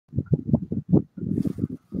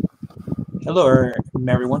Hello,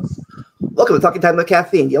 everyone. Welcome to Talking Time with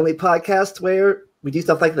Caffeine, the only podcast where we do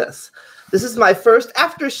stuff like this. This is my first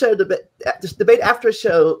after-show debate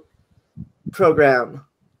after-show program.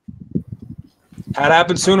 Had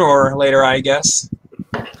happened sooner or later, I guess.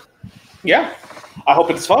 Yeah, I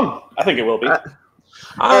hope it's fun. I think it will be.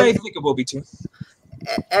 I think it will be too.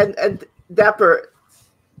 And Dapper.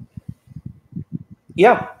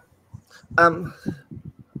 Yeah.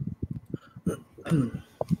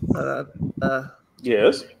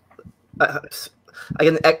 Yes. I'm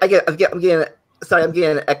getting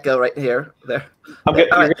an echo right here. There. You're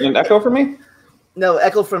getting an echo from me? No,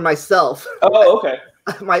 echo from myself. Oh, okay.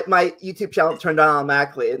 My YouTube channel turned on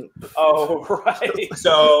automatically. And oh, right.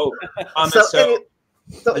 So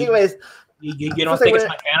anyways, you don't think it's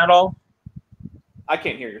my fan at all? I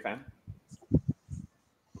can't hear your fan.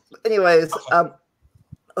 Anyways, okay.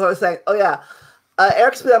 I was saying,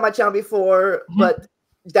 Eric's been on my channel before, but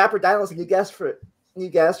Dapper Dino is a new guest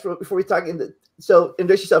before we talk. So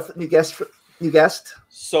introduce yourself, new guest.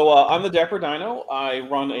 So I'm the Dapper Dino. I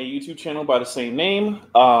run a YouTube channel by the same name.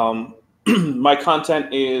 My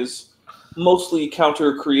content is mostly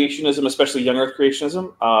counter creationism, especially young Earth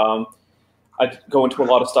creationism. I go into a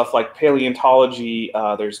lot of stuff like paleontology.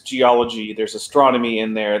 There's geology. There's astronomy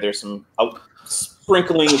in there. There's some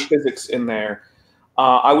sprinkling of physics in there.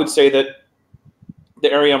 I would say that the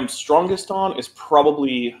area I'm strongest on is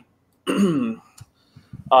probably Mesozoic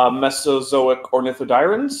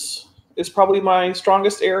ornithodyrans is probably my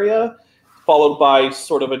strongest area, followed by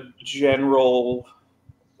sort of a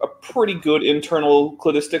pretty good internal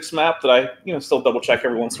cladistics map that I still double check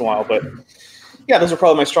every once in a while. But yeah, those are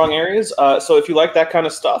probably my strong areas. So if you like that kind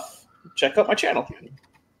of stuff, check out my channel.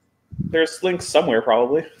 There's links somewhere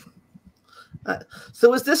probably.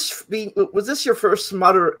 So was this your first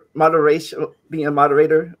moderation, being a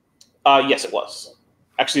moderator? Yes, it was.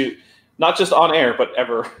 Actually, not just on air, but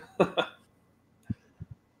ever.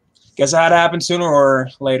 Guess that happened sooner or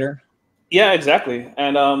later. Yeah, exactly.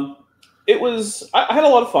 And it was. I had a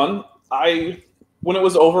lot of fun. When it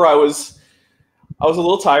was over, I was a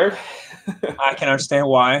little tired. I can understand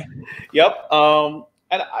why. Yep. And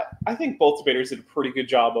I think both debaters did a pretty good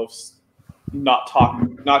job of not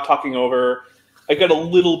talking over. I got a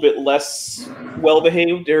little bit less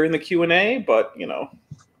well-behaved during the Q&A, but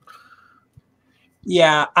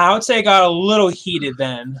Yeah, I would say it got a little heated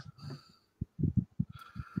then.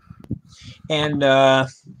 And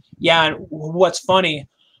and what's funny,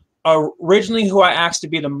 originally who I asked to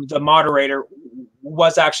be the moderator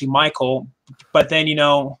was actually Michael, but then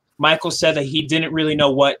Michael said that he didn't really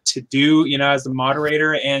know what to do, as the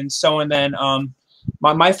moderator, and then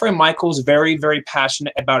my friend Michael's very, very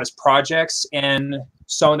passionate about his projects, and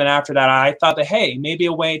so then after that I thought that, hey, maybe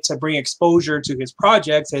a way to bring exposure to his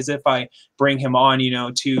projects is if I bring him on,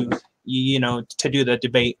 to do the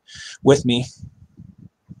debate with me.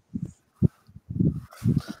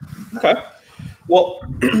 Okay. Well,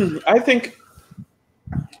 I think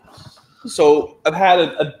so. I've had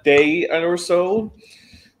a day or so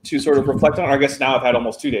to sort of reflect on it. I guess now I've had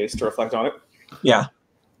almost 2 days to reflect on it. Yeah.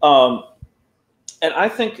 And I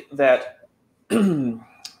think that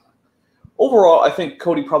overall, I think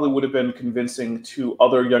Cody probably would have been convincing to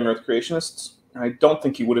other young Earth creationists. I don't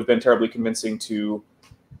think he would have been terribly convincing to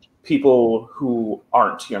people who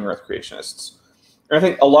aren't young Earth creationists. And I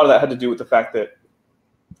think a lot of that had to do with the fact that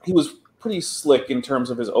he was pretty slick in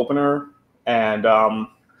terms of his opener. And I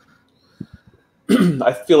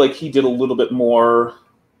feel like he did a little bit more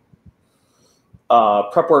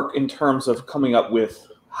prep work in terms of coming up with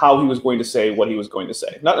how he was going to say what he was going to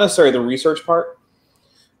say. Not necessarily the research part,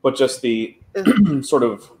 but just the sort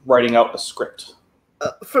of writing out a script.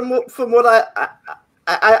 From what I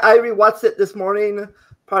rewatched it this morning,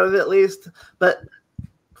 part of it at least, but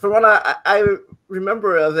from what I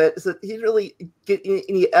remember of it, is that he didn't really get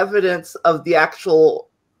any evidence of the actual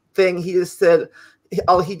thing. He just said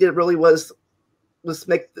all he did really was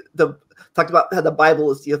make talk about how the Bible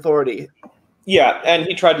is the authority. Yeah, and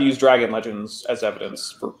he tried to use dragon legends as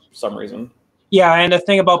evidence for some reason. Yeah, and the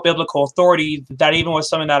thing about biblical authority, that even was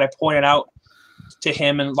something that I pointed out to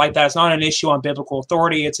him, and like that, it's not an issue on biblical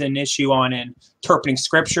authority, it's an issue on interpreting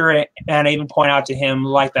scripture. And I even point out to him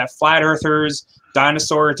like that flat earthers,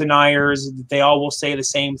 dinosaur deniers, they all will say the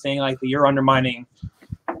same thing, like you're undermining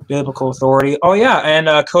biblical authority. Oh yeah, and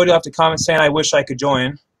Cody left a comment saying, I wish I could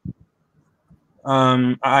join.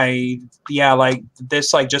 Like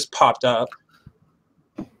this just popped up.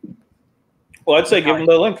 Well, I'd say give him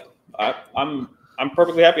the link. I'm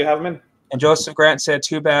perfectly happy to have him in. And Joseph Grant said,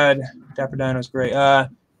 too bad. Dapper Dino's great.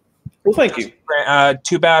 Well, thank you.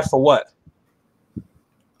 Too bad for what?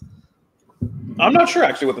 I'm not sure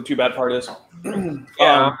actually what the too bad part is. Yeah, I'm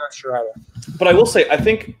not sure either. But I will say, I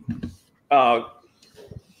think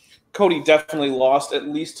Cody definitely lost at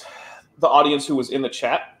least the audience who was in the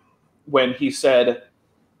chat when he said,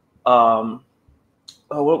 what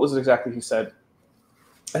was it exactly he said?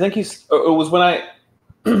 I think it was when I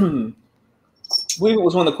believe it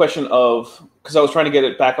was when the question of, because I was trying to get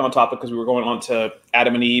it back on topic because we were going on to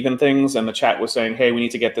Adam and Eve and things, and the chat was saying, hey, we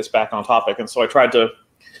need to get this back on topic. And so I tried to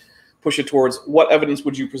push it towards what evidence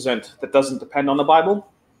would you present that doesn't depend on the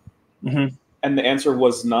Bible? Mm-hmm. And the answer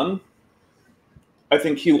was none. I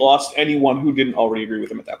think he lost anyone who didn't already agree with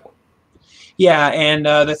him at that point. Yeah, and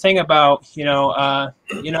the thing about,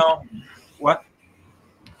 what?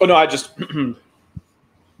 Oh, no, I just...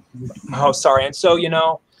 Oh, sorry. And so,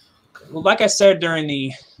 like I said during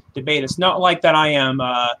the debate, it's not like that I am,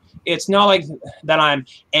 it's not like that I'm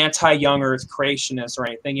anti-young Earth creationist or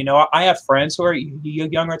anything. I have friends who are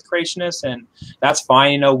young Earth creationists, and that's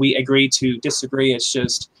fine. We agree to disagree. It's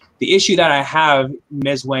just the issue that I have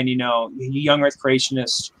is when, young Earth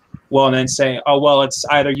creationists will then say, oh, well, it's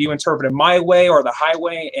either you interpret it my way or the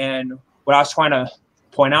highway. And what I was trying to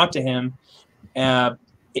point out to him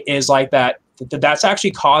is like that's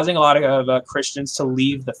actually causing a lot of Christians to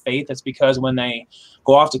leave the faith. It's because when they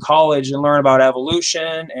go off to college and learn about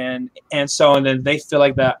evolution and then they feel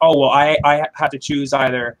like that, oh, well, I have to choose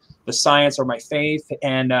either the science or my faith.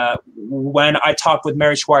 And when I talked with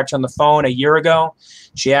Mary Schwartz on the phone a year ago,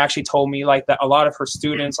 she actually told me like that a lot of her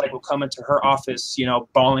students will come into her office,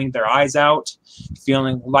 bawling their eyes out,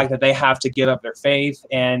 feeling like that they have to give up their faith.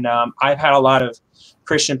 And I've had a lot of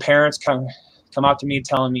Christian parents come up to me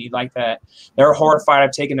telling me like that they're horrified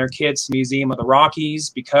of taking their kids to the Museum of the Rockies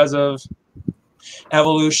because of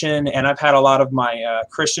evolution. And I've had a lot of my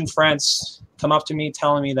Christian friends come up to me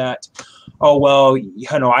telling me that, oh, well,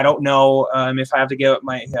 I don't know if I have to give up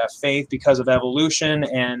my faith because of evolution.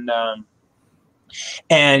 And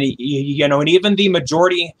even the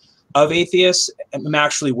majority of atheists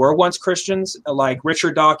actually were once Christians, like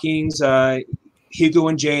Richard Dawkins, Hugo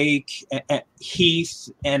and Jake, Heath,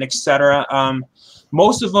 and etc.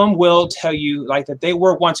 Most of them will tell you like that they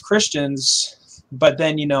were once Christians, but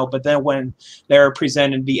then when they're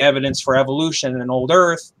presented the evidence for evolution and old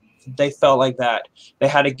Earth, they felt like that they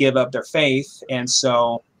had to give up their faith. And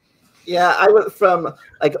so, yeah, I went from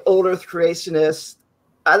like old Earth creationist.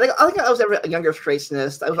 I think I was ever a younger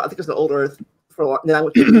creationist. I think it was the old Earth for a while. Then I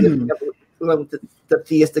went to the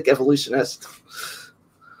theistic evolutionist.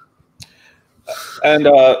 And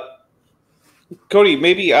Cody,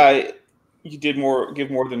 maybe you did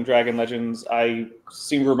give more than Dragon Legends. I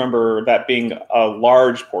seem to remember that being a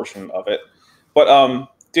large portion of it. But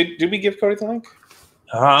did we give Cody the link?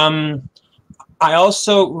 I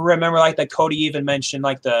also remember like that Cody even mentioned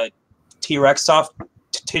like the T-Rex soft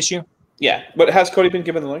tissue. Yeah, but has Cody been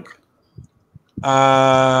given the link?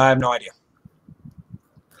 I have no idea.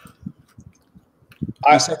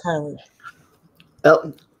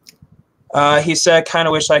 He said, kind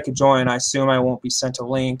of wish I could join. I assume I won't be sent a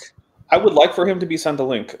link. I would like for him to be sent a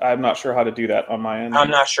link. I'm not sure how to do that on my end.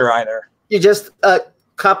 I'm not sure either. You just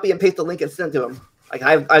copy and paste the link and send it to him. Like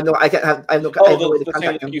I have no way to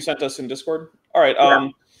contact him. You sent us in Discord. All right. Yeah.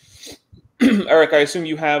 Eric, I assume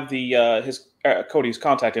you have the his Cody's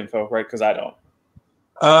contact info, right? Because I don't.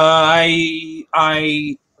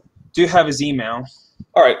 I do have his email.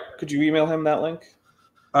 All right. Could you email him that link?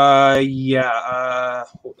 Yeah.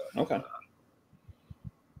 Hold on. Okay.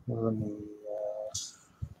 Let me.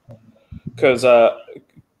 Because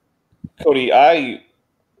Cody, I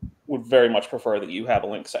would very much prefer that you have a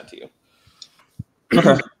link sent to you.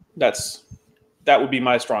 Okay. That would be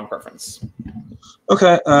my strong preference.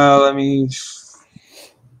 Okay. Let me.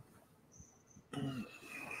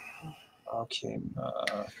 Okay.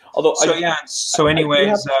 Although, So,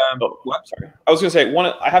 anyways, what? Sorry, I was going to say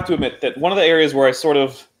I have to admit that one of the areas where I sort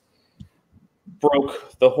of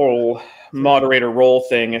broke the whole moderator role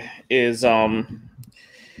thing is I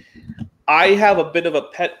have a bit of a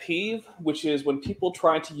pet peeve, which is when people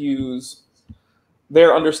try to use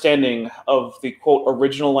their understanding of the quote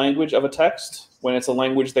original language of a text when it's a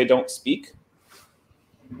language they don't speak.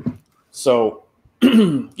 So,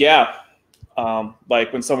 yeah.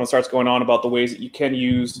 Like when someone starts going on about the ways that you can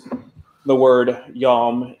use the word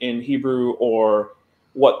yom in Hebrew, or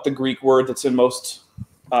what the Greek word that's in most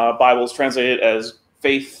Bibles translated as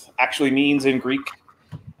faith actually means in Greek,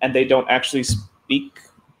 and they don't actually speak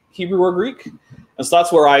Hebrew or Greek. And so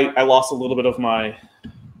that's where I lost a little bit of my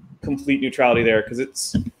complete neutrality there, because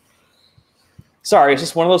it's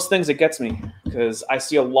just one of those things that gets me, because I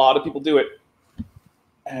see a lot of people do it,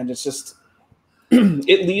 and it's just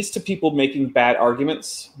it leads to people making bad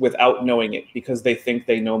arguments without knowing it because they think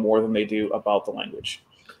they know more than they do about the language.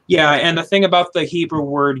 Yeah, and the thing about the Hebrew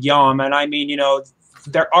word yom, and I mean, you know,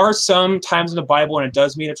 there are some times in the Bible when it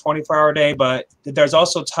does mean a 24-hour day, but there's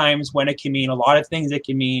also times when it can mean a lot of things. It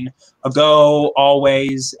can mean ago,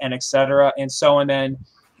 always, and etc. And so, and then,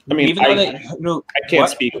 I mean, even though they, you know, I can't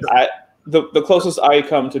speak. The closest I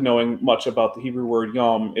come to knowing much about the Hebrew word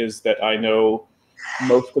yom is that I know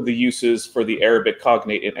most of the uses for the Arabic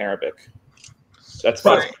cognate in Arabic. That's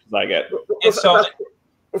about as much as I get. And so,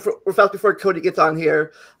 We're fast before Cody gets on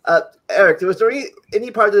here. Eric, was there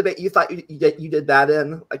any part of the debate you thought you did bad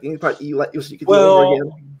in? Like any part you could do over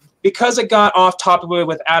again? Because it got off topic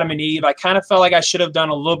with Adam and Eve, I kind of felt like I should have done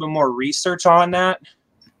a little bit more research on that.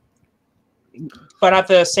 But at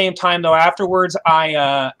the same time, though, afterwards,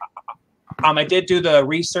 I did do the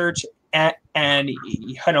research, and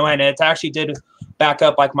you know, and it actually did back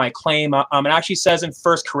up like my claim. It actually says in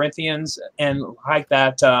 1 Corinthians, and like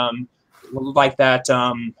that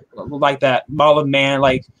model of man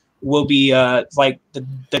like will be like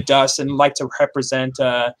the dust and like to represent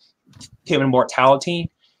human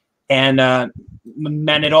mortality, and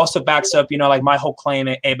man, it also backs up, you know, like my whole claim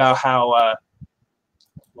about how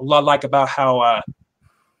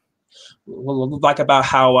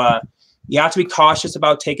you have to be cautious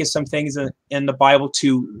about taking some things in the Bible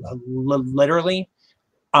too literally.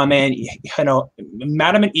 And you know,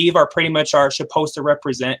 Adam and Eve are pretty much supposed to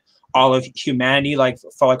represent all of humanity, like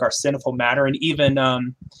for like our sinful matter. And even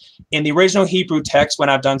in the original Hebrew text, when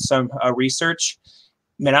I've done some research,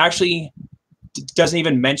 it actually doesn't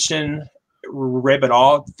even mention rib at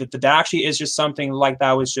all. That actually is just something like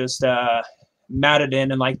that was just matted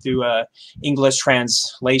in and like through English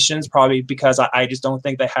translations, probably because I just don't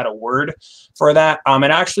think they had a word for that.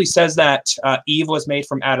 It actually says that Eve was made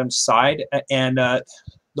from Adam's side, and the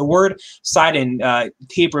word side in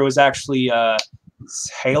Hebrew is actually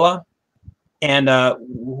Hala, and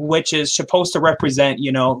which is supposed to represent,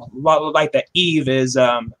 you know, like the Eve is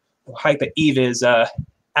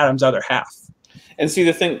Adam's other half. And see,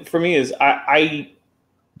 the thing for me is I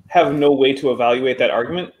have no way to evaluate that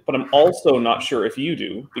argument, but I'm also not sure if you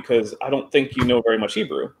do, because I don't think you know very much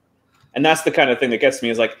Hebrew. And that's the kind of thing that gets me,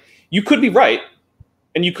 is like, you could be right,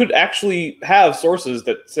 and you could actually have sources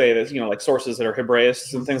that say that, you know, like sources that are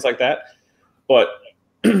Hebraists and things like that. But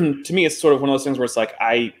to me, it's sort of one of those things where it's like,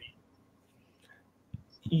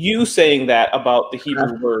 you saying that about the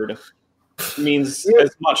Hebrew word means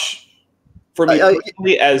as much for me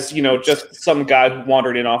personally as, you know, just some guy who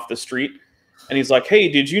wandered in off the street and he's like, hey,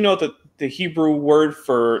 did you know that the Hebrew word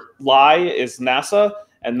for lie is NASA,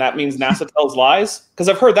 and that means NASA tells lies? Because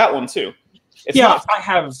I've heard that one too. It's not, I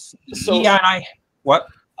have. So, yeah, and what?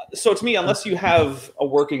 So to me, unless you have a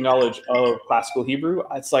working knowledge of classical Hebrew,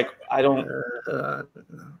 it's like I don't know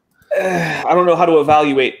how to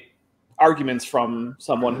evaluate arguments from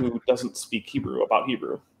someone who doesn't speak Hebrew about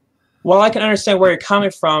Hebrew. Well, I can understand where you're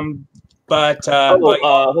coming from, but hold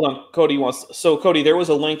on, Cody wants. So Cody, there was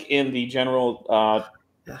a link in the general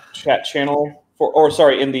chat channel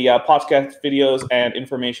in the podcast videos and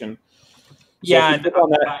information. So yeah, if you click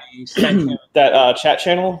on that chat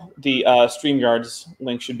channel, the StreamYard's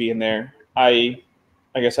link should be in there. I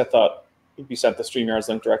guess I thought you'd be sent the StreamYard's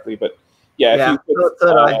link directly, but yeah, if you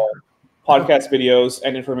click podcast videos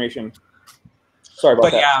and information. Sorry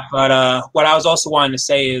about that. Yeah, but what I was also wanting to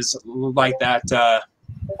say is like that.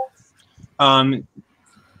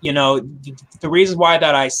 You know, the reason why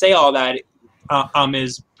that I say all that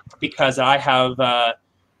is because I have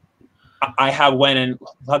went and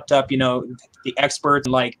looked up, you know, the experts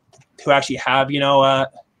like who actually have, you know,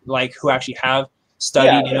 like who actually have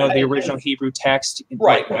studied, you know, the original Hebrew text,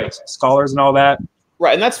 right, like scholars and all that.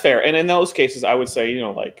 Right, and that's fair. And in those cases, I would say, you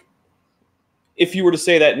know, like if you were to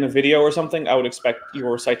say that in a video or something, I would expect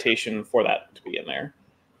your citation for that to be in there.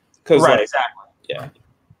 Right, like, exactly. Yeah.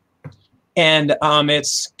 And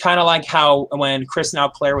it's kind of like how when Chris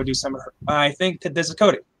and Claire would do some. I think that this is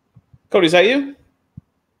Cody. Cody, is that you?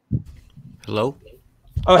 Hello.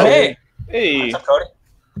 Oh, hey. Hey. What's up, Cody?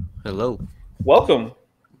 Hello. Welcome.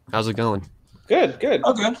 How's it going? Good.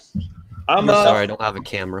 Oh, good. I'm sorry, I don't have a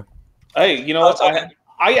camera. Hey, you know what?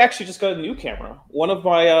 I actually just got a new camera. One of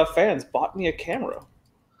my fans bought me a camera.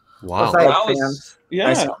 Wow. That was,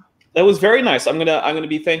 yeah, that was very nice. I'm gonna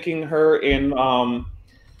be thanking her in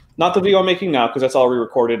not the video I'm making now, because that's all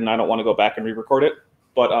re-recorded and I don't want to go back and re-record it.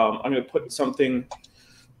 But I'm gonna put something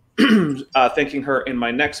thanking her in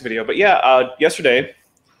my next video. But yeah, yesterday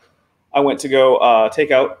I went to go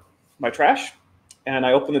take out my trash, and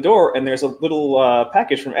I opened the door and there's a little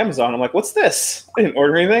package from Amazon. I'm like, what's this? I didn't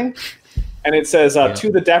order anything. and it says to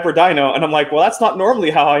the Dapper Dino, and I'm like, well, that's not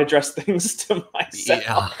normally how I address things to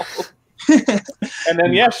myself. Yeah. And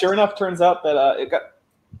then sure enough, turns out that it got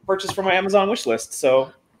purchased from my Amazon wish list.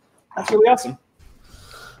 So that's really awesome.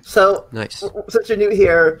 So Nice. Since you're new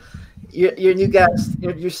here, you're new guest.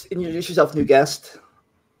 Introduce yourself, new guest.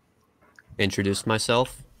 Introduce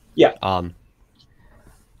myself. Yeah.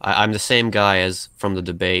 I'm the same guy as from the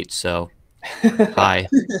debate, so hi.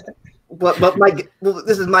 But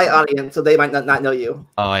this is my audience, so they might not know you.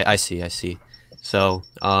 Oh, I see. So,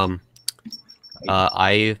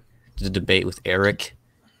 I did a debate with Eric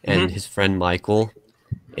and his friend Michael,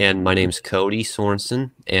 and my name's Cody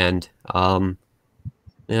Sorenson, and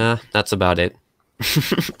yeah, that's about it.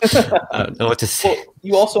 I don't know what to say. Well,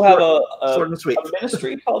 you also have a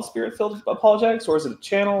ministry called Spirit-Filled Apologetics, or is it a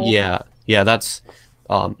channel? Yeah, that's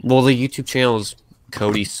well, the YouTube channel is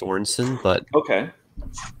Cody Sorenson, but okay,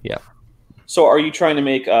 yeah. So, are you trying to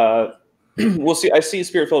make we'll see. I see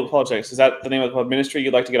Spirit-Filled Apologetics. Is that the name of the ministry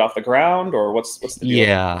you'd like to get off the ground, or what's the deal?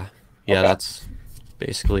 Yeah, okay. That's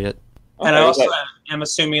basically it. Okay, and I also am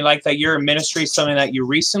assuming like that your ministry is something that you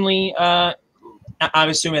recently. I'm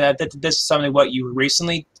assuming that this is something what you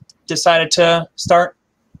recently decided to start.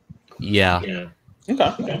 Yeah. Okay.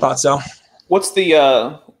 I thought so. What's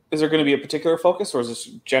the? Is there going to be a particular focus, or is this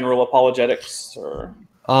general apologetics, or?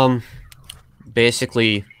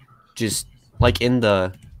 Basically, just like in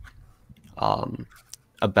the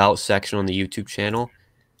about section on the YouTube channel,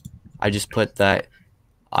 I just put that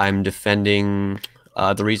I'm defending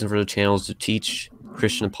the reason for the channel is to teach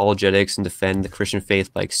Christian apologetics and defend the Christian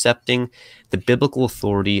faith by accepting the biblical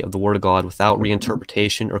authority of the Word of God without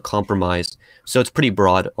reinterpretation or compromise. So it's pretty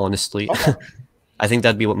broad, honestly. Okay. I think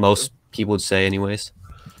that'd be what most people would say anyways.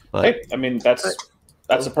 But hey, I mean, that's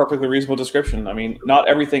a perfectly reasonable description. I mean, not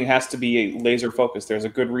everything has to be a laser focus. There's a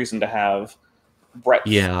good reason to have breadth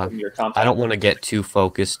in your content. I don't want to get too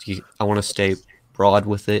focused. I want to stay broad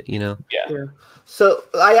with it, you know? Yeah. So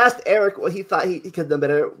I asked Eric what he thought he could have done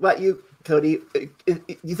better. What you, Cody,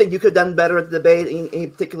 you think you could have done better at the debate? Any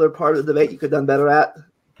particular part of the debate you could have done better at?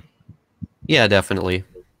 Yeah, definitely.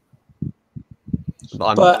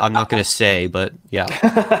 I'm not going to say, but yeah.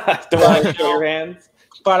 Don't want to show your hands.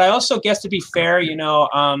 But I also guess, to be fair, you know,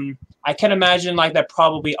 I can imagine like that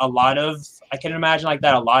probably a lot of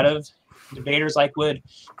debaters like would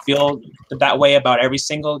feel that way about every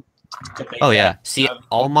single debate. Oh yeah. See,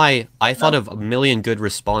 I thought of a million good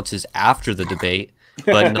responses after the debate,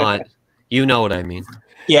 but not, you know what I mean.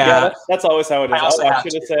 Yeah, that's always how it is. I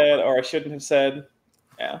should have said, or I shouldn't have said.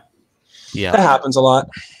 Yeah. That happens a lot.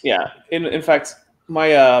 Yeah. In fact,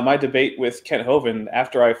 my debate with Kent Hovind,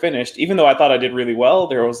 after I finished, even though I thought I did really well,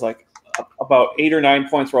 there was like about 8 or 9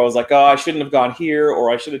 points where I was like, oh, I shouldn't have gone here, or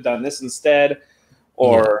I should have done this instead,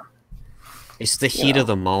 or it's the heat of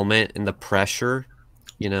the moment and the pressure,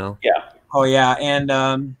 you know. Yeah. Oh yeah,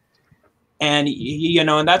 and you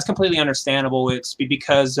know, and that's completely understandable. It's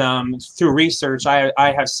because through research, I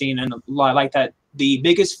have seen and like that the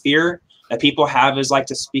biggest fear that people have is like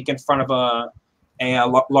to speak in front of a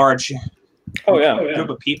large group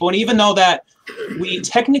of people. And even though that we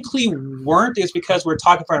technically weren't, is because we're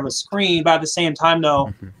talking in front of a screen, but at the same time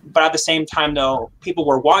though, people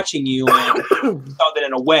were watching you and felt that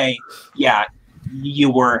in a way, you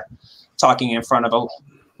were talking in front of a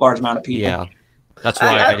large amount of people. Yeah. That's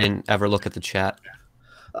why I didn't ever look at the chat.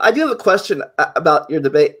 I do have a question about your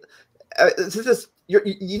debate. You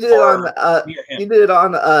did it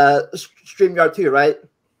on StreamYard too, right?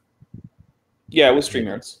 Yeah, it was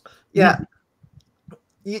StreamYards. Yeah.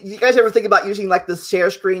 You guys ever think about using like the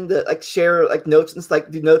share screen to like share like notes and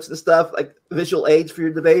like do notes and stuff, like visual aids for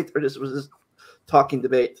your debate, or was this talking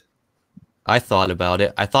debate? I thought about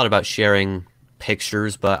it. I thought about sharing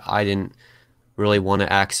pictures, but I didn't really want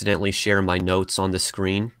to accidentally share my notes on the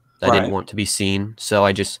screen. I didn't want to be seen, so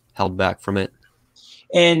I just held back from it.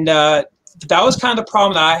 And that was kind of the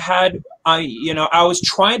problem that I had. I was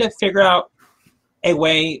trying to figure out a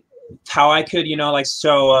way how I could,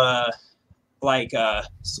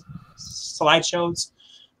 slideshows,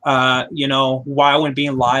 while when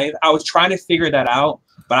being live. I was trying to figure that out,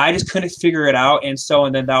 but I just couldn't figure it out. And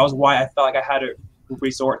then that was why I felt like I had to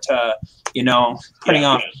resort to, putting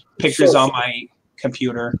on pictures on my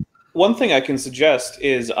computer. One thing I can suggest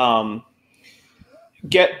is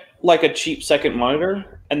get like a cheap second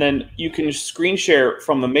monitor, and then you can screen share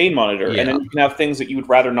from the main monitor, and then you can have things that you would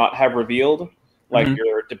rather not have revealed, like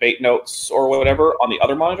your debate notes or whatever, on the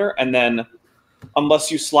other monitor, and then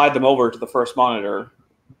unless you slide them over to the first monitor,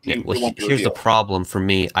 here's the problem for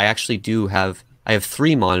me. I actually I have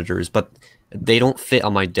 3 monitors, but they don't fit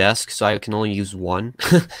on my desk, so I can only use one.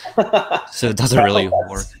 So it doesn't really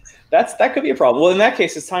work. That could be a problem. Well, in that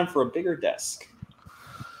case, it's time for a bigger desk.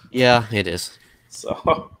 Yeah, it is.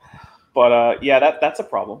 So, but yeah, that's a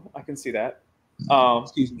problem. I can see that.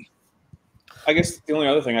 Excuse me. I guess the only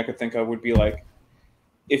other thing I could think of would be like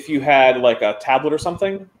if you had like a tablet or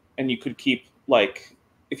something, and you could keep like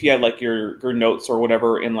if you had like your notes or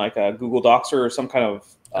whatever in like a Google Docs or some kind of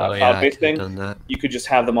cloud-based thing, you could just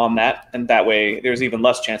have them on that, and that way there's even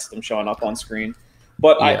less chance of them showing up on screen.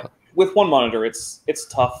 But Yeah. with one monitor, it's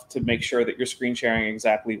tough to make sure that you're screen sharing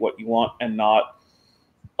exactly what you want and not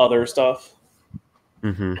other stuff.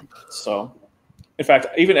 Mm-hmm. So, in fact,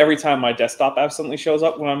 even every time my desktop app suddenly shows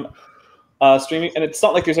up when I'm streaming, and it's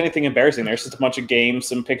not like there's anything embarrassing there. It's just a bunch of games,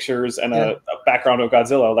 some pictures, and a background of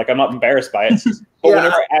Godzilla. Like, I'm not embarrassed by it. But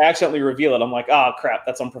whenever I accidentally reveal it, I'm like, oh, crap,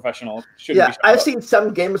 that's unprofessional. Shouldn't be I've seen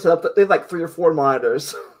some games set up that they have like 3 or 4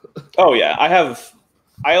 monitors. Oh, yeah.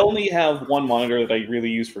 I only have one monitor that I really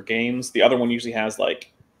use for games. The other one usually has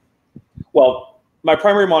like, well, my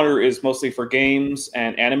primary monitor is mostly for games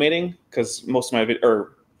and animating because most of my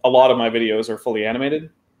a lot of my videos are fully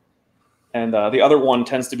animated. And the other one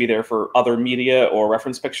tends to be there for other media or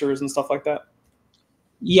reference pictures and stuff like that.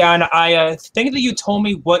 Yeah, and I think that you told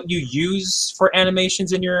me what you use for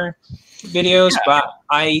animations in your videos, but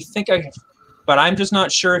but I'm just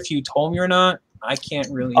not sure if you told me or not. I can't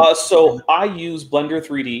really. So I use Blender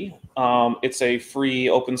 3D. It's a free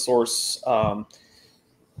open source.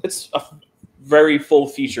 It's a very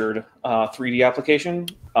full-featured 3D application.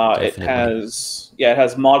 It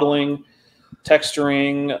has modeling,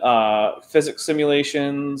 texturing, physics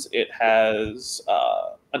simulations. It has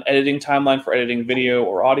an editing timeline for editing video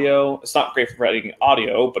or audio. It's not great for editing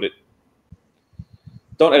audio, but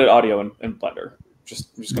don't edit audio in Blender.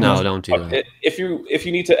 Don't do that. If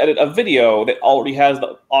you need to edit a video that already has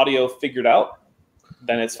the audio figured out,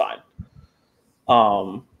 then it's fine.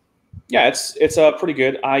 Yeah, it's pretty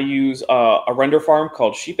good. I use a render farm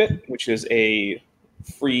called Sheepit, which is a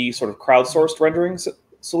free sort of crowdsourced rendering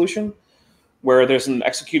solution where there's an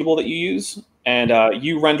executable that you use, and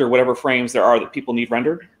you render whatever frames there are that people need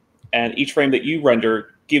rendered, and each frame that you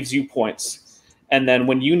render gives you points. And then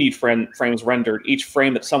when you need frames rendered, each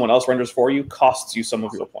frame that someone else renders for you costs you some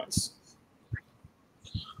of your points.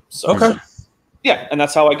 So, okay. Yeah, and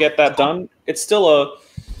that's how I get that done. It's still a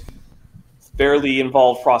fairly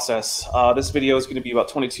involved process. This video is going to be about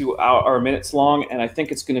 22 minutes long, and I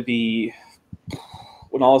think it's going to be,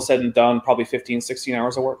 when all is said and done, probably 15, 16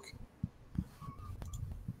 hours of work.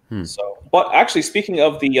 So, but actually, speaking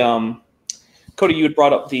of the, Cody, you had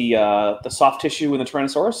brought up the soft tissue in the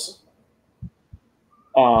Tyrannosaurus.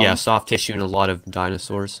 Yeah, soft tissue in a lot of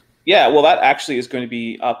dinosaurs. Yeah, well, that actually is going to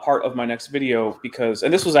be a part of my next video because,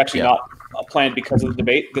 and this was actually not planned because of the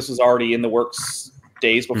debate. This was already in the works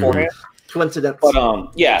days beforehand. Coincidence.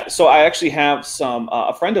 But yeah, so I actually have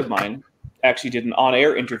a friend of mine actually did an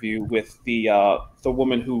on-air interview with the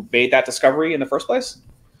woman who made that discovery in the first place.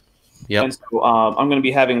 Yeah. And so I'm going to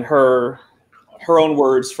be having her own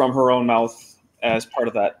words from her own mouth as part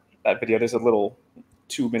of that video. There's a little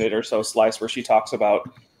 2-minute or so slice where she talks about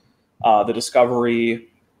the discovery,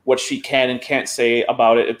 what she can and can't say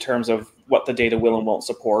about it in terms of what the data will and won't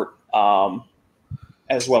support,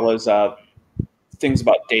 as well as things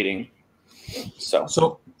about dating.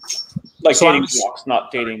 So like dating blocks,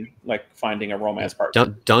 not dating like finding a romance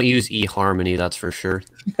partner. Don't use eHarmony, that's for sure.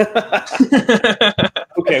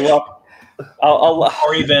 Okay, well, I'll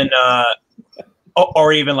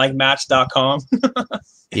or even like Match.com.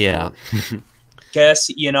 Yeah.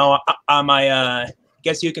 Guess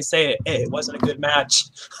guess you can say it wasn't a good match.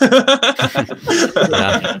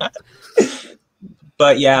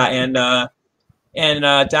 But yeah, and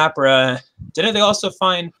Dapper, didn't they also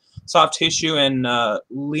find soft tissue in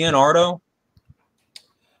Leonardo?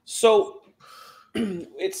 So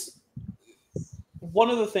it's one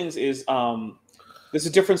of the things is there's a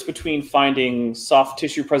difference between finding soft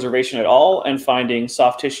tissue preservation at all and finding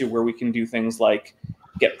soft tissue where we can do things like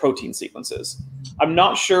get protein sequences. I'm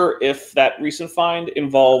not sure if that recent find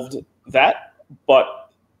involved that,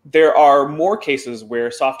 but there are more cases where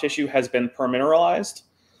soft tissue has been permineralized.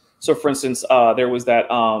 So for instance, there was that,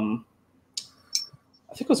 I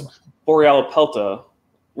think it was Borealopelta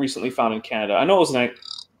recently found in Canada. I know it was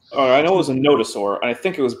a nodosaur, and I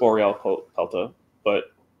think it was Borealopelta,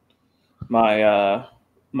 but my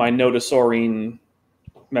nodosaurine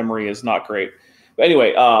memory is not great. But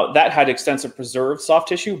anyway, that had extensive preserved soft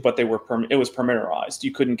tissue, but it was permineralized.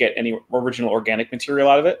 You couldn't get any original organic material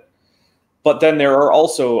out of it. But then there are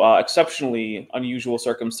also exceptionally unusual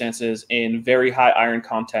circumstances in very high iron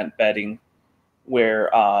content bedding where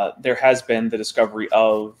there has been the discovery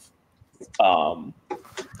of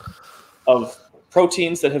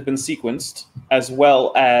proteins that have been sequenced, as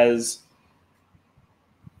well as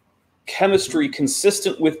chemistry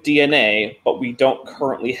consistent with DNA, but we don't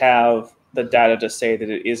currently have the data to say that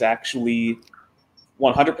it is actually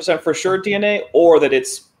 100% for sure DNA, or that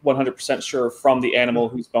it's 100% sure from the animal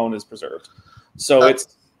whose bone is preserved. So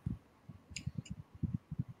it's,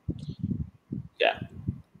 yeah.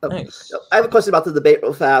 Nice. I have a question about the debate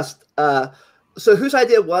real fast. So whose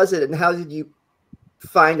idea was it, and how did you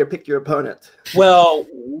find or pick your opponent? Well,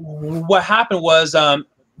 what happened was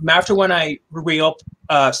after when I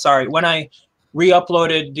re-uploaded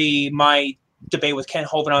my debate with Ken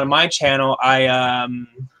Hovind on my channel,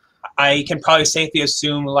 I can probably safely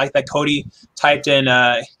assume like that Cody typed in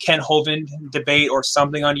Ken Hovind debate or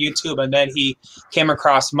something on YouTube, and then he came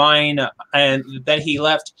across mine, and then he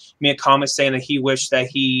left me a comment saying that he wished that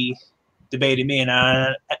he debated me, and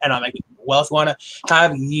I'm like, well, if you want to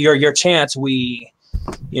have your chance,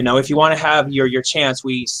 if you want to have your chance,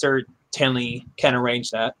 we certainly can arrange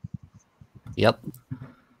that. Yep.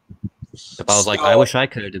 I was like, I wish I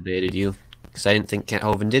could have debated you, because I didn't think Ken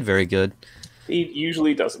Hovind did very good. He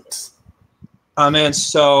usually doesn't.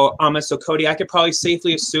 So Cody, I could probably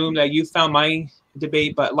safely assume that you found my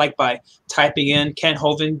debate, but like by typing in Ken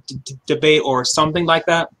Hovind debate or something like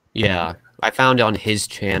that. Yeah, I found it on his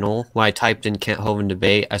channel. When I typed in Ken Hovind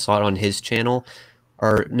debate, I saw it on his channel.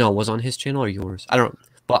 Or no, was it on his channel or yours? I don't.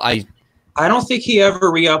 But I don't think he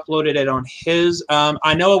ever re-uploaded it on his.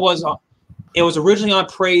 I know it was originally on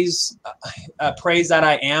Praise That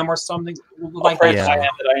I Am or something like that. Yeah.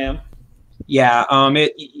 That I Am. Yeah,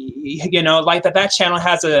 like that channel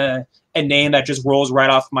has a name that just rolls right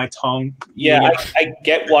off my tongue. Yeah, I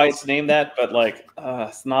get why it's named that, but like,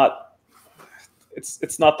 it's not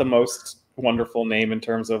the most wonderful name in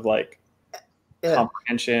terms of like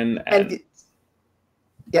comprehension and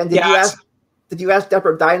did you ask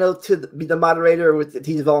Dapper Dino to be the moderator, or did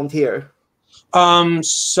he volunteer? I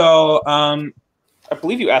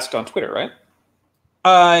believe you asked on Twitter, right?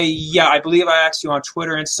 Yeah, I believe I asked you on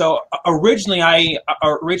Twitter, and so originally I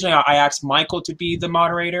asked Michael to be the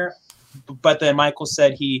moderator, but then Michael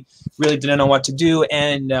said he really didn't know what to do,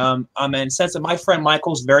 and and since my friend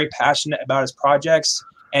Michael's very passionate about his projects,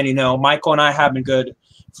 and Michael and I have been good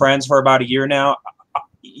friends for about a year now,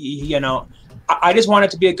 I just wanted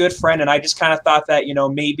to be a good friend, and I just kind of thought that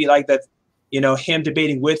maybe like that, him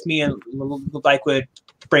debating with me and like would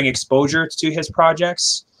bring exposure to his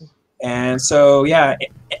projects. And so, yeah,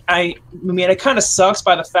 I mean, it kind of sucks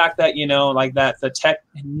by the fact that, like that the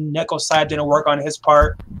technical side didn't work on his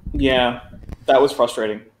part. Yeah, that was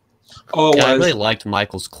frustrating. Oh, yeah, I really liked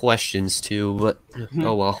Michael's questions too, but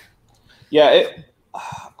oh well. Yeah,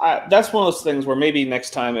 that's one of those things where maybe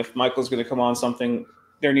next time if Michael's going to come on something,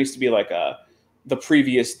 there needs to be like the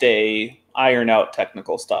previous day iron out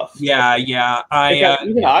technical stuff. Yeah. I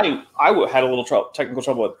had a little technical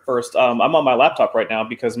trouble at first. I'm on my laptop right now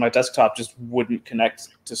because my desktop just wouldn't connect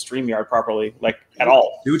to StreamYard properly, like at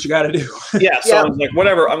all. Do what you got to do. Yeah, so I was like,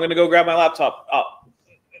 whatever. I'm gonna go grab my laptop.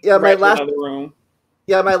 My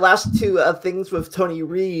last two things with Tony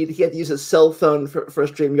Reed, he had to use his cell phone for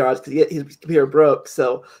StreamYard because his computer broke,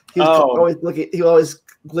 so he was always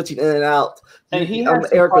glitching in and out. And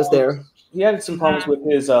Eric was there. He had some problems with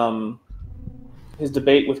his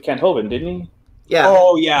debate with Ken Hovind, didn't he? Yeah.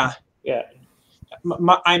 Oh, yeah. Yeah.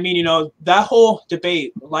 I mean, that whole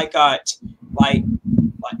debate, like I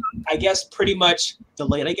guess pretty much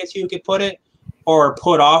delayed, I guess you could put it, or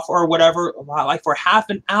put off or whatever, like for half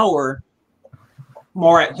an hour,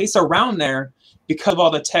 more at least around there, because of all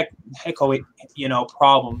the technical,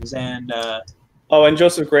 problems. And and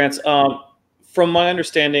Joseph Grants, from my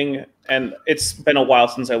understanding, and it's been a while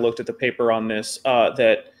since I looked at the paper on this,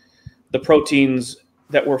 that the proteins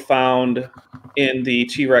that were found in the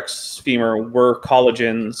T-Rex femur were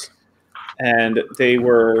collagens, and they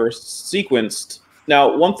were sequenced.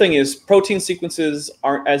 Now, one thing is protein sequences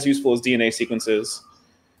aren't as useful as DNA sequences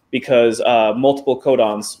because multiple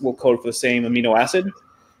codons will code for the same amino acid,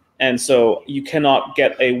 and so you cannot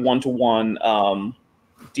get a one-to-one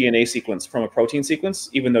DNA sequence from a protein sequence,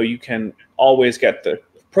 even though you can always get the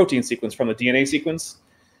protein sequence from the DNA sequence,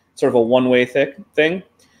 sort of a one-way thing.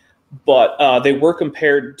 But they were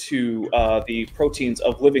compared to the proteins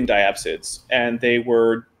of living diapsids, and they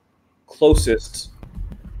were closest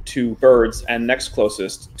to birds and next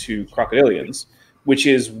closest to crocodilians, which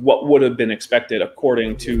is what would have been expected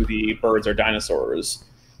according to the birds or dinosaurs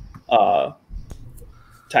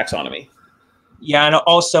taxonomy. Yeah, and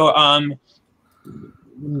also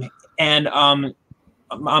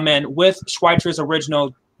with Schweitzer's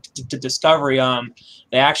original discovery,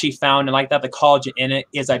 they actually found like that the collagen in it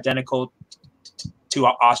is identical to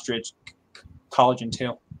ostrich collagen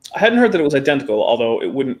too. I hadn't heard that it was identical, although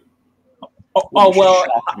it wouldn't. Well,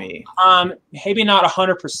 shock me. Maybe not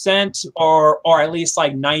 100%, or at least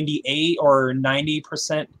like 98 or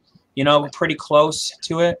 90%. You know, pretty close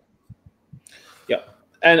to it. Yeah,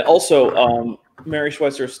 and also, Mary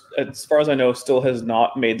Schweitzer, as far as I know, still has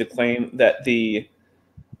not made the claim that the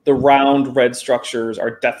round red structures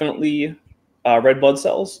are definitely red blood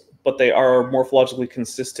cells, but they are morphologically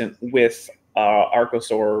consistent with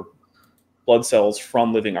archosaur blood cells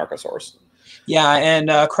from living archosaurs. Yeah, and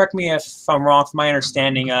correct me if I'm wrong. From my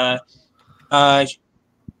understanding,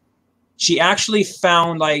 she actually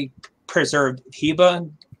found like preserved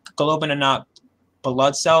hemoglobin and not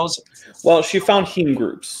blood cells. Well, she found heme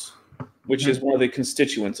groups, which is one of the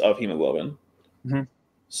constituents of hemoglobin. Mm-hmm.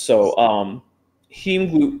 So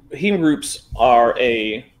heme groups are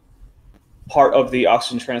a part of the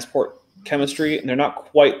oxygen transport chemistry, and they're not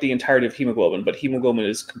quite the entirety of hemoglobin, but hemoglobin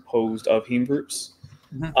is composed of heme groups.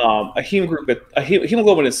 Mm-hmm.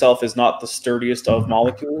 Hemoglobin itself is not the sturdiest of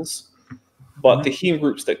molecules, but mm-hmm. the heme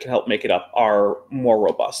groups that can help make it up are more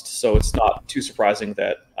robust. So it's not too surprising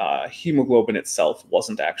that hemoglobin itself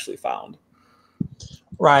wasn't actually found.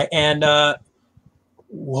 Right, and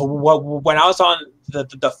when I was on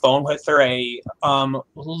the phone with her a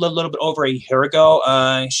little bit over a year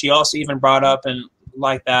ago, she also even brought up and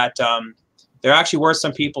like that there actually were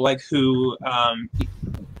some people like who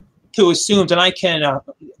assumed, and I can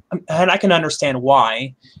understand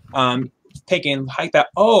why, thinking like that.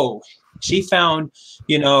 Oh, she found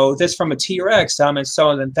this from a T-Rex, and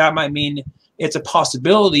so then that might mean it's a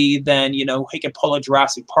possibility. Then he can pull a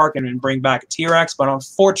Jurassic Park and bring back a T-Rex, but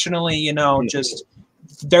unfortunately,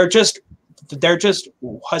 there just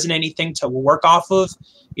wasn't anything to work off of,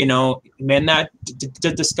 in that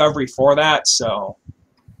discovery for that. So,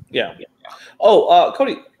 yeah. Oh,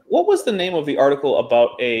 Cody, what was the name of the article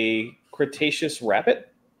about a Cretaceous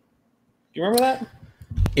rabbit? Do you remember that?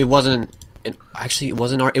 It wasn't. Actually, it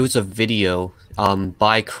wasn't art. It was a video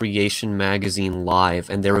by Creation Magazine Live,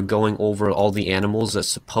 and they were going over all the animals that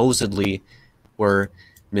supposedly were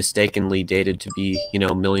mistakenly dated to be,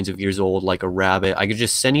 millions of years old, like a rabbit. I could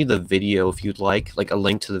just send you the video if you'd like a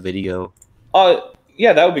link to the video.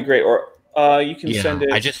 Yeah, that would be great. Or you can send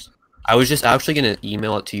it. I was just actually gonna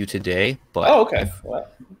email it to you today, but okay. Well,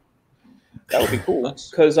 that would be cool.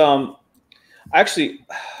 Because actually,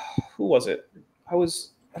 who was it?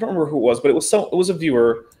 I don't remember who it was, but it was a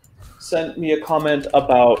viewer sent me a comment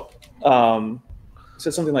about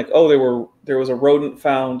said something like, "Oh, there was a rodent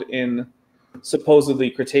found in supposedly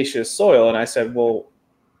Cretaceous soil," and I said, "Well,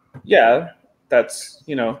 yeah, that's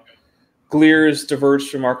Gliers diverged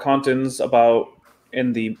from Archontins about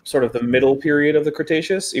in the sort of the middle period of the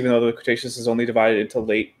Cretaceous, even though the Cretaceous is only divided into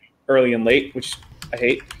early and late, which I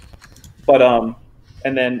hate. But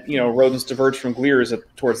and then rodents diverged from Gliers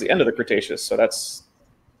towards the end of the Cretaceous, so that's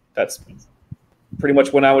pretty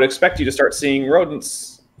much when I would expect you to start seeing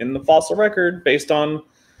rodents in the fossil record, based on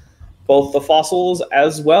both the fossils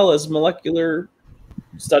as well as molecular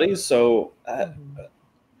studies. So I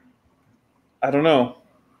don't know.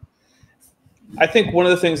 I think one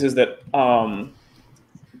of the things is that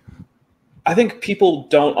I think people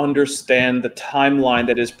don't understand the timeline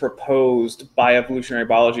that is proposed by evolutionary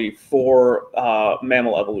biology for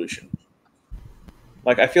mammal evolution.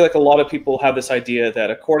 Like, I feel like a lot of people have this idea that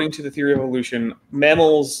according to the theory of evolution,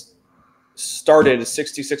 mammals started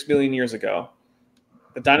 66 million years ago.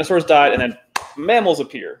 The dinosaurs died, and then mammals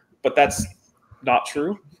appear. But that's not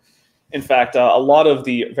true. In fact, a lot of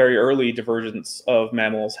the very early divergence of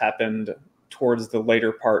mammals happened towards the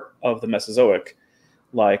later part of the Mesozoic,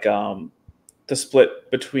 like the split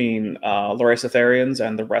between Loracitherians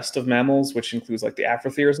and the rest of mammals, which includes like the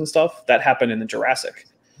Afrotheres and stuff, that happened in the Jurassic.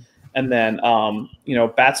 And then,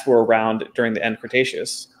 bats were around during the end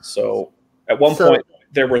Cretaceous. So at one point,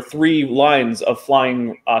 there were 3 lines of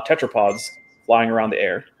flying tetrapods flying around the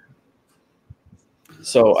air.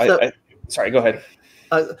 So sorry, go ahead.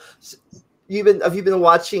 Have you been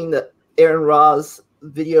watching the Aaron Ra's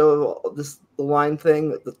video of the line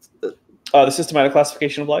thing? The systematic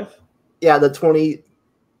classification of life? Yeah, the 20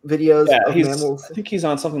 videos of mammals. I think he's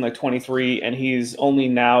on something like 23, and he's only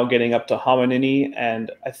now getting up to hominini,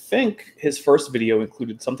 and I think his first video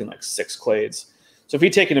included something like 6 clades. So if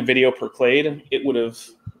he'd taken a video per clade,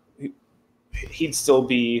 he'd still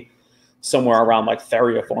be somewhere around like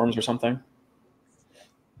theriiforms or something.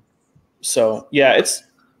 So yeah, it's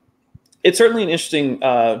certainly an interesting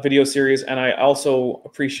video series, and I also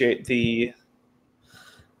appreciate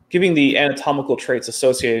giving the anatomical traits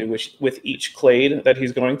associated with each clade that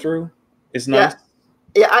he's going through is nice.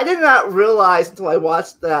 Yeah, I did not realize until I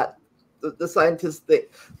watched that the scientists think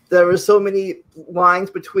there were so many lines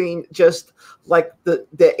between just like the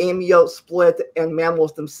amniote split and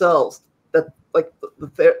mammals themselves that like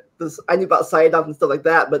I knew about cyanide and stuff like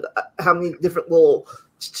that, but how many different little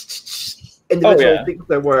individual things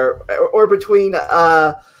there were, or between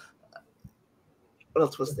what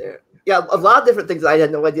else was there? Yeah, a lot of different things. I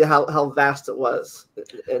had no idea how vast it was.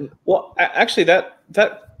 And well, actually, that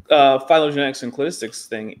phylogenetics and cladistics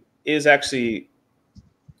thing is actually,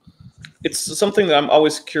 it's something that I'm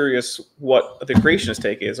always curious what the creationist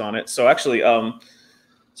take is on it. So actually,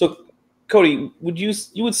 so Cody, you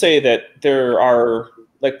would say that there are,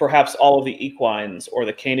 like, perhaps all of the equines or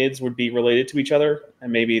the canids would be related to each other,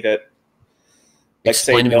 and maybe that, like,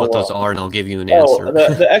 explain to me what those are, and I'll give you an answer.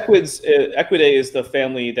 The Equidae is the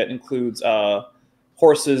family that includes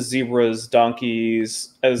horses, zebras,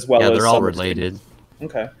 donkeys, as well as they're all related.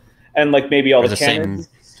 Okay, and like maybe all They're the canids,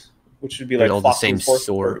 which would be like all foxes, the same horses,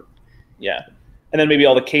 sort. Yeah, and then maybe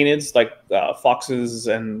all the canids, like foxes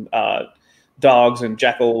and dogs and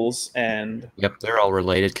jackals and. Yep, they're all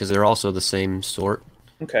related because they're also the same sort.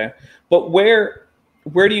 Okay, but where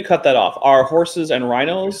do you cut that off? Are horses and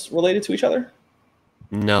rhinos related to each other?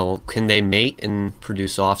 No. Can they mate and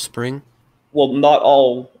produce offspring? Well, not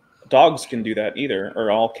all dogs can do that either,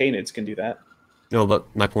 or all canids can do that. No,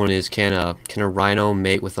 but my point is, can a rhino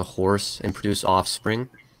mate with a horse and produce offspring?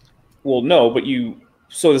 Well, no, but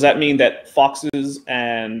so does that mean that foxes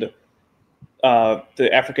and the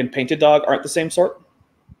African painted dog aren't the same sort?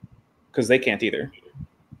 Because they can't either.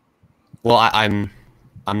 Well, I'm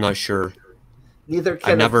not sure. Neither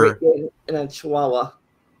can a Great Dane and a Chihuahua.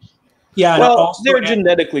 Yeah, well, they're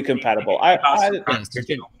genetically compatible. I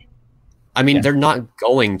mean, they're not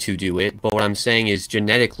going to do it, but what I'm saying is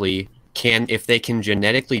genetically, if they can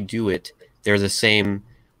genetically do it, they're the same.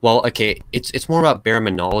 Well, okay, it's more about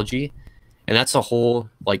baraminology, and that's a whole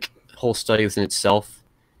study within itself.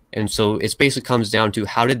 And so it basically comes down to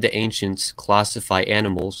how did the ancients classify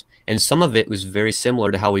animals, and some of it was very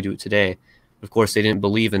similar to how we do it today. Of course, they didn't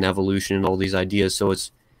believe in evolution and all these ideas, so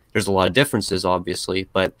there's a lot of differences, obviously,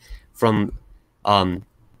 but from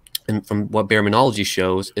what baraminology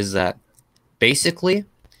shows is that basically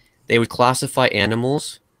they would classify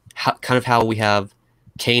animals kind of how we have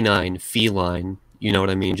canine, feline, you know what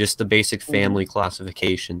I mean? Just the basic family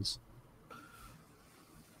classifications.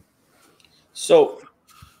 So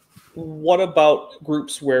what about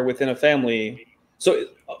groups where within a family? So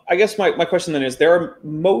I guess my question then is, there are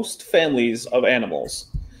most families of animals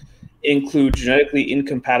include genetically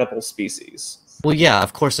incompatible species. Well, yeah,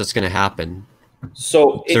 of course that's going to happen.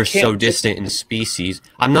 So they're so distant in species.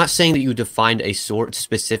 I'm not saying that you defined a sort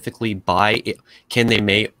specifically by can they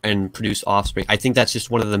mate and produce offspring. I think that's just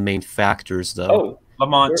one of the main factors, though. Oh,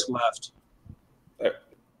 Lamont left.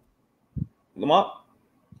 Lamont,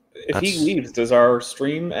 if he leaves, does our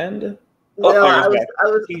stream end? No, I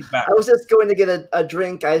was just going to get a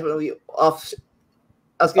drink. I want to be off.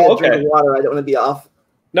 I was going to drink water. I don't want to be off.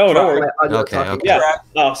 No, don't worry. Okay. Yeah.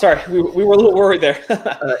 Oh, sorry. We were a little worried there.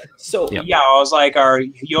 So yeah, I was like, "Are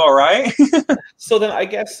you all right?" So then, I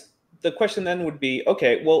guess the question then would be,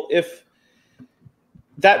 okay, well, if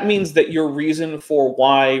that means that your reason for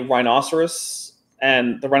why the rhinoceros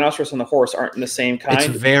and the horse aren't in the same kind,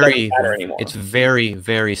 it's very,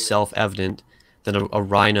 very self-evident that a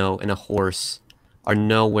rhino and a horse are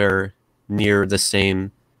nowhere near the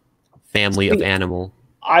same family of animal.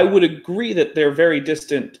 I would agree that they're very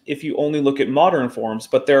distant if you only look at modern forms,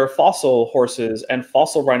 but there are fossil horses and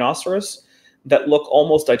fossil rhinoceros that look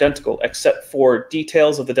almost identical, except for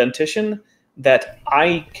details of the dentition that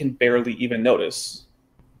I can barely even notice.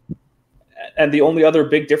 And the only other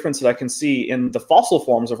big difference that I can see in the fossil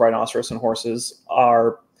forms of rhinoceros and horses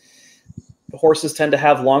are horses tend to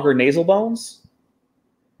have longer nasal bones.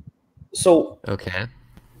 So,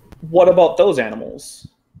 what about those animals?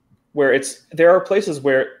 Where there are places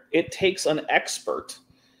where it takes an expert,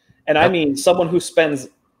 and I mean someone who spends.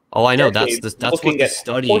 Oh, I know that's what the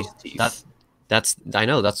study. I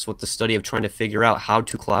know that's what the study of trying to figure out how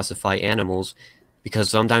to classify animals, because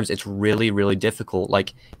sometimes it's really, really difficult.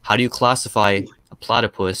 Like, how do you classify a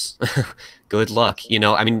platypus? Good luck. You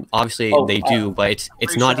know, I mean, obviously they do, but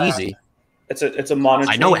it's not easy. It's a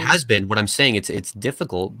monitoring. I know it has been. What I'm saying, it's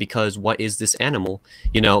difficult because what is this animal?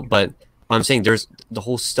 You know, but. I'm saying there's the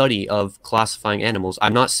whole study of classifying animals.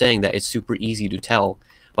 I'm not saying that it's super easy to tell.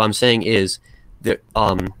 What I'm saying is that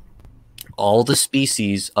all the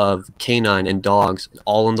species of canine and dogs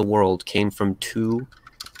all in the world came from two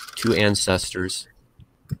ancestors.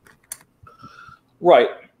 Right.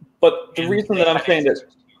 But the reason that I'm saying that,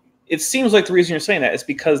 it seems like the reason you're saying that is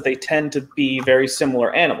because they tend to be very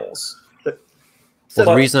similar animals. So,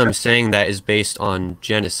 Well, the reason I'm saying that is based on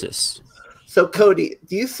Genesis. So, Cody,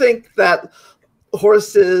 do you think that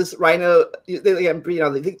horses, rhino, do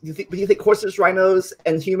you think horses, rhinos,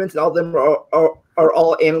 and humans and all of them are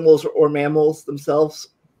all animals or mammals themselves?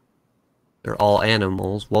 They're all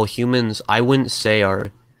animals. Well, humans, I wouldn't say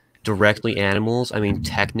are directly animals. I mean,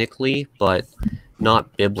 technically, but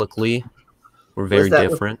not biblically. We're very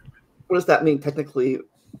different. What does that mean technically?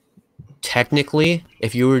 Technically,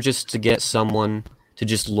 if you were just to get someone to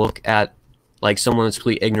just look at like someone that's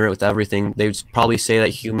completely ignorant with everything, they would probably say that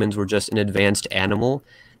humans were just an advanced animal.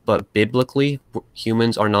 But biblically,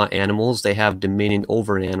 humans are not animals. They have dominion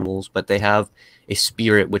over animals, but they have a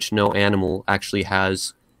spirit which no animal actually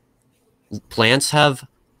has. Plants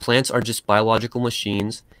are just biological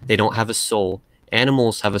machines. They don't have a soul.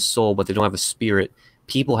 Animals have a soul, but they don't have a spirit.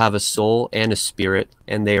 People have a soul and a spirit,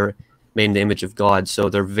 and they're made in the image of God, so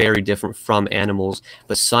they're very different from animals.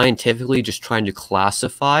 But scientifically, just trying to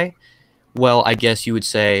classify, well, I guess you would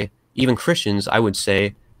say, even Christians, I would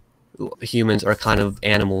say, humans are kind of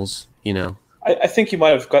animals, you know. I think you might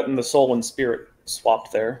have gotten the soul and spirit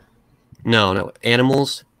swapped there. No,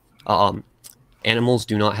 animals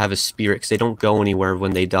do not have a spirit because they don't go anywhere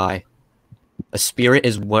when they die. A spirit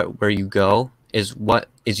is where you go, is what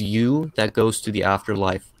is you that goes to the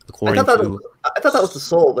afterlife. I thought that was the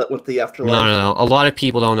soul that went to the afterlife. No. A lot of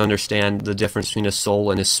people don't understand the difference between a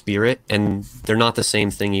soul and a spirit, and they're not the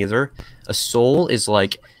same thing either. A soul is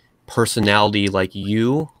like personality, like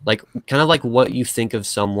you, like kind of like what you think of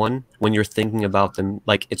someone when you're thinking about them.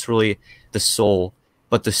 Like it's really the soul,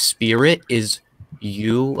 but the spirit is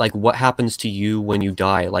you, like what happens to you when you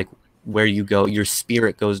die, like where you go, your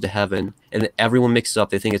spirit goes to heaven, and everyone mixes up.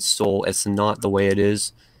 They think it's soul. It's not the way it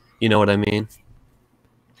is. You know what I mean?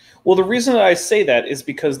 Well, the reason I say that is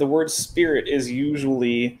because the word spirit is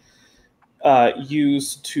usually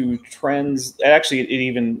used to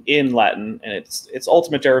even in Latin, and its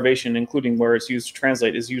ultimate derivation, including where it's used to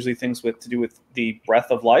translate, is usually things to do with the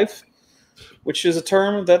breath of life, which is a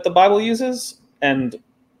term that the Bible uses, and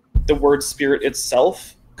the word spirit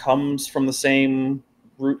itself comes from the same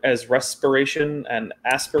root as respiration and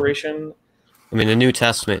aspiration. I mean, the New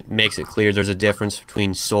Testament makes it clear there's a difference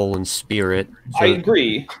between soul and spirit. So, I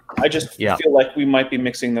agree. I just feel like we might be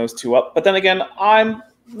mixing those two up. But then again, I'm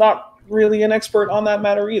not really an expert on that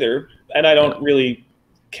matter either, and I don't really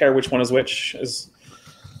care which one is which.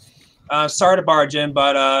 Sorry to barge in,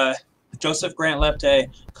 but Joseph Grant left a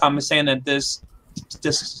comment saying that this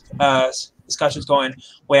discussion's going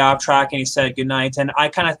way off track, and he said good night. And I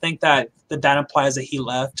kind of think that implies that he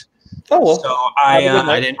left. Oh, well. So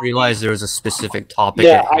I didn't realize there was a specific topic.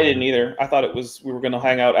 Yeah, I didn't either. I thought we were going to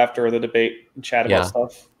hang out after the debate and chat about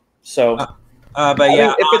stuff. So, but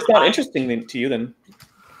if it's not interesting to you, then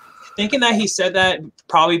thinking that he said that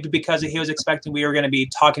probably because he was expecting we were going to be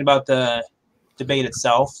talking about the debate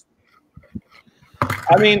itself.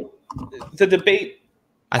 I mean, the debate.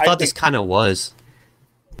 I thought this kind of was.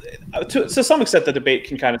 To some extent, the debate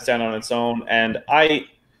can kind of stand on its own, and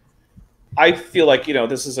I feel like,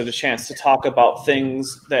 this is a chance to talk about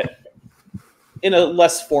things that in a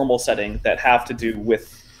less formal setting that have to do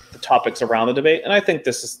with the topics around the debate. And I think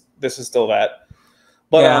this is still that.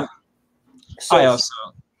 But yeah. I also,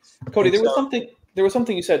 Cody, there was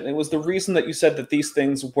something you said, and it was the reason that you said that these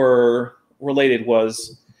things were related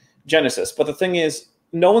was Genesis. But the thing is,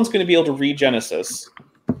 no one's going to be able to read Genesis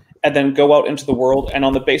and then go out into the world and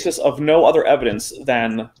on the basis of no other evidence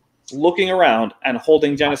than looking around and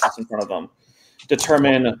holding Genesis in front of them,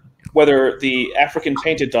 determine whether the African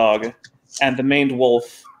painted dog and the maned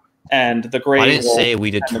wolf and the gray wolf. I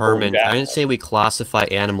didn't say we classify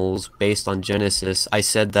animals based on Genesis. I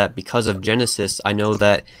said that because of Genesis, I know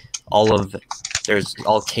that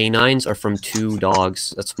all canines are from two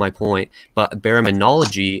dogs. That's my point. But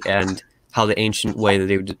baraminology and how the ancient way that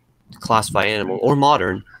they would classify animal or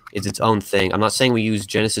modern is its own thing. I'm not saying we use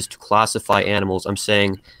Genesis to classify animals. I'm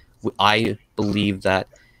saying I believe that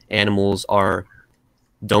animals are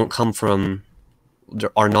not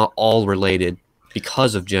all related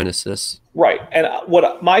because of Genesis. Right. And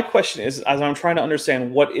what my question is, as I'm trying to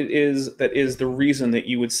understand what it is that is the reason that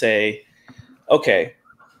you would say, okay,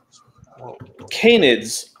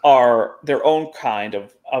 canids are their own kind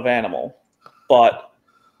of animal, but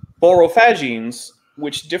borophagenes,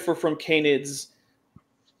 which differ from canids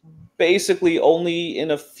basically only in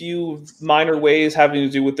a few minor ways having to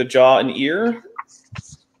do with the jaw and ear,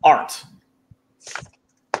 aren't.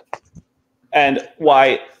 And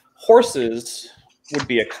why horses would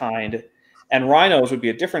be a kind and rhinos would be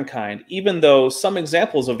a different kind, even though some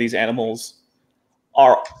examples of these animals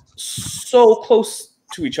are so close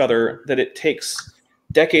to each other that it takes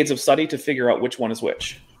decades of study to figure out which one is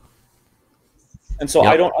which. And so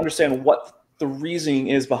Yep. I don't understand what the reasoning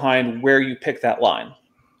is behind where you pick that line.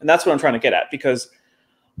 And that's what I'm trying to get at, because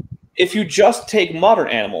if you just take modern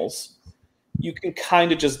animals, you can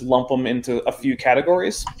kind of just lump them into a few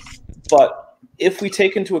categories. But if we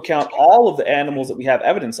take into account all of the animals that we have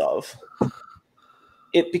evidence of,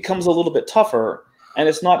 it becomes a little bit tougher, and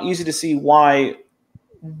it's not easy to see why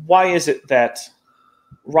is it that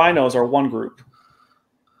rhinos are one group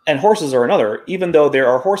and horses are another, even though there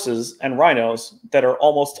are horses and rhinos that are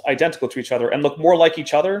almost identical to each other and look more like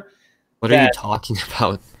each other. What are you talking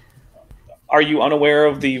about? Are you unaware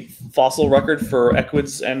of the fossil record for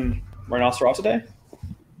equids and rhinocerosidae?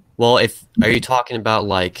 Well, are you talking about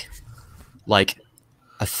like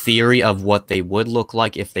a theory of what they would look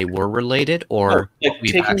like if they were related, or like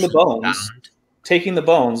taking the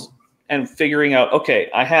bones and figuring out, okay,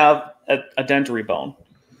 I have a dentary bone.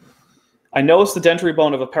 I know it's the dentary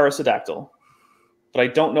bone of a parasodactyl, but I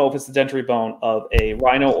don't know if it's the dentary bone of a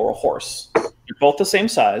rhino or a horse. They're both the same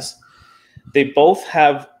size. They both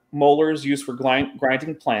have molars used for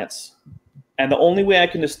grinding plants. And the only way I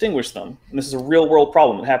can distinguish them, and this is a real world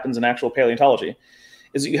problem that happens in actual paleontology,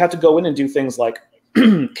 is that you have to go in and do things like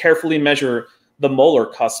carefully measure the molar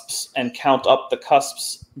cusps and count up the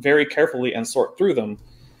cusps very carefully and sort through them,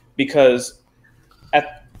 because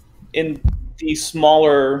in the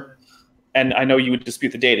smaller, and I know you would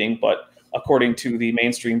dispute the dating, but according to the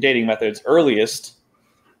mainstream dating methods, earliest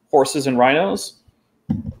horses and rhinos,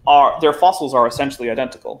 their fossils are essentially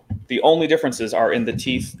identical. The only differences are in the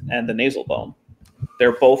teeth and the nasal bone.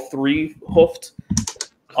 They're both three-hoofed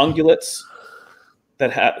ungulates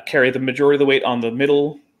that carry the majority of the weight on the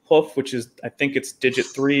middle hoof, which is, I think it's digit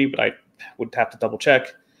 3, but I would have to double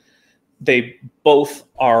check. They both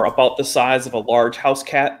are about the size of a large house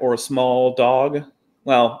cat or a small dog.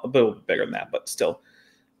 Well, a little bigger than that, but still.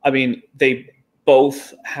 I mean, they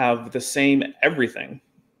both have the same everything.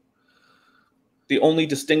 The only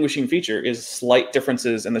distinguishing feature is slight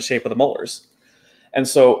differences in the shape of the molars. And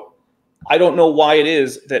so I don't know why it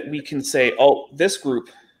is that we can say, oh, this group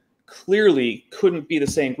clearly couldn't be the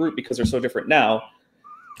same group because they're so different now.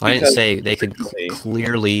 I didn't say they could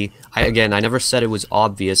clearly. I never said it was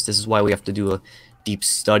obvious. This is why we have to do a deep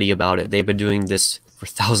study about it. They've been doing this for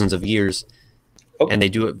thousands of years, and they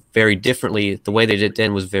do it very differently. The way they did it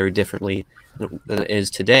then was very differently than it is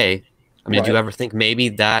today. I mean, do you ever think maybe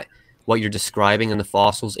that what you're describing in the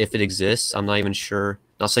fossils, if it exists, I'm not even sure.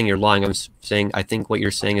 Not saying you're lying. I'm saying I think what you're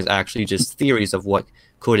saying is actually just theories of what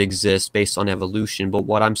could exist based on evolution. But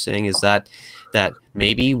what I'm saying is that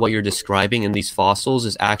maybe what you're describing in these fossils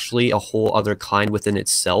is actually a whole other kind within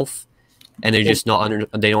itself, and they're just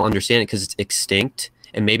they don't understand it because it's extinct,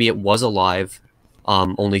 and maybe it was alive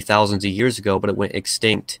only thousands of years ago, but it went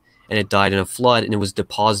extinct and it died in a flood and it was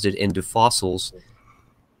deposited into fossils.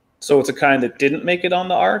 So it's a kind that didn't make it on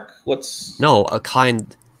the ark? No, a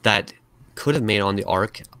kind that could have made it on the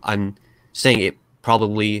ark. I'm saying it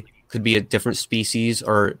probably could be a different species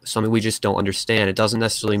or something we just don't understand. It doesn't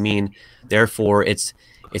necessarily mean therefore it's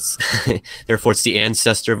therefore it's the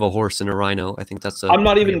ancestor of a horse and a rhino. I think that's I'm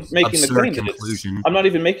not even making the claim that I'm not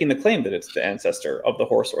even making the claim that it's the ancestor of the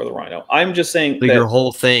horse or the rhino. I'm just saying that your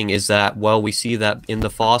whole thing is that, well, we see that in the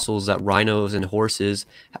fossils that rhinos and horses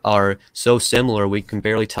are so similar we can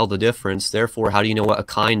barely tell the difference. Therefore, how do you know what a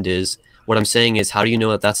kind is? What I'm saying is, how do you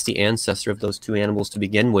know that that's the ancestor of those two animals to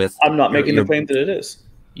begin with? I'm not making the claim that it is.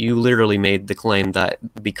 You literally made the claim that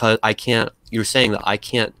because I can't, you're saying that I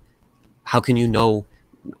can't, how can you know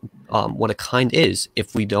what a kind is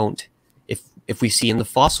if we don't, if we see in the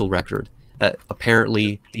fossil record that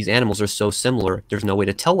apparently these animals are so similar, there's no way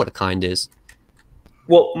to tell what a kind is.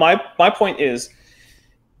 Well, my point is,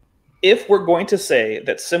 if we're going to say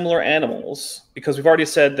that similar animals, because we've already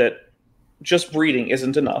said that just breeding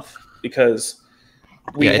isn't enough, because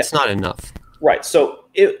it's not enough. Right. So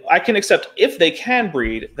I can accept if they can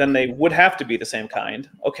breed, then they would have to be the same kind.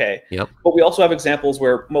 Okay. Yep. But we also have examples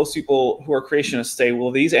where most people who are creationists say,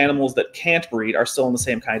 well, these animals that can't breed are still in the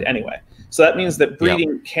same kind anyway. So that means that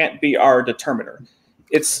breeding can't be our determiner.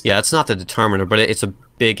 It's not the determiner, but it's a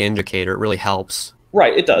big indicator. It really helps.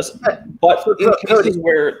 Right. It does. But in cases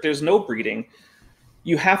where there's no breeding,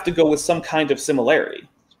 you have to go with some kind of similarity.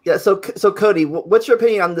 Yeah. So Cody, what's your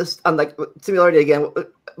opinion on this? On like similarity again?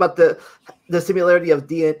 About the similarity of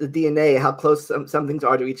the DNA, how close some things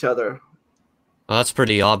are to each other. Well, that's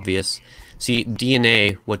pretty obvious. See,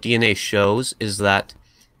 DNA, what DNA shows is that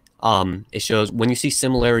it shows when you see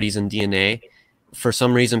similarities in DNA, for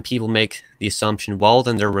some reason people make the assumption, well,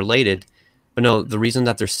 then they're related. But no, the reason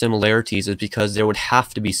that there's similarities is because there would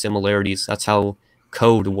have to be similarities. That's how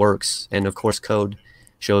code works. And of course, code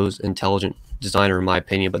shows intelligent designer, in my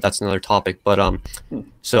opinion, but that's another topic. But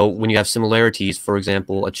so when you have similarities, for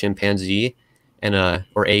example, a chimpanzee and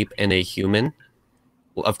or ape and a human,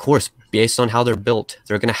 well, of course, based on how they're built,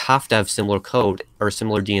 they're going to have similar code or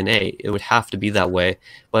similar DNA. It would have to be that way,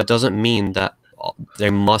 but it doesn't mean that they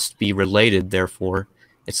must be related. Therefore,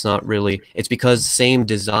 it's not really. It's because same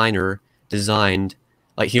designer designed.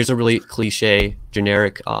 Like, here's a really cliche,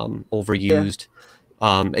 generic, overused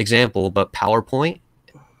example, but PowerPoint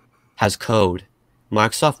has code.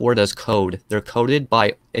 Microsoft Word has code. They're coded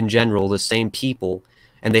by, in general, the same people,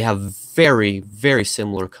 and they have very, very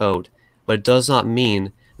similar code. But it does not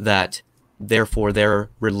mean that, therefore, they're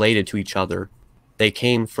related to each other. They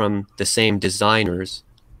came from the same designers.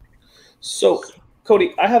 So,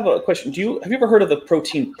 Cody, I have a question. Have you ever heard of the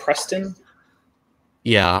protein Preston?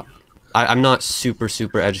 Yeah, I'm not super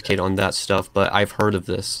educated on that stuff, but I've heard of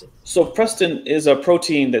this. So Preston is a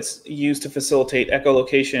protein that's used to facilitate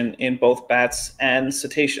echolocation in both bats and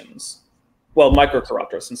cetaceans. Well,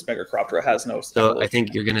 Microchiroptera, since Megachiroptera has no. So I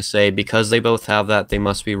think you're going to say because they both have that, they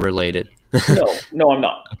must be related. No, I'm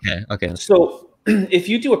not. Okay. So if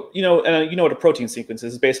you do you know what a protein sequence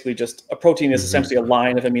is? It's basically just a protein is essentially a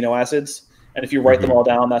line of amino acids, and if you write them all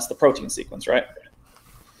down, that's the protein sequence, right?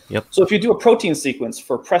 Yep. So if you do a protein sequence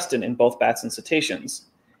for Preston in both bats and cetaceans,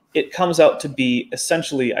 it comes out to be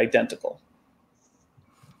essentially identical.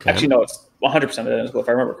 Okay. Actually, no, it's 100% identical if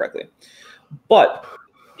I remember correctly. But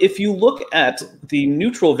if you look at the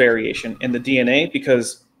neutral variation in the DNA,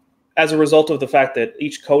 because as a result of the fact that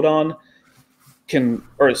each codon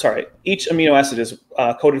each amino acid is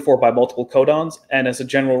coded for by multiple codons, and as a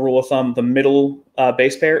general rule of thumb, the middle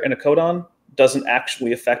base pair in a codon doesn't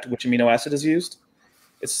actually affect which amino acid is used.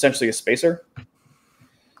 It's essentially a spacer.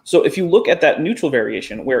 So if you look at that neutral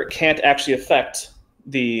variation where it can't actually affect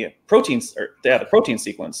the proteins or the protein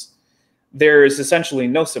sequence, there is essentially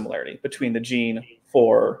no similarity between the gene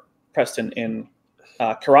for Preston in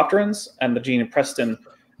chiropterans and the gene in Preston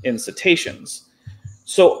in cetaceans.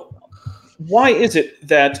 So why is it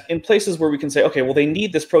that in places where we can say, okay, well, they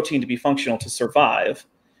need this protein to be functional to survive,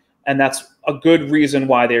 and that's a good reason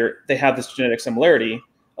why they have this genetic similarity,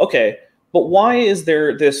 okay, but why is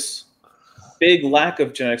there this big lack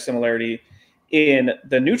of genetic similarity in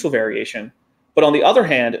the neutral variation? But on the other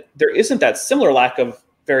hand, there isn't that similar lack of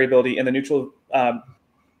variability in the neutral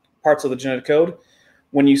parts of the genetic code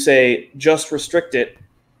when you say just restrict it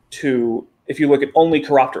to, if you look at only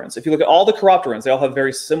chiropterans. If you look at all the chiropterans, they all have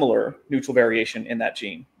very similar neutral variation in that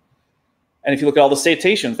gene. And if you look at all the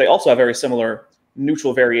cetaceans, they also have very similar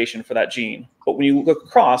neutral variation for that gene. But when you look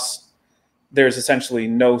across, there's essentially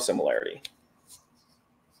no similarity.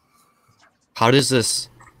 How's this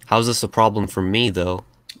a problem for me, though?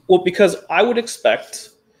 Well, because I would expect,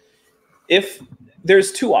 if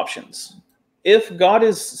there's two options. If God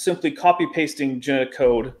is simply copy-pasting genetic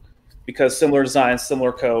code because similar design,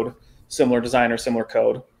 similar code, similar designer, similar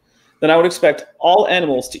code, then I would expect all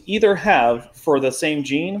animals to either have, for the same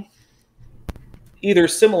gene, either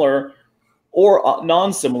similar or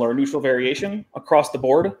non-similar neutral variation across the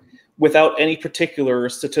board without any particular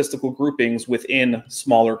statistical groupings within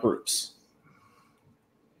smaller groups.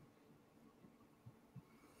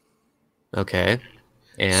 Okay.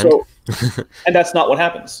 And so, and that's not what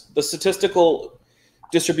happens. The statistical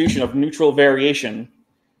distribution of neutral variation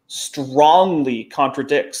strongly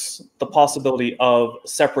contradicts the possibility of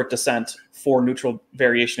separate descent for neutral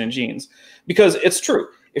variation in genes. Because it's true,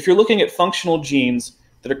 if you're looking at functional genes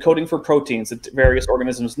that are coding for proteins that various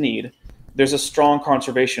organisms need, there's a strong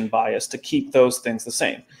conservation bias to keep those things the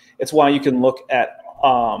same. It's why you can look at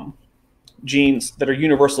genes that are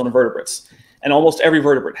universal in vertebrates. And almost every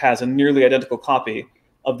vertebrate has a nearly identical copy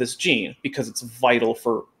of this gene because it's vital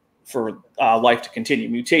for life to continue.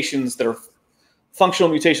 Mutations that are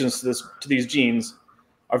functional mutations to these genes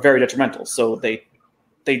are very detrimental, so they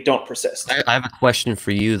don't persist. I have a question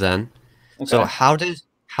for you then. Okay. So how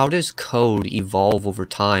does code evolve over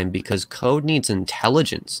time? Because code needs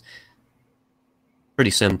intelligence.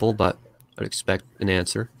 Pretty simple, but I'd expect an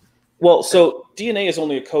answer. Well, so DNA is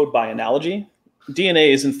only a code by analogy.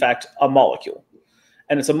 DNA is, in fact, a molecule.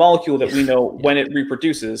 And it's a molecule that we know when it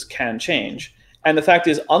reproduces can change. And the fact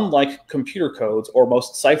is, unlike computer codes or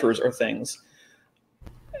most ciphers or things,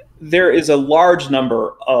 there is a large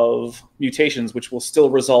number of mutations which will still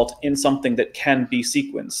result in something that can be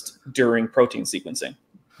sequenced during protein sequencing.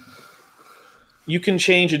 You can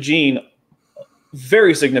change a gene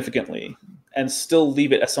very significantly and still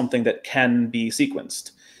leave it as something that can be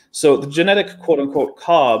sequenced. So the genetic quote-unquote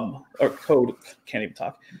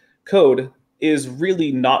code is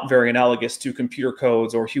really not very analogous to computer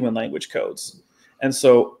codes or human language codes. And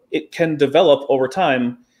so it can develop over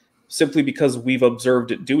time simply because we've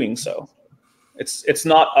observed it doing so. It's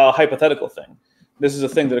not a hypothetical thing. This is a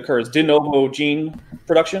thing that occurs. De novo gene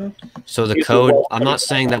production. So the code, I'm not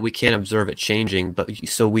saying that we can't observe it changing, but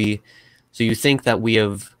so you think that we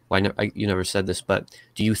have, well, you never said this, but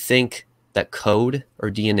do you think that code or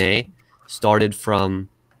DNA started from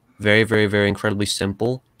very, very, very incredibly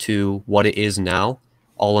simple to what it is now,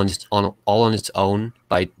 all on its own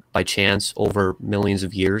by chance over millions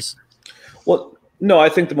of years? Well, no, I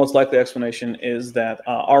think the most likely explanation is that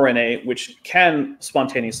RNA, which can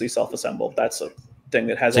spontaneously self-assemble, that's a thing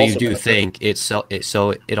that has. So also you do think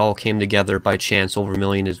so it all came together by chance over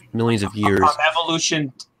millions of years.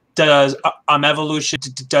 Evolution does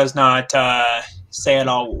not say at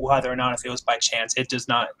all whether or not if it was by chance. It does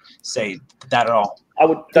not say that at all.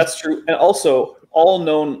 That's true, and also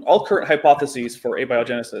all current hypotheses for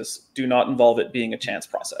abiogenesis do not involve it being a chance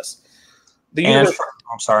process.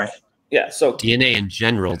 I'm sorry. Yeah, so DNA in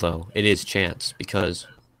general, though, it is chance, because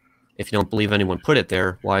if you don't believe anyone put it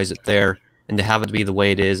there, why is it there? And to have it be the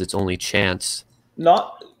way it is, it's only chance.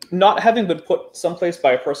 Not having been put someplace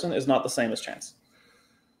by a person is not the same as chance.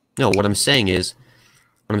 No, what I'm saying is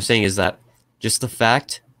that just the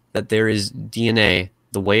fact that there is DNA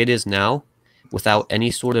the way it is now, without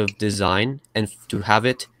any sort of design, and to have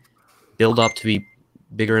it build up to be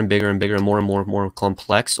bigger and bigger and bigger and more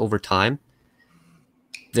complex over time,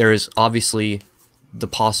 there is obviously the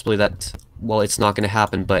possibility that, well, it's not going to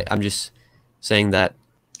happen, but I'm just saying that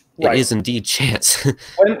it is indeed chance.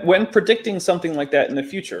 when predicting something like that in the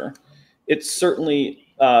future, it's certainly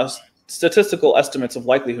statistical estimates of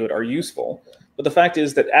likelihood are useful. But the fact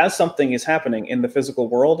is that as something is happening in the physical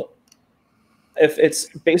world, if it's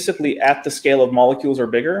basically at the scale of molecules or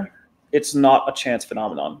bigger, it's not a chance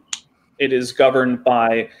phenomenon. It is governed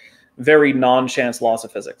by very non-chance laws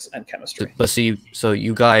of physics and chemistry. But see, so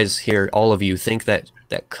you guys here, all of you, think that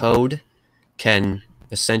code can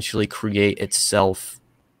essentially create itself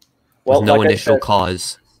with no initial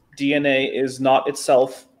cause. DNA is not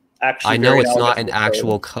itself actually. I know it's not an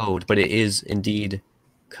actual code, but it is indeed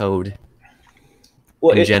code.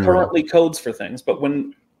 Well, it currently codes for things, but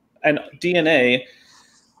and DNA,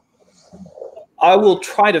 I will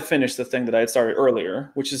try to finish the thing that I had started earlier,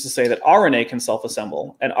 which is to say that RNA can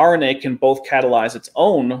self-assemble, and RNA can both catalyze its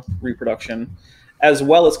own reproduction as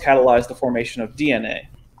well as catalyze the formation of DNA.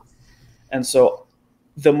 And so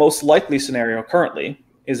the most likely scenario currently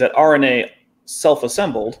is that RNA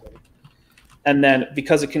self-assembled, and then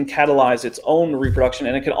because it can catalyze its own reproduction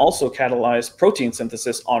and it can also catalyze protein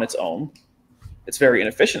synthesis on its own, it's very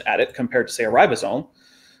inefficient at it compared to, say, a ribosome.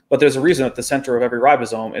 But there's a reason that the center of every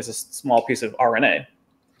ribosome is a small piece of RNA.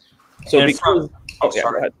 So go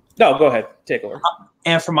ahead. No, go ahead. Take over.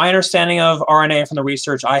 And from my understanding of RNA from the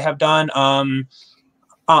research I have done,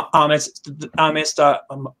 it's the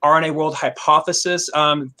RNA world hypothesis.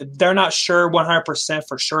 They're not sure 100%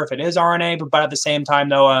 for sure if it is RNA, but at the same time,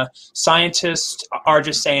 though, scientists are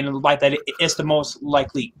just saying like that it's the most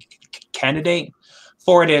likely candidate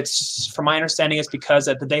for it. It's, from my understanding, it's because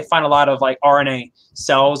they find a lot of like RNA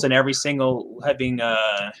cells in every single living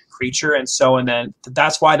creature, and then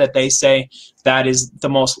that's why that they say that is the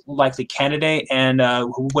most likely candidate. And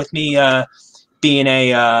with me being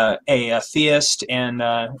a theist and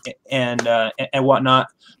whatnot,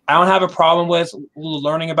 I don't have a problem with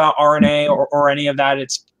learning about RNA or any of that.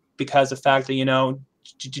 It's because the fact that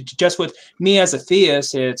just with me as a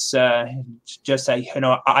theist, it's just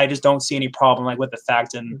that I just don't see any problem like with the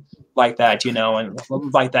fact and like that, and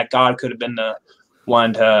like that God could have been the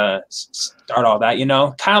one to start all that,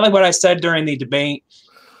 kind of like what I said during the debate,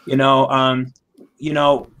 God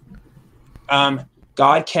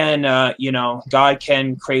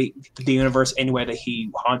can create the universe any way that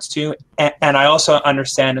he wants to, and I also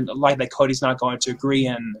understand like that Cody's not going to agree,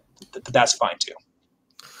 and that's fine too.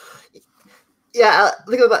 Yeah,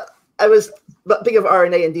 I was thinking of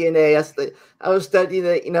RNA and DNA. I was studying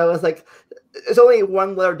it. It's like there's only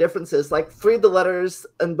one letter differences. Like 3 of the letters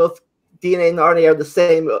in both DNA and RNA are the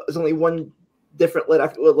same. There's only one different letter. I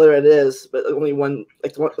forget what letter it is, but only one.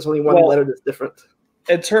 There's only one letter that's different.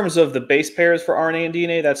 In terms of the base pairs for RNA and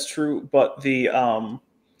DNA, that's true. But the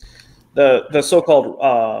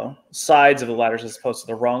so-called sides of the ladders, as opposed to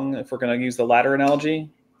the rung, if we're going to use the ladder analogy,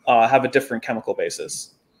 have a different chemical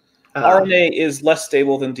basis. RNA is less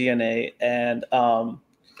stable than DNA, and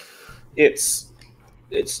it's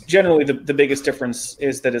generally the biggest difference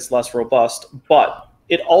is that it's less robust. But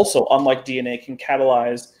it also, unlike DNA, can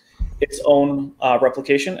catalyze its own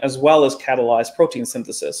replication as well as catalyze protein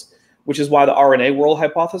synthesis, which is why the RNA world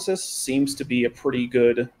hypothesis seems to be a pretty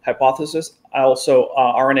good hypothesis. Also,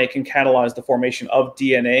 RNA can catalyze the formation of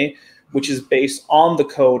DNA, which is based on the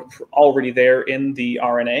code already there in the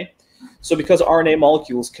RNA. So because RNA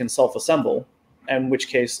molecules can self-assemble, at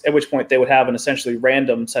which point they would have an essentially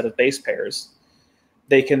random set of base pairs,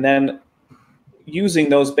 they can then, using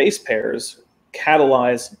those base pairs,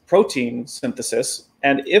 catalyze protein synthesis.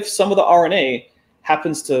 And if some of the RNA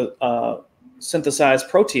happens to synthesize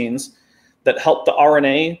proteins that help the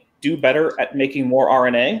RNA do better at making more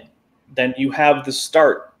RNA, then you have the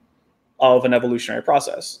start of an evolutionary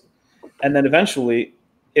process. And then eventually,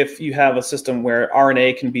 if you have a system where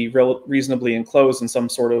RNA can be reasonably enclosed in some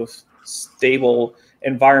sort of stable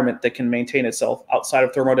environment that can maintain itself outside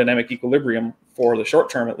of thermodynamic equilibrium for the short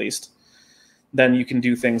term at least, then you can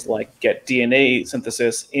do things like get DNA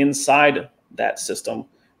synthesis inside that system,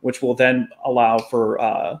 which will then allow for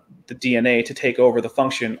the DNA to take over the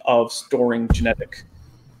function of storing genetic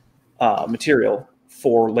material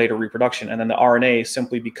for later reproduction. And then the RNA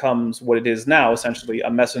simply becomes what it is now, essentially a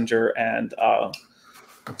messenger and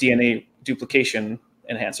DNA duplication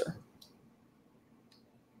enhancer.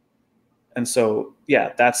 And so,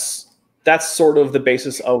 yeah, that's sort of the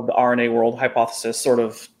basis of the RNA world hypothesis, sort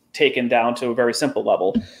of taken down to a very simple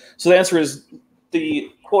level. So the answer is the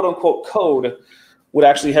quote-unquote code would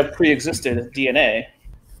actually have pre-existed DNA,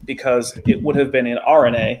 because it would have been in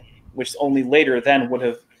RNA, which only later then would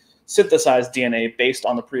have synthesized DNA based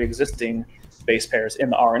on the pre-existing base pairs in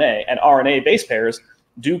the RNA. And RNA base pairs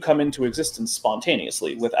do come into existence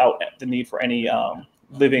spontaneously without the need for any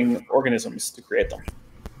living organisms to create them.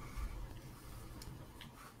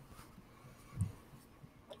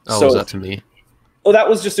 Oh, so, was that to me? Oh, that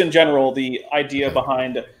was just in general the idea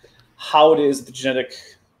behind how it is the genetic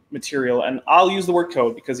material. And I'll use the word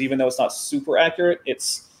code because even though it's not super accurate,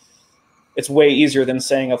 it's way easier than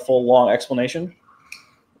saying a full long explanation.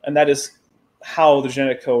 And that is how the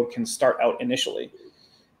genetic code can start out initially.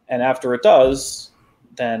 And after it does,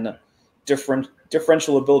 then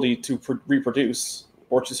differential ability to reproduce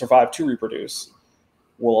or to survive to reproduce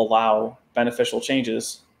will allow beneficial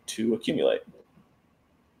changes to accumulate.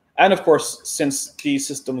 And of course, since these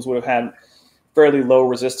systems would have had fairly low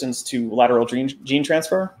resistance to lateral gene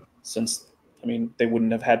transfer, since, I mean, they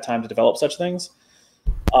wouldn't have had time to develop such things,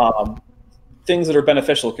 things that are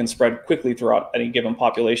beneficial can spread quickly throughout any given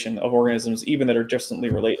population of organisms, even that are distantly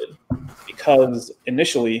related, because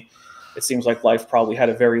initially it seems like life probably had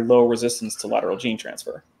a very low resistance to lateral gene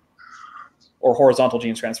transfer, or horizontal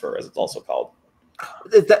gene transfer, as it's also called.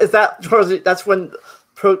 That's when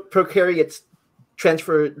prokaryotes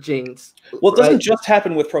transfer genes? Well, it doesn't just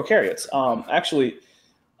happen with prokaryotes.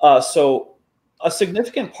 So a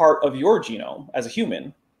significant part of your genome as a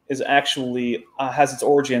human is actually has its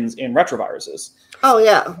origins in retroviruses. Oh,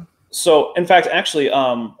 yeah. So, in fact, actually,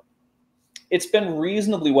 it's been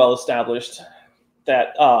reasonably well established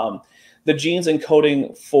that the genes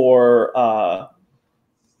encoding for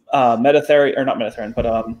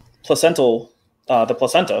placental, the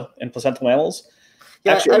placenta in placental mammals,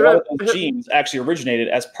 yeah, actually, a lot of those genes actually originated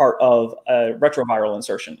as part of a retroviral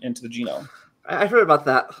insertion into the genome. I heard about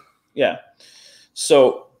that. Yeah.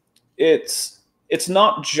 So it's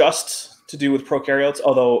not just to do with prokaryotes,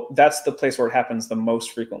 although that's the place where it happens the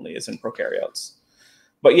most frequently is in prokaryotes.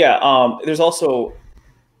 But yeah, there's also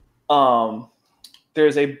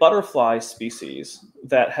there's a butterfly species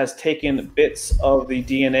that has taken bits of the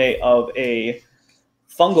DNA of a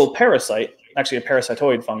fungal parasite, actually a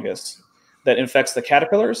parasitoid fungus, that infects the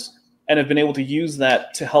caterpillars, and have been able to use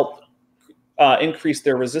that to help increase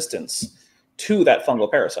their resistance to that fungal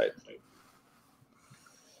parasite.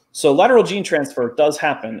 So lateral gene transfer does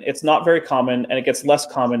happen. It's not very common, and it gets less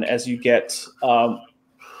common as you get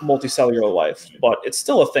multicellular life, but it's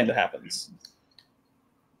still a thing that happens.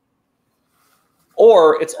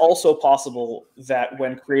 Or it's also possible that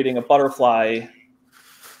when creating a butterfly,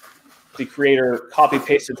 the creator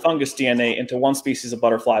copy-pasted fungus DNA into one species of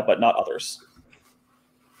butterfly, but not others.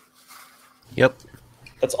 Yep.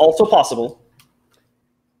 That's also possible.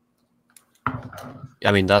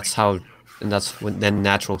 I mean, that's how, and that's when then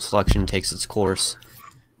natural selection takes its course.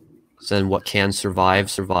 So then what can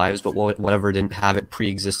survive, survives, but whatever didn't have it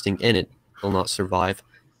pre-existing in it will not survive.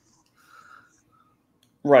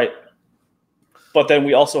 Right. But then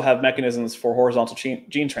we also have mechanisms for horizontal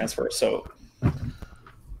gene transfer, so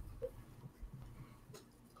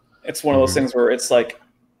it's one of those things where it's like,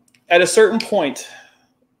 at a certain point,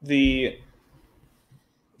 the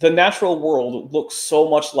natural world looks so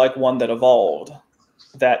much like one that evolved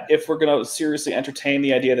that if we're going to seriously entertain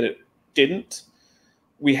the idea that it didn't,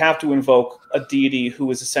 we have to invoke a deity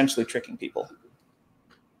who is essentially tricking people.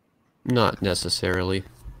 Not necessarily.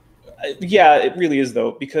 Yeah, it really is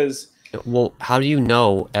though, because Well, how do you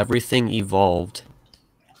know everything evolved?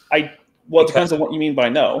 well, it depends on what you mean by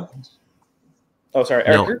no. Oh, sorry,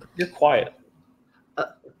 Eric, No. you're quiet.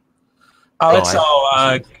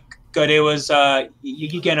 Good. It was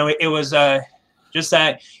it was just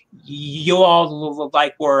that you all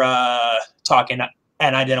like were talking,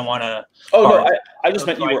 and I didn't want to. Oh no, I just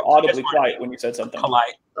meant you were audibly quiet when you said something.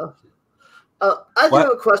 Polite. I do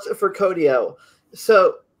have a question for Codio.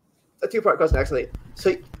 So, a two-part question actually.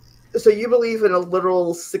 So you believe in a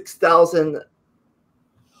literal 6,000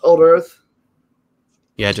 old Earth?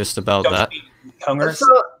 Yeah, just about that.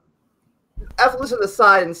 So, evolution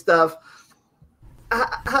aside and stuff,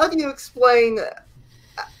 how do you explain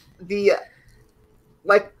the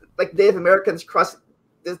like Native Americans cross?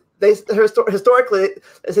 Historically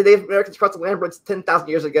they say Native Americans crossed the land bridge 10,000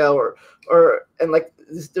 years ago, and like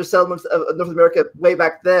there's settlements of North America way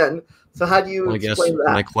back then. So how do you explain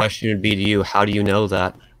that? My question would be to you: how do you know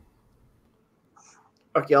that?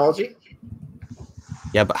 Archaeology.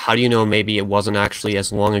 Yeah, but how do you know maybe it wasn't actually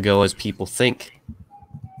as long ago as people think?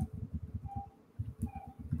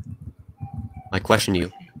 My question to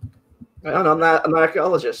you. I don't know. I'm not an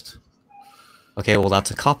archaeologist. Okay, well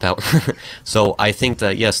that's a cop-out. So I think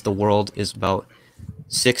that yes, the world is about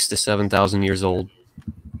 6,000 to 7,000 years old.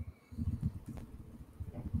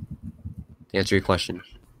 To answer your question.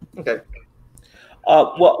 Okay.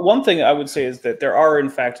 Well, one thing I would say is that there are, in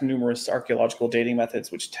fact, numerous archaeological dating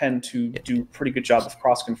methods which tend to do a pretty good job of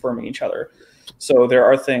cross-confirming each other. So there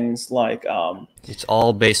are things like... it's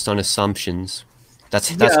all based on assumptions.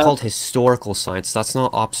 That's called historical science. That's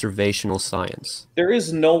not observational science. There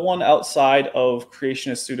is no one outside of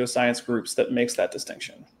creationist pseudoscience groups that makes that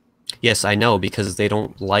distinction. Yes, I know, because they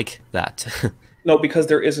don't like that. No, because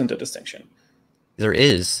there isn't a distinction. There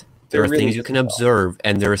is. There are really things you can observe,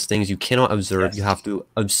 and there are things you cannot observe. Yes. You have to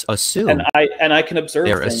assume. And I can observe.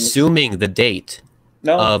 They're assuming the date.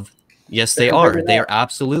 No. Of yes, they are. They are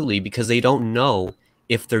absolutely, because they don't know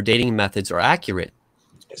if their dating methods are accurate.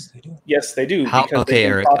 Yes, they do. Yes, they do. Okay,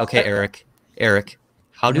 Eric.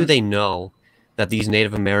 How do they know that these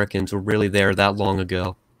Native Americans were really there that long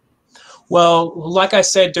ago? Well, like I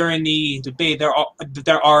said during the debate,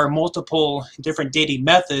 there are multiple different dating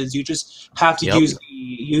methods. You just have to use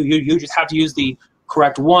you just have to use the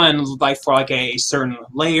correct one, like for like a certain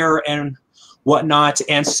layer and whatnot.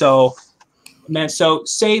 And so,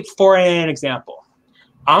 say for an example,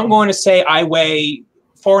 I'm going to say I weigh.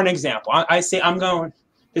 For an example, I'm going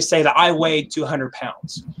to say that I weigh 200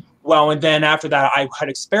 pounds. Well, and then after that, I had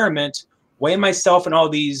experiment, weigh myself in all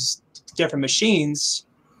these different machines.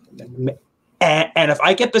 And if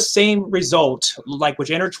I get the same result, like which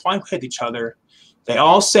intertwine with each other, they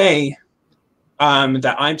all say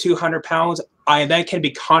that I'm 200 pounds. I then can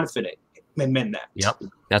be confident in that. Yep,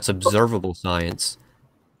 that's observable science.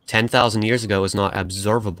 10,000 years ago is not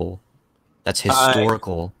observable. That's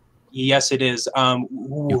historical. Yes, it is.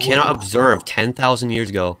 You cannot observe 10,000 years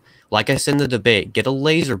ago. Like I said in the debate, get a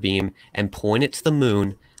laser beam and point it to the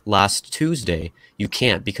moon last Tuesday. You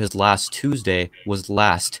can't, because last Tuesday was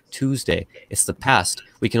last Tuesday. It's the past.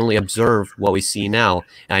 We can only observe what we see now.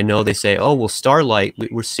 And I know they say, oh, well, starlight,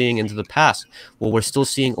 we're seeing into the past. Well, we're still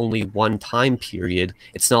seeing only one time period.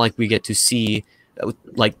 It's not like we get to see,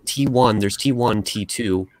 like T1, there's T1,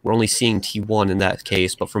 T2. We're only seeing T1 in that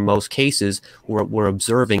case. But for most cases, what we're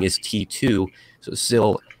observing is T2. So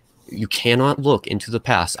still, you cannot look into the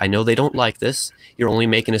past. I know they don't like this. You're only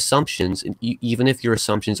making assumptions. And even if your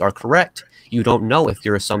assumptions are correct, you don't know if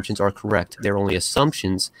your assumptions are correct. They're only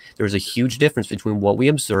assumptions. There's a huge difference between what we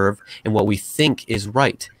observe and what we think is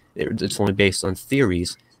right. It's only based on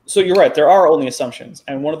theories. So you're right. There are only assumptions.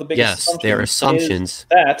 And one of the biggest assumptions, there are assumptions. Is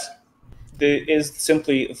that is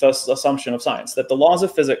simply the assumption of science, that the laws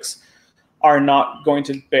of physics are not going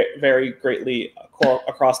to vary greatly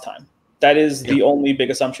across time. That is the only big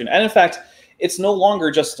assumption. And in fact, it's no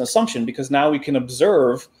longer just an assumption, because now we can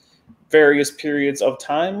observe various periods of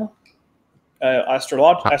time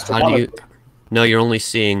astronomically. No, you're only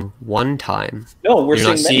seeing one time. No,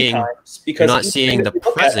 you're seeing many times. Because you're not seeing the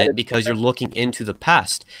present because you're looking into the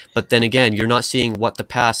past. But then again, you're not seeing what the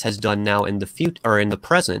past has done now in the future or in the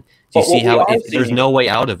present. Do you see how there's no way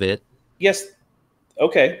out of it? Yes.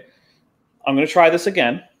 Okay. I'm going to try this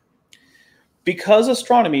again. Because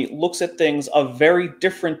astronomy looks at things of very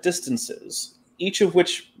different distances, each of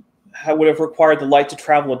which would have required the light to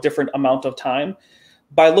travel a different amount of time,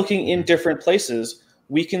 by looking in different places,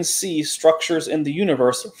 we can see structures in the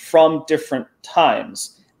universe from different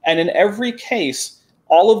times. And in every case,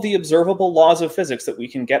 all of the observable laws of physics that we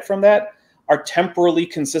can get from that are temporally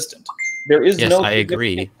consistent. There is no I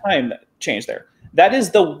agree. time change there. That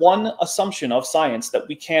is the one assumption of science that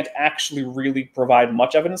we can't actually really provide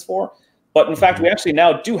much evidence for. But in fact, we actually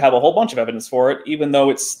now do have a whole bunch of evidence for it, even though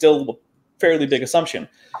it's still a fairly big assumption.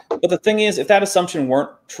 But the thing is, if that assumption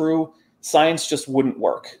weren't true, science just wouldn't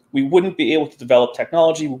work. We wouldn't be able to develop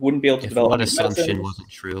technology. We wouldn't be able to develop what assumption wasn't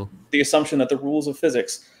true? The assumption that the rules of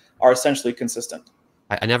physics are essentially consistent.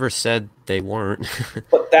 I never said they weren't.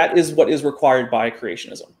 But that is what is required by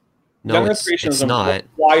creationism. No, it's not.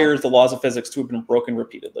 Requires the laws of physics to have been broken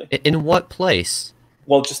repeatedly. In what place?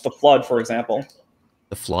 Well, just the flood, for example.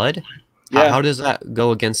 The flood? Yeah. How does that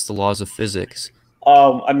go against the laws of physics?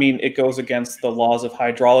 I mean, it goes against the laws of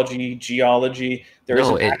hydrology, geology. There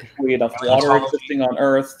isn't actually enough water existing on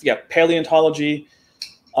Earth. Yeah, paleontology.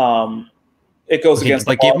 It goes against.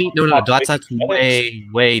 But give me that's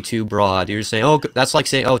way too broad. You're saying, oh, that's like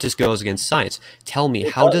saying, oh, it just goes against science. Tell me,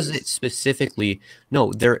 how does it specifically?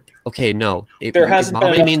 No, there. Okay, no. There hasn't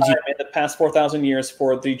been enough time in the past 4,000 years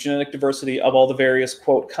for the genetic diversity of all the various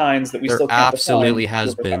quote kinds that we still can't absolutely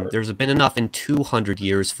has been. There's been enough in 200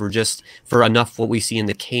 years for enough what we see in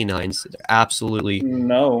the canines. Absolutely.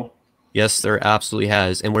 No. Yes, there absolutely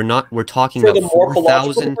has, and we're talking for about the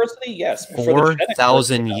morphological diversity. Yes,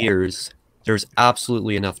 4,000 years. There's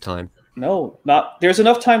absolutely enough time. No, not. There's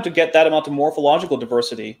enough time to get that amount of morphological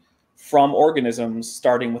diversity from organisms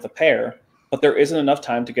starting with a pair, but there isn't enough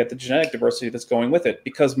time to get the genetic diversity that's going with it,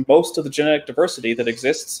 because most of the genetic diversity that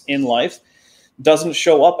exists in life doesn't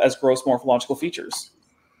show up as gross morphological features.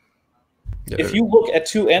 If you look at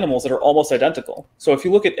two animals that are almost identical, so if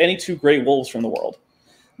you look at any two gray wolves from the world,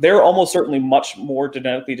 they're almost certainly much more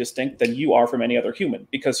genetically distinct than you are from any other human,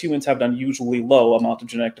 because humans have an unusually low amount of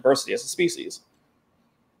genetic diversity as a species.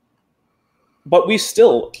 But we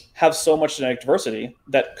still have so much genetic diversity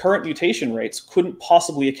that current mutation rates couldn't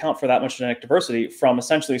possibly account for that much genetic diversity from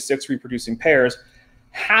essentially 6 reproducing pairs,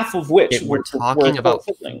 half of which we're talking about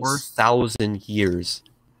 4,000 years.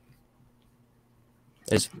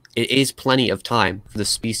 It is plenty of time for the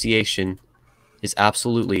speciation. Is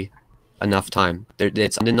absolutely enough time.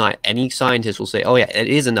 It's not any scientist will say, "Oh yeah, it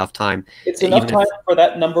is enough time." It's enough time for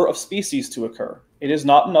that number of species to occur. It is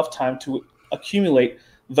not enough time to accumulate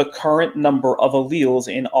the current number of alleles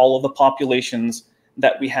in all of the populations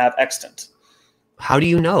that we have extant. How do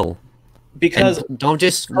you know? Because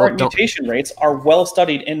mutation rates are well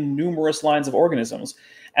studied in numerous lines of organisms,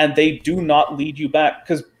 and they do not lead you back.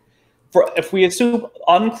 Because if we assume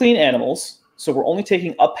unclean animals, so we're only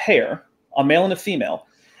taking a pair, a male and a female,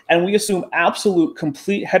 and we assume absolute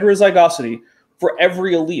complete heterozygosity for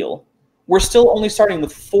every allele, we're still only starting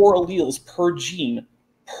with 4 alleles per gene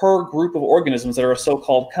per group of organisms that are a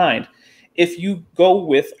so-called kind. If you go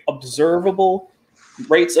with observable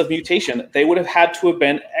rates of mutation, they would have had to have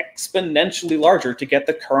been exponentially larger to get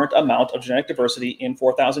the current amount of genetic diversity in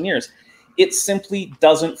 4,000 years. It simply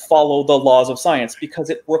doesn't follow the laws of science, because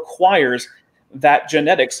it requires that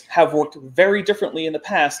genetics have worked very differently in the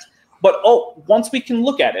past. But once we can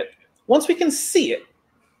look at it, once we can see it,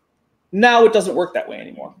 now it doesn't work that way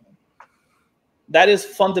anymore. That is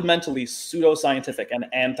fundamentally pseudoscientific and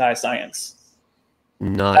anti-science.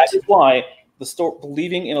 That is why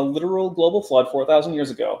believing in a literal global flood 4,000 years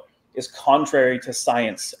ago is contrary to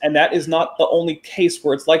science. And that is not the only case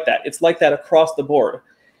where it's like that. It's like that across the board.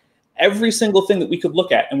 Every single thing that we could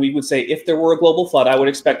look at, and we would say, if there were a global flood, I would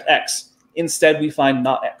expect X. Instead, we find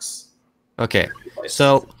not X. Okay,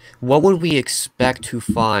 so what would we expect to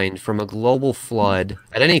find from a global flood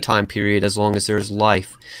at any time period, as long as there's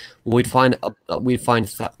life? We'd find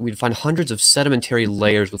hundreds of sedimentary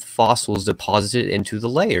layers with fossils deposited into the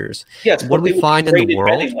layers. Yes, what do we find in the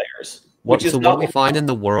world? What do we find in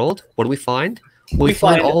the world? What do we find? We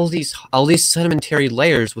find all these sedimentary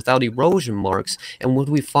layers without erosion marks, and what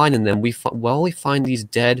do we find in them? We find these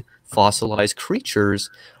dead fossilized creatures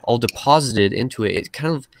all deposited into it. It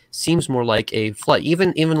kind of seems more like a flood.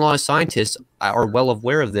 Even a lot of scientists are well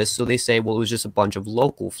aware of this, so they say, well, it was just a bunch of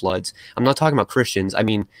local floods. I'm not talking about Christians. I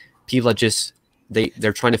mean, people that just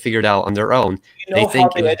they're trying to figure it out on their own. They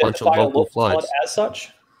think it was a bunch of local floods. As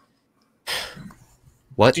such,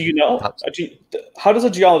 what do you know? How does a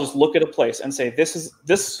geologist look at a place and say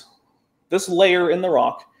this layer in the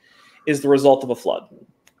rock is the result of a flood?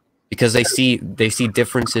 Because they see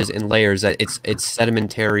differences in layers, that it's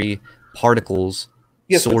sedimentary particles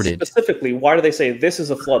sorted. But specifically, why do they say this is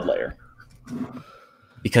a flood layer?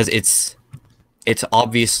 Because it's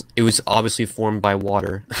obvious. It was obviously formed by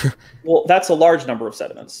water. Well, that's a large number of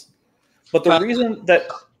sediments. But the reason that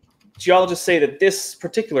geologists say that this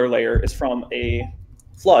particular layer is from a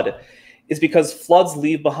flood is because floods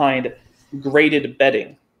leave behind graded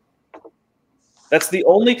bedding. That's the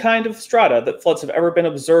only kind of strata that floods have ever been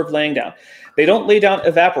observed laying down. They don't lay down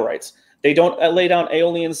evaporites. They don't lay down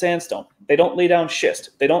aeolian sandstone. They don't lay down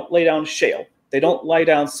schist. They don't lay down shale. They don't lay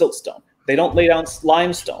down siltstone. They don't lay down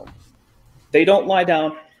limestone. They don't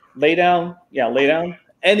lay down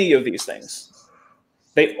any of these things.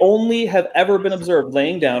 They only have ever been observed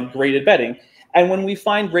laying down graded bedding. And when we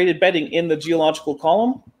find graded bedding in the geological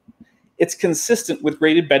column, it's consistent with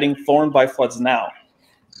graded bedding formed by floods now.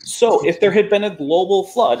 So if there had been a global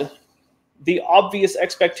flood, the obvious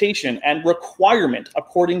expectation and requirement,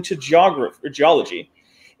 according to geology,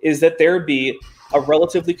 is that there be a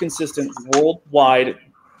relatively consistent worldwide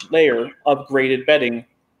layer of graded bedding,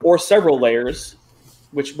 or several layers,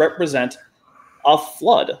 which represent a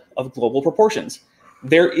flood of global proportions.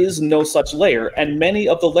 There is no such layer, and many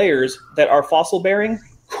of the layers that are fossil-bearing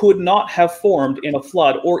could not have formed in a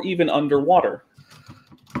flood or even underwater.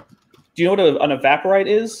 Do you know what an evaporite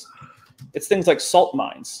is? It's things like salt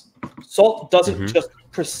mines. Salt doesn't just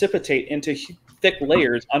precipitate into thick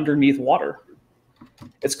layers underneath water.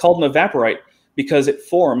 It's called an evaporite because it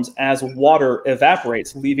forms as water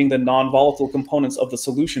evaporates, leaving the non-volatile components of the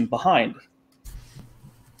solution behind.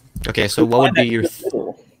 Okay, so what would be your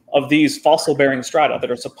of these fossil-bearing strata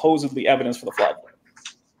that are supposedly evidence for the flood?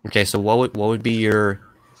 Okay, so what would be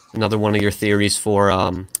another one of your theories for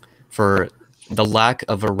the lack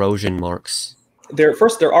of erosion marks?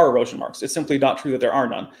 First, there are erosion marks. It's simply not true that there are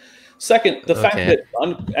none. Second, the fact that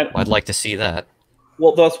I'd like to see that.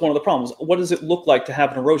 Well, that's one of the problems. What does it look like to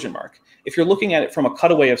have an erosion mark? If you're looking at it from a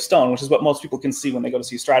cutaway of stone, which is what most people can see when they go to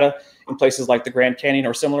see strata in places like the Grand Canyon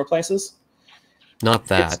or similar places. Not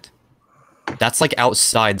that. That's like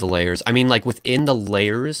outside the layers. I mean, like within the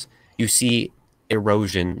layers, you see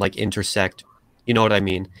erosion like intersect. You know what I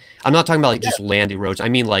mean? I'm not talking about like just land erosion. I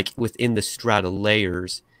mean like within the strata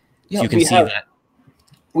layers, you can see that.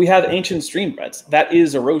 We have ancient stream beds. That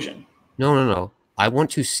is erosion. No. I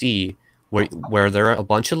want to see where there are a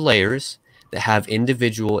bunch of layers that have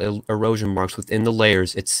individual erosion marks within the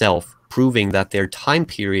layers itself, proving that they're time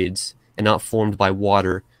periods and not formed by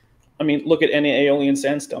water. I mean, look at any Aeolian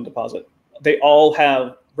sandstone deposit. They all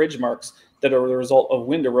have ridge marks that are the result of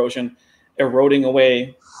wind erosion eroding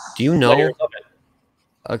away. Do you know? Layers of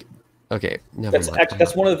it. Okay, never mind.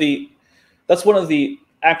 That's one of the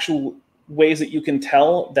actual ways that you can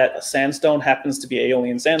tell that a sandstone happens to be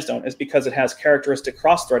Aeolian sandstone is because it has characteristic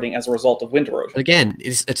cross-threading as a result of wind erosion. Again,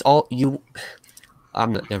 it's all you.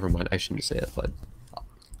 Never mind. I shouldn't say it, but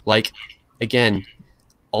like again,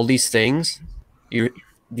 all these things,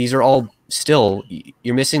 these are all still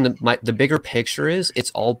you're missing the bigger picture. Is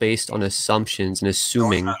it's all based on assumptions and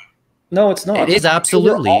assuming. No, it's not. It is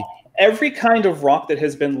absolutely. Every kind of rock that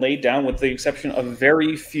has been laid down, with the exception of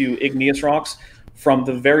very few igneous rocks from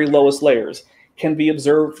the very lowest layers, can be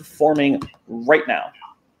observed forming right now.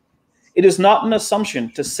 It is not an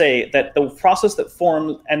assumption to say that the process that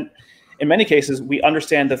formed, and in many cases, we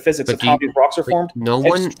understand the physics of how these rocks are formed. No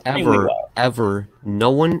one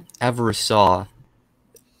ever saw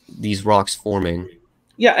these rocks forming.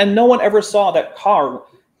 Yeah, and no one ever saw that car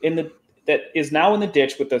that is now in the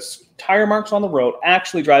ditch with the tire marks on the road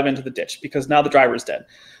actually drive into the ditch because now the driver is dead.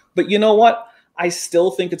 But you know what? I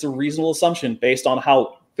still think it's a reasonable assumption based on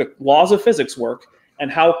how the laws of physics work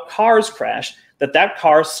and how cars crash, that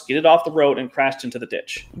car skidded off the road and crashed into the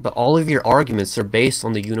ditch. But all of your arguments are based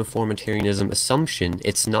on the uniformitarianism assumption.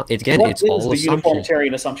 It's not. Again, it's all the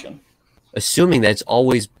uniformitarian assumption. Assuming that it's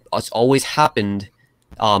always happened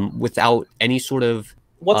without any sort of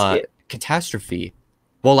catastrophe.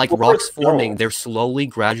 Well, like rocks forming, they're slowly,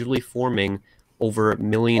 gradually forming over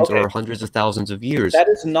millions or hundreds of thousands of years. That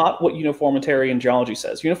is not what uniformitarian geology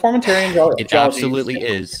says. Uniformitarian geology. It absolutely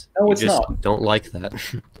is. No, it's not. Don't like that.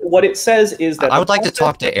 What it says is that I would like to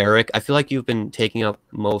talk to Eric. I feel like you've been taking up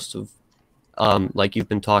most of, like you've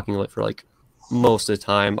been talking for like most of the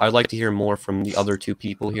time. I'd like to hear more from the other two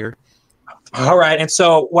people here. All right, and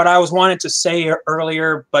so what I was wanting to say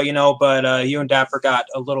earlier, but you and Dapper got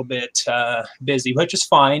a little bit busy, which is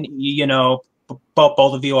fine. Both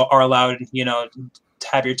of you are allowed, to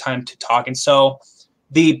have your time to talk. And so,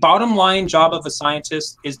 the bottom line job of a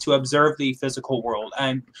scientist is to observe the physical world.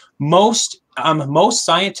 And most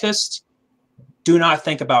scientists do not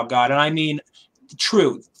think about God. And I mean,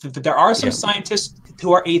 true. There are some scientists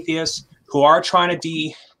who are atheists who are trying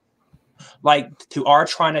to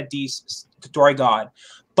destroy God,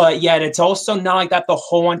 but yet it's also not like that. The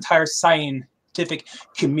whole entire scientific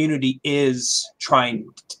community is trying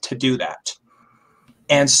to do that.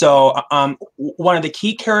 And so one of the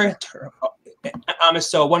key one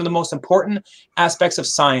of the most important aspects of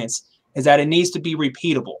science is that it needs to be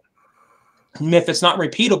repeatable. And if it's not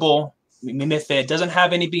repeatable, if it doesn't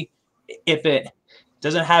have any if it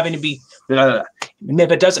doesn't have any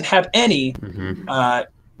if it doesn't have any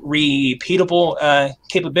repeatable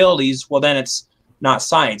capabilities, well, then it's not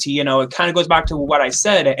science. You know, it kind of goes back to what I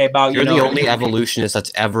said about, You're the only evolutionist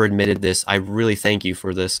that's ever admitted this. I really thank you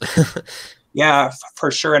for this. Yeah,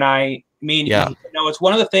 for sure. And I mean, yeah, it's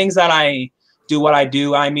one of the things that I do what I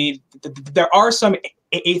do. I mean, there are some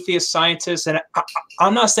atheist scientists, and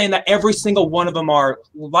I'm not saying that every single one of them are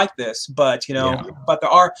like this, but but there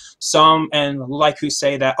are some, and like who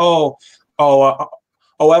say that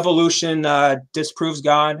evolution disproves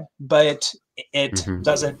God, but it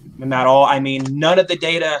doesn't at all. I mean, none of the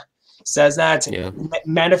data says that.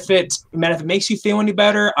 Man, if it makes you feel any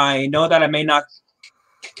better, I know that I may not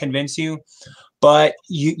convince you, but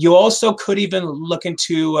you also could even look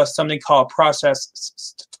into something called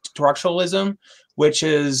process structuralism, which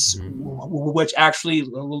actually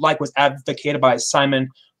was advocated by Simon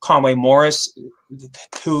Conway Morris,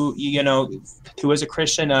 who is a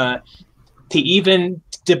Christian. He even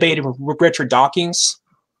debated with Richard Dawkins,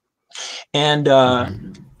 and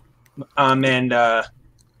kind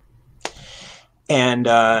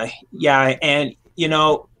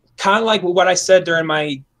of like what I said during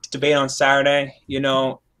my debate on Saturday,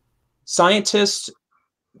 scientists,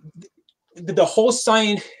 the whole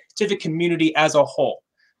scientific community as a whole,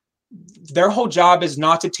 their whole job is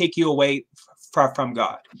not to take you away from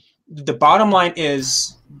God. The bottom line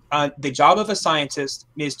is the job of a scientist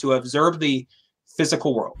is to observe the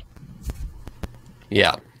physical world.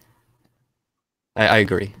 Yeah, I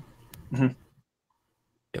agree.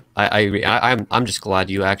 I agree. I'm just glad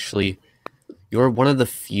you're one of the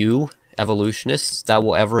few evolutionists that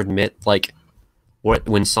will ever admit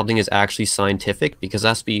when something is actually scientific, because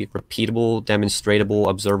that's be repeatable, demonstratable,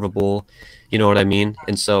 observable. You know what I mean?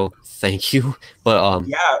 And so thank you. But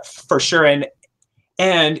yeah, for sure. And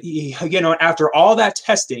after all that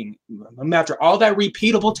testing, after all that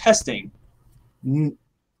repeatable testing,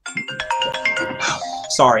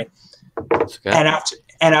 sorry. Okay.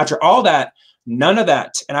 And after all that, none of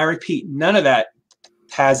that, and I repeat, none of that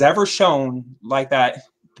has ever shown like that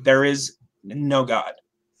there is no God.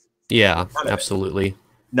 Yeah, absolutely.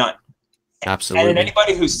 None. Absolutely. And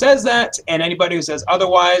anybody who says that, and anybody who says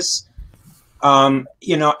otherwise,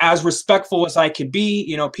 as respectful as I can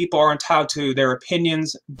be, people are entitled to their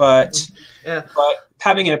opinions, but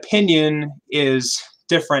having an opinion is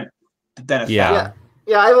different than a fact.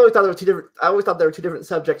 Yeah, I always thought there were two different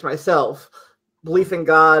subjects myself: belief in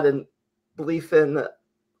God and belief in.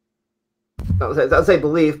 I'd say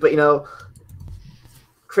belief, but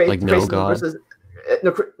creation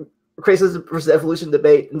versus evolution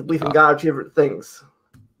debate and belief in God are two different things,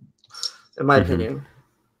 in my opinion.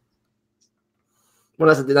 One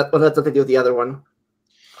has nothing to do with the other one.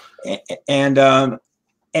 And I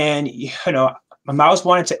was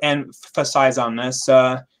wanting to emphasize on this.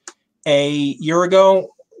 A year ago,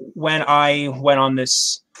 when I went on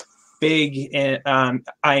this big,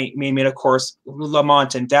 of course,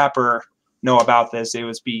 Lamont and Dapper know about this. It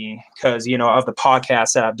was because of the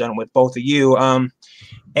podcast that I've done with both of you.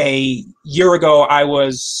 A year ago, I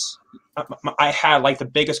had the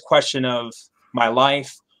biggest question of my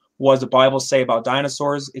life. Was the Bible say about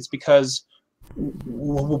dinosaurs? It's because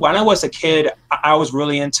when I was a kid, I was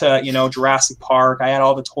really into Jurassic Park. I had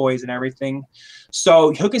all the toys and everything.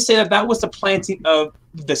 So who can say that was the planting of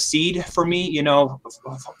the seed for me?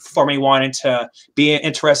 For me wanting to be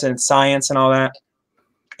interested in science and all that.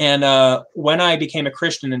 And when I became a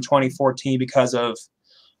Christian in 2014, because of,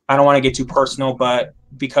 I don't want to get too personal, but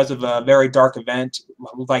because of a very dark event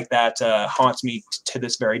like that haunts me to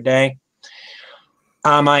this very day.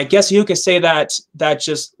 I guess you could say that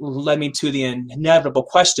just led me to the inevitable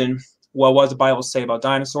question: what does the Bible say about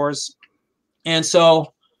dinosaurs? And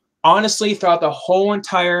so, honestly, throughout the whole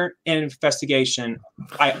entire investigation,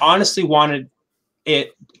 I honestly wanted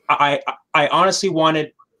it. I honestly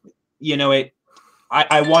wanted,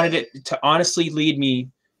 I wanted it to honestly lead me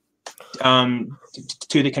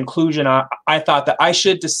to the conclusion. I thought that I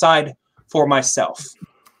should decide for myself,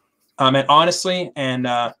 and honestly, and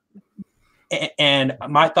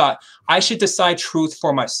my thought, I should decide truth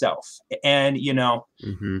for myself. And,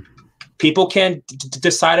 people can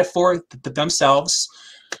decide it for themselves.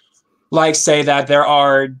 Like, say that there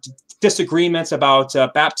are disagreements about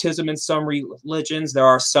baptism in some religions. There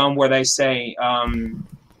are some where they say,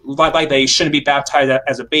 like they shouldn't be baptized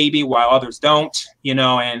as a baby, while others don't,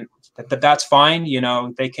 and that's fine.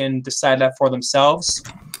 They can decide that for themselves.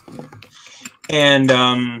 And,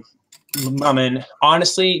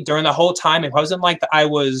 honestly, during the whole time, it wasn't like that I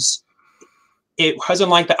was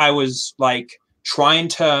trying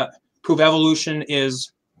to prove evolution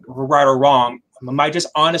is right or wrong. I just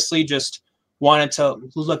honestly just wanted to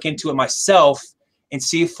look into it myself and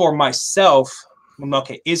see for myself,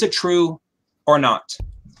 okay, is it true or not?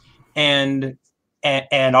 And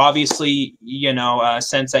obviously, you know,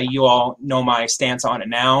 since you all know my stance on it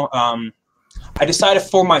now, I decided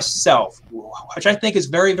for myself, which I think is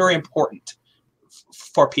very, very important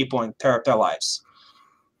for people in their lives.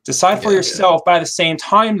 Decide for yourself. But at the same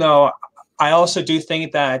time, though, I also do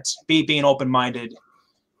think that being open-minded,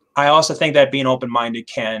 I also think that being open-minded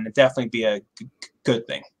can definitely be a good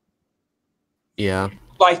thing. Yeah.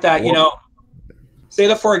 Like that, you know, say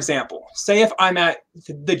that, for example, say if I'm at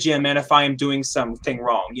the gym and if I'm doing something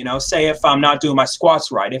wrong, you know, say if I'm not doing my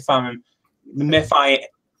squats right, if I'm not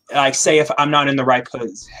in the right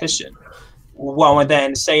position. Well, and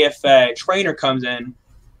then say if a trainer comes in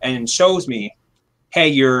and shows me, hey,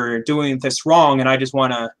 you're doing this wrong, and I just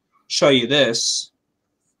want to show you this.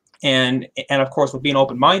 And of course, with being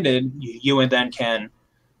open-minded, you and then can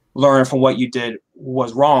learn from what you did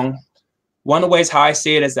was wrong. One of the ways how I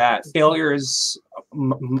see it is that failures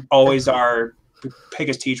always are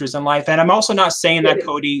biggest teachers in life. And I'm also not saying that,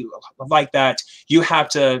 Cody, like that you have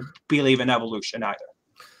to believe in evolution either.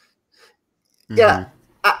 Yeah,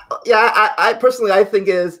 I personally, I think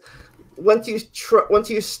is once you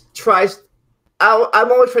try,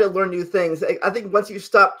 I'm always trying to learn new things. I think once you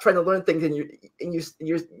stop trying to learn things and you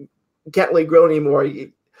can't really grow anymore,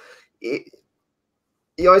 you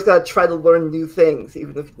always gotta try to learn new things,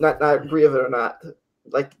 even if not agree with it or not.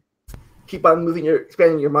 Like keep on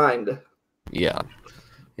expanding your mind. Yeah.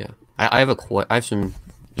 I have some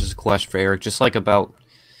just a question for Eric, just like about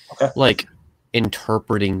like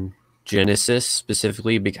interpreting Genesis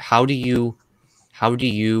specifically. How do you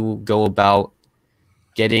go about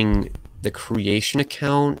getting the creation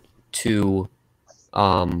account to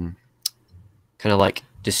kind of like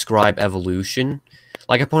describe evolution?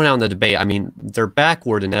 Like I pointed out in the debate, I mean, they're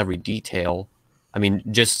backward in every detail. I mean,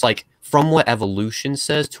 just like from what evolution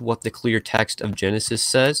says to what the clear text of Genesis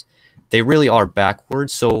says, they really are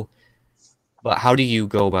backwards. So, but how do you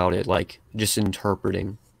go about it, like just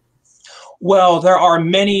interpreting? Well, there are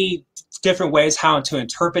many different ways how to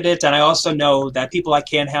interpret it, and I also know that people like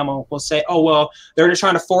Ken Hamill will say, "Oh, well, they're just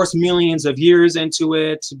trying to force millions of years into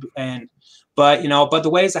it," but the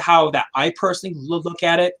ways of how that I personally look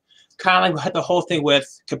at it, kind of like the whole thing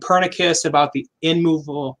with Copernicus about the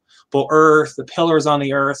immovable Earth, the pillars on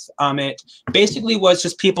the Earth. It basically was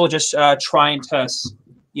just people just trying to,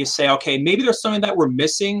 you say, okay, maybe there's something that we're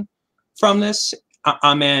missing from this.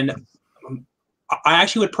 And I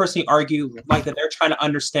actually would personally argue like that they're trying to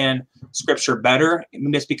understand Scripture better.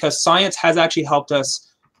 It's because science has actually helped us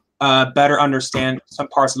better understand some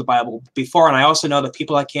parts of the Bible before. And I also know that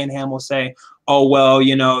people like Ken Ham will say, oh, well,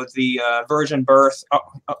 you know, the virgin birth.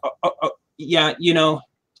 Yeah, you know,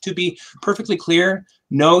 to be perfectly clear,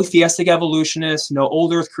 no theistic evolutionists, no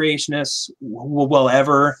old earth creationists will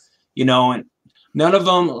ever, you know, and none of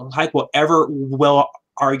them like will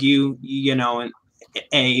argue, you know,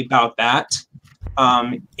 about that.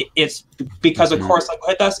 It's because, of course, like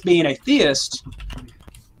with us being a theist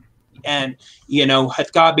and, you know,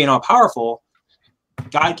 with God being all powerful,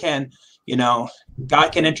 God can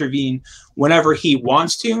intervene whenever he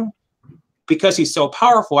wants to because he's so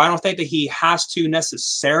powerful. I don't think that he has to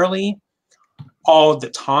necessarily all the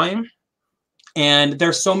time. And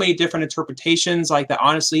there's so many different interpretations like that.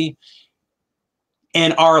 Honestly,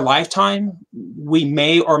 in our lifetime, we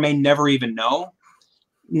may or may never even know.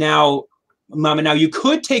 Now, you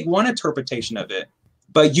could take one interpretation of it,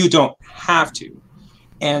 but you don't have to.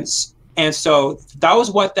 And so that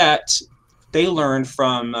was what they learned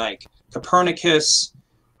from like Copernicus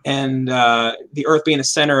and the Earth being the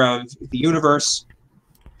center of the universe.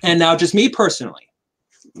 And now just me personally,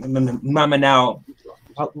 now,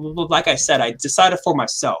 like I said, I decided for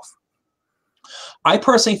myself. I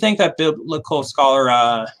personally think that biblical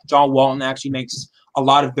scholar John Walton actually makes a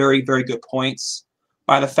lot of very, very good points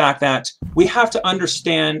by the fact that we have to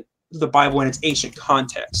understand the Bible in its ancient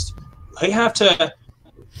context. We have to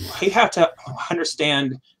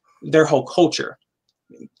understand their whole culture.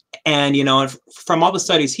 And, you know, from all the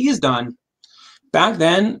studies he has done, back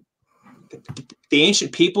then, the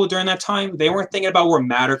ancient people during that time, they weren't thinking about where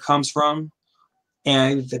matter comes from.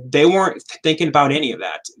 And they weren't thinking about any of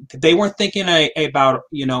that. They weren't thinking about,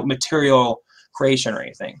 you know, material creation or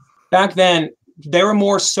anything. Back then, they were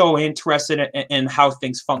more so interested in how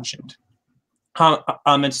things functioned.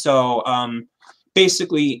 And so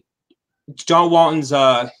basically, John Walton's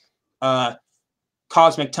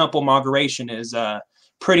cosmic temple inauguration is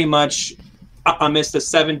pretty much amidst the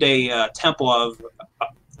 7-day temple of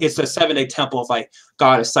it's a 7-day temple of like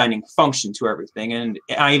God assigning function to everything. And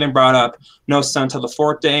I even brought up no sun till the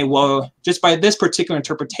 4th day. Well, just by this particular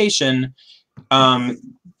interpretation,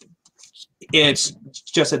 it's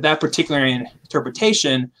just that particular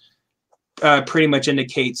interpretation pretty much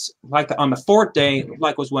indicates like on the 4th day,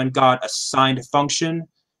 like was when God assigned a function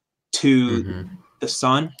to the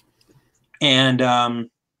sun. And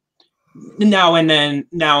now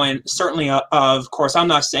and certainly, of course, I'm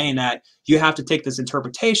not saying that you have to take this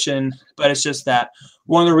interpretation, but it's just that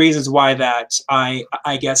one of the reasons why that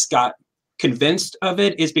I guess got convinced of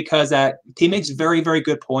it is because that he makes very, very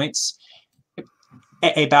good points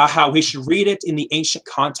about how we should read it in the ancient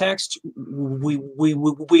context. We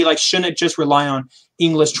like shouldn't just rely on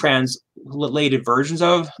English translated versions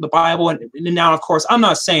of the Bible. And now, of course, I'm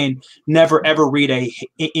not saying never ever read a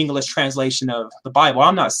English translation of the Bible.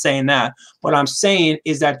 I'm not saying that. What I'm saying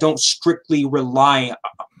is that don't strictly rely.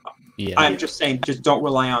 I'm just saying just don't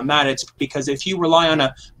rely on that. It's because if you rely on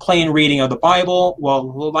a plain reading of the Bible,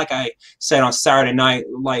 well, like I said on Saturday night,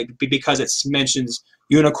 like because it mentions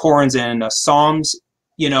unicorns and Psalms.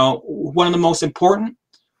 You know, one of the most important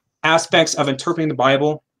aspects of interpreting the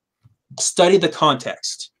Bible, study the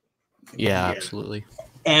context. Yeah, absolutely.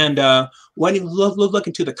 And when you look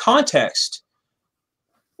into the context,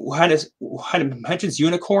 when it mentions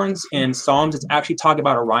unicorns in Psalms, it's actually talking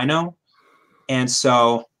about a rhino. And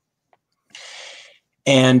so,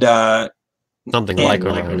 and something like a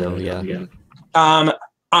rhino, yeah.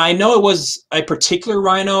 I know it was a particular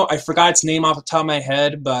rhino. I forgot its name off the top of my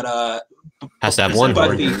head, but has to have one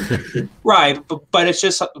horn. Right, but it's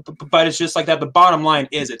just like that. The bottom line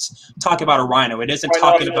is it's talking about a rhino. It isn't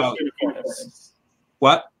talking about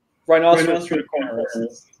what? Rhinoceros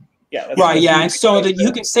unicorns. Yeah. Right. Yeah, and so that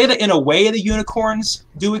you can say that in a way the unicorns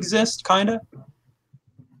do exist, kind of.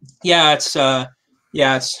 Yeah, it's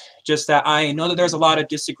just that I know that there's a lot of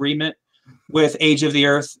disagreement with Age of the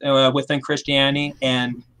Earth within Christianity,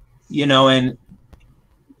 and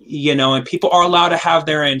and people are allowed to have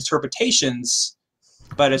their interpretations,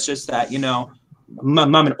 but it's just that, in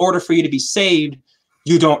order for you to be saved,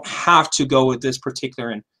 you don't have to go with this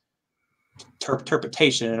particular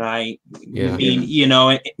interpretation. And I mean,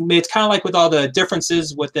 it's kind of like with all the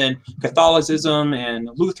differences within Catholicism and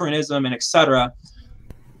Lutheranism and etc.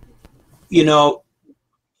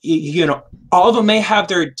 All of them may have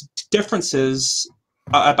their differences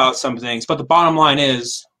about some things, but the bottom line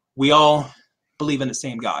is we all believe in the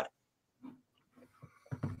same God.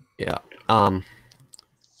 Yeah.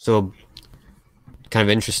 So kind of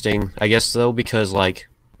interesting, I guess, though, because like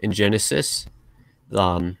in Genesis,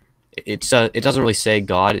 it doesn't really say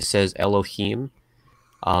God, it says Elohim,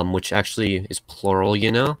 which actually is plural,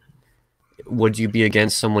 Would you be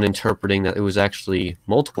against someone interpreting that it was actually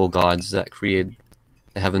multiple gods that created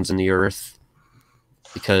the heavens and the earth?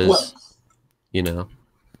 Because,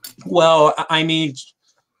 Well, I mean,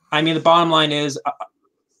 the bottom line is,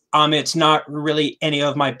 it's not really any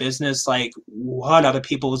of my business, like what other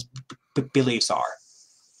people's beliefs are.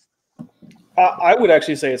 I would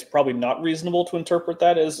actually say it's probably not reasonable to interpret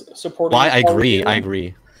that as supporting. Well, I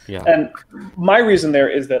agree. Yeah. And my reason there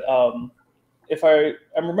is that if I'm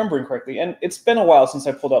remembering correctly, and it's been a while since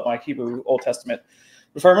I pulled up my Hebrew Old Testament,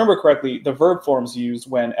 if I remember correctly, the verb forms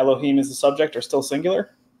used when Elohim is the subject are still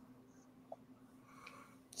singular.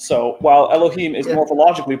 So while Elohim is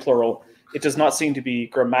morphologically plural, it does not seem to be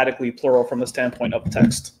grammatically plural from the standpoint of the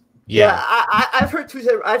text. Yeah, I've heard two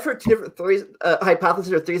different theories,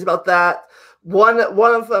 hypotheses or theories about that. One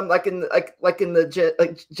of them, like in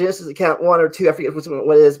the Genesis account 1 or 2, I forget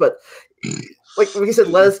what it is, but like when he said,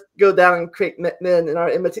 "Let us go down and create men in our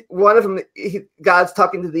image." One of them, God's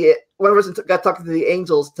talking to the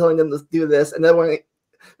angels, telling them to do this, and then one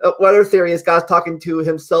other theory is God's talking to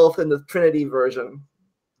himself in the Trinity version.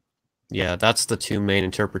 Yeah, that's the two main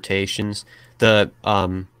interpretations.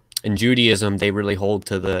 In Judaism, they really hold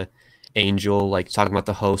to the angel, like talking about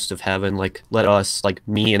the host of heaven, like let us, like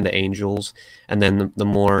me and the angels. And then the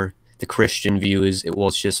more the Christian view is,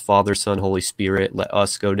 it's just Father, Son, Holy Spirit, let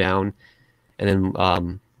us go down. And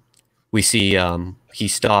then we see he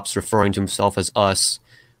stops referring to himself as us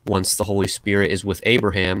once the Holy Spirit is with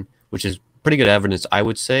Abraham, which is pretty good evidence, I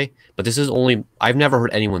would say. But this is I've never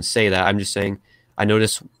heard anyone say that. I'm just saying, I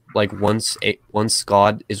noticed like once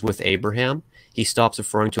God is with Abraham, he stops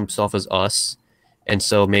referring to himself as us, and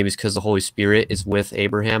so maybe it's because the Holy Spirit is with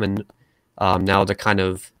Abraham, and now they're kind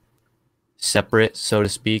of separate, so to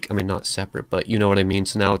speak. I mean, not separate, but you know what I mean.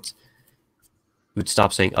 So now we'd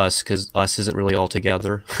stop saying us because us isn't really all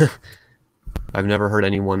together. I've never heard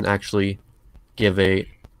anyone actually give a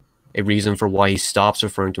reason for why he stops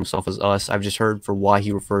referring to himself as us. I've just heard for why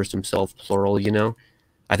he refers to himself plural.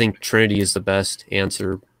 I think Trinity is the best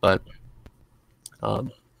answer, but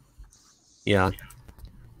yeah,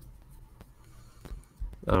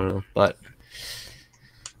 I don't know, but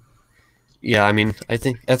yeah, I mean, I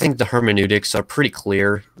think the hermeneutics are pretty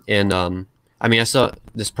clear, and I mean, I saw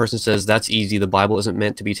this person says that's easy. The Bible isn't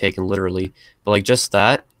meant to be taken literally, but like just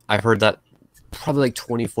that, I've heard that probably like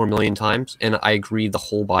 24 million times, and I agree. The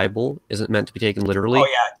whole Bible isn't meant to be taken literally. Oh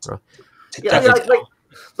yeah. Yeah,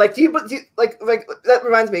 like do you like that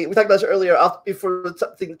reminds me, we talked about this earlier before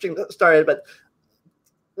something started, but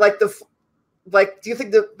like do you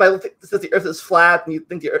think the Bible says the earth is flat, and you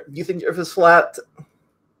think the earth is flat?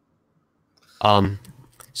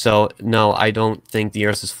 So no, I don't think the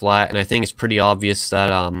earth is flat, and I think it's pretty obvious that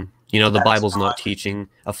you know, the Bible's not teaching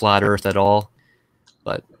a flat earth at all.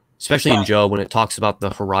 But especially in Job, when it talks about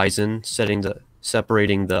the horizon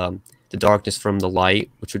separating the darkness from the light,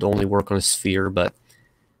 which would only work on a sphere. But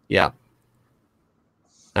yeah,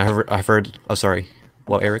 I've heard. Oh, sorry.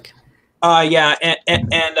 What, Eric? Yeah,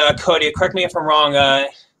 and Cody, correct me if I'm wrong.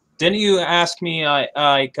 Didn't you ask me and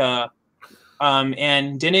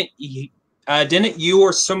didn't you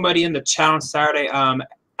or somebody in the chat on Saturday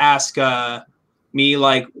ask me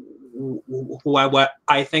like what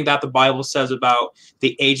I think that the Bible says about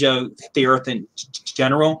the age of the earth in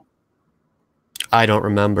general? I don't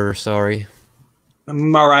remember. Sorry.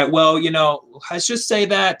 All right. Well, you know, let's just say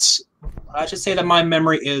that my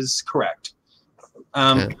memory is correct.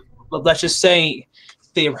 Okay. Let's just say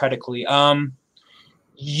theoretically.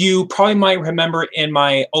 You probably might remember in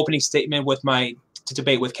my opening statement with my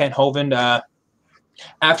debate with Ken Hovind,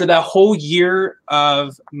 after the whole year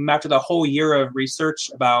of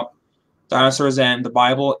research about dinosaurs and the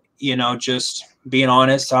Bible, you know, just being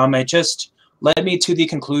honest, it just led me to the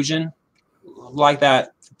conclusion like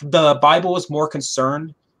that the Bible is more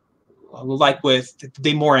concerned like with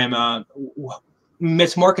the more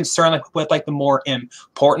it's more concerned like with like the more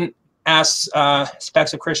important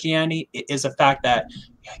aspects of Christianity is the fact that,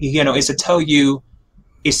 you know, is to tell you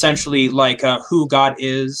essentially like who God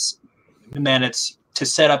is, and then it's to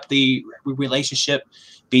set up the relationship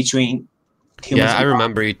between humans. Yeah, I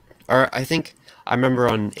remember. Or I think I remember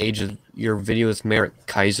on your video with Merritt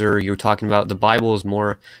Kaiser, you were talking about the Bible is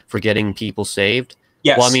more for getting people saved.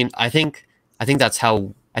 Yes. Well, I mean, I think that's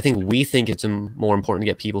how we think it's more important to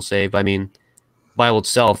get people saved. I mean, the Bible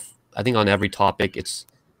itself, I think on every topic it's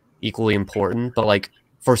equally important, but like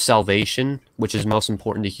for salvation, which is most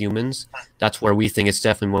important to humans, that's where we think it's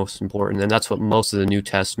definitely most important, and that's what most of the New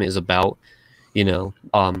Testament is about, you know.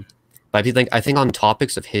 But I think on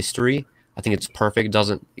topics of history, I think it's perfect. It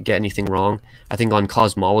doesn't get anything wrong. I think on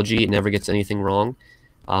cosmology, it never gets anything wrong.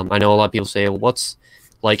 I know a lot of people say, well,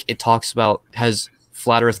 has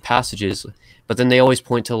flat earth passages, but then they always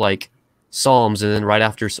point to like Psalms, and then right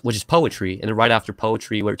after, which is poetry, and then right after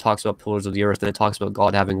poetry where it talks about pillars of the earth and it talks about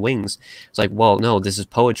God having wings. It's like, well, no, this is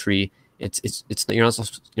poetry. It's you're not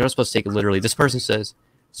supposed to take it literally. This person says,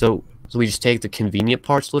 so we just take the convenient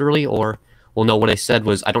parts literally, or, well, no, what I said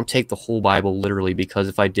was I don't take the whole Bible literally, because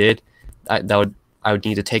if I did, I would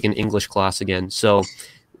need to take an English class again. So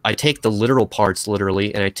I take the literal parts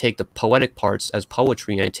literally, and I take the poetic parts as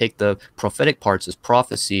poetry, and I take the prophetic parts as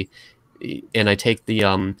prophecy, and I take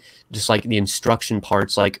the just like the instruction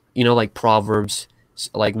parts, like, you know, like Proverbs,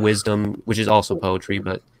 like wisdom, which is also poetry,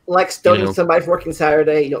 but like stoning somebody for working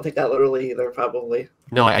Saturday, you don't take that literally either, probably.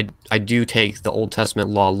 No, I do take the Old Testament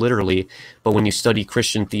law literally, but when you study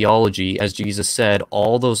Christian theology, as Jesus said,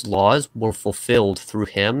 all those laws were fulfilled through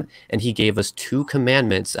him, and he gave us 2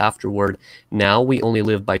 commandments afterward. Now we only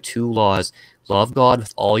live by 2 laws: love God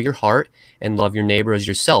with all your heart and love your neighbor as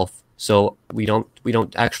yourself. So we don't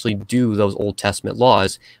actually do those Old Testament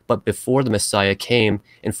laws, but before the Messiah came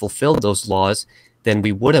and fulfilled those laws, then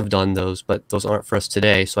we would have done those, but those aren't for us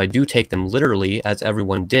today. So I do take them literally, as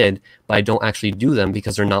everyone did, but I don't actually do them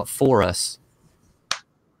because they're not for us.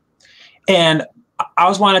 And I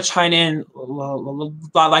was want to chime in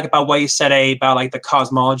like about what you said about like the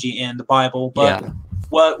cosmology in the Bible, but yeah,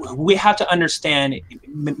 what we have to understand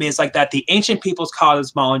is like that the ancient people's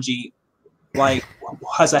cosmology like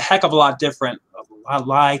has a heck of a lot different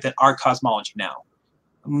like than our cosmology now.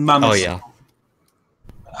 Oh yeah.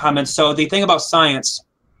 And so the thing about science,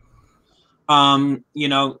 you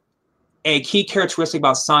know, a key characteristic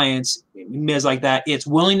about science is like that it's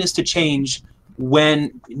willingness to change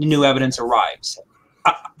when new evidence arrives.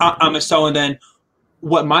 So and then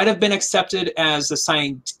what might have been accepted as the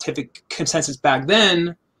scientific consensus back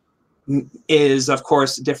then is of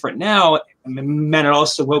course different now, and it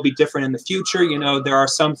also will be different in the future. You know, there are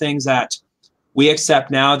some things that we accept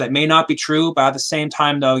now that may not be true, but at the same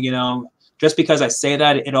time though, you know, just because I say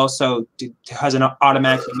that, it also has an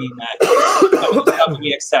automatic mean that stuff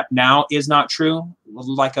we accept now is not true.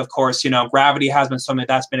 Like, of course, gravity has been something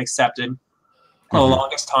that's been accepted for the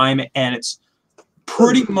longest time, and it's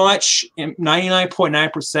pretty much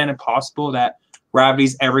 99.9% impossible that gravity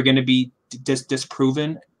is ever going to be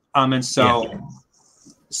disproven. And so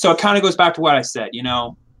it kind of goes back to what I said.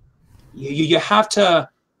 You have to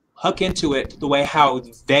hook into it the way how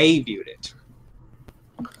they viewed it.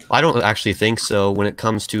 I don't actually think so when it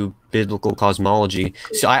comes to biblical cosmology.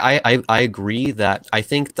 So I agree that I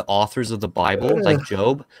think the authors of the Bible, like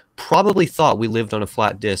Job, probably thought we lived on a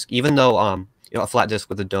flat disk, even though a flat disk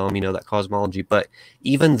with a dome, that cosmology. But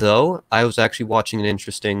even though I was actually watching an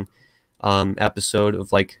interesting episode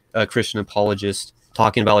of like a Christian apologist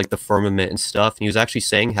talking about like the firmament and stuff, and he was actually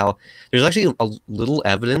saying how there's actually a little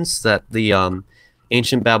evidence that the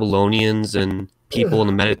ancient Babylonians and people in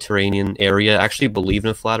the Mediterranean area actually believe in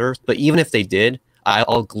a flat Earth. But even if they did,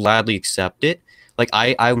 I'll gladly accept it. Like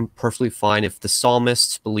I'm perfectly fine if the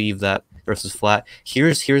psalmists believe that Earth is flat.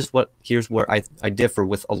 Here's where I differ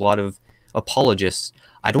with a lot of apologists.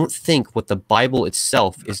 I don't think what the Bible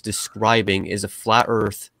itself is describing is a flat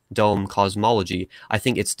Earth dome cosmology. I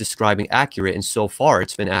think it's describing accurate, and so far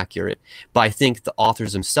it's been accurate. But I think the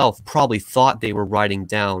authors themselves probably thought they were writing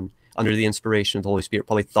down, under the inspiration of the Holy Spirit,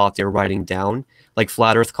 probably thought they were writing down like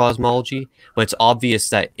flat Earth cosmology. But it's obvious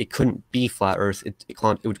that it couldn't be flat Earth. It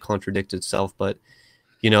would contradict itself. But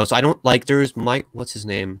so I don't like. There's what's his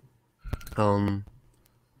name?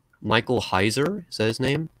 Michael Heiser, is that his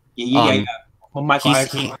name? Yeah. Well, Michael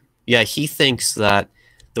Heiser. He thinks that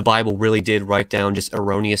the Bible really did write down just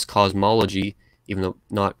erroneous cosmology, even though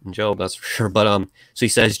not in Job, that's for sure. But so he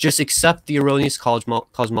says just accept the erroneous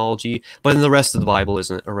cosmology, but then the rest of the Bible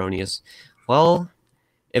isn't erroneous. Well,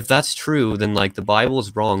 if that's true, then like the Bible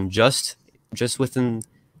is wrong just within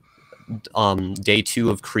day 2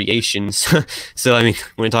 of creation. So I mean,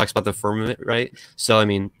 when it talks about the firmament, right? So I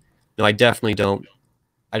mean, no, I definitely don't.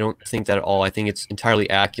 I don't think that at all. I think it's entirely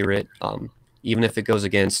accurate, even if it goes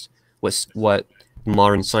against what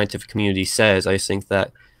modern scientific community says. I think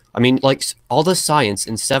that, I mean, like all the science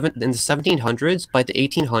in the 1700s, by the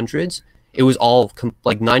 1800s, it was all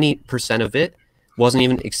like 90% of it wasn't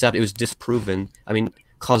even accepted. It was disproven. I mean,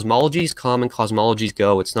 cosmologies come and cosmologies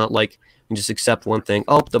go. It's not like you just accept one thing.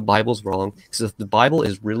 Oh, the Bible's wrong. Because the Bible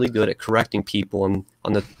is really good at correcting people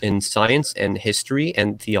in science and history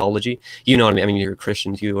and theology. You know what I mean? I mean, you're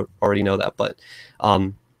Christians. You already know that. But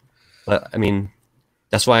I mean,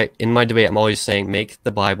 that's why in my debate, I'm always saying make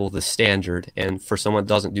the Bible the standard. And for someone that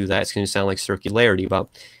doesn't do that, it's going to sound like circularity about,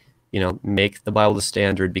 make the Bible the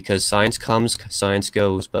standard, because science comes, science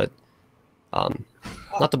goes, but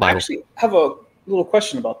not the Bible. I actually have a little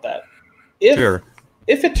question about that.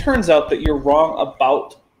 If it turns out that you're wrong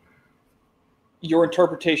about your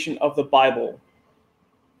interpretation of the Bible,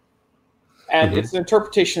 and it's an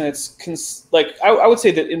interpretation that's I would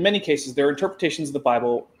say that in many cases there are interpretations of the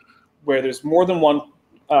Bible where there's more than one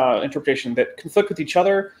interpretation that conflict with each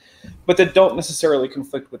other, but that don't necessarily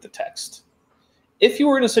conflict with the text. If you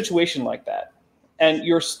were in a situation like that, and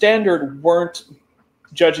your standard weren't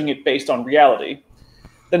judging it based on reality,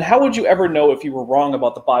 then how would you ever know if you were wrong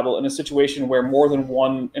about the Bible in a situation where more than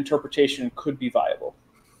one interpretation could be viable?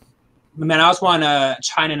 Man, I just want to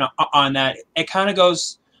chime in on that. It kind of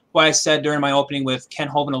goes what I said during my opening with Ken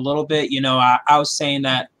Hovind a little bit. I was saying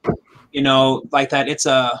that, like that it's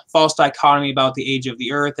a false dichotomy about the age of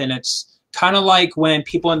the earth. And it's kind of like when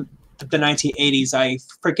people in the 1980s, I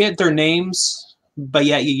forget their names, but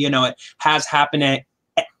yet, it has happened.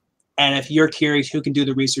 And if you're curious, you can do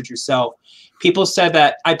the research yourself. People said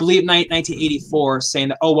that, I believe 1984, saying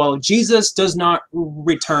that, oh, well, Jesus does not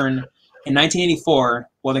return in 1984.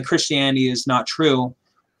 Well, then Christianity is not true.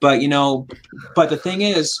 But, but the thing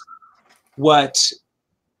is, what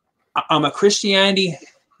a Christianity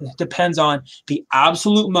depends on the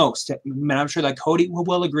absolute most, and I'm sure that Cody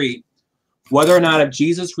will agree, whether or not if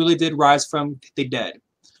Jesus really did rise from the dead.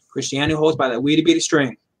 Christianity holds by that weedy beady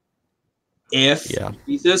string. If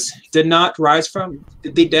Jesus did not rise from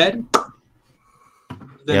the dead,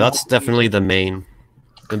 that's definitely the main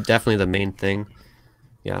thing.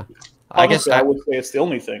 Yeah, Honestly, I would say it's the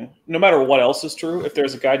only thing. No matter what else is true, if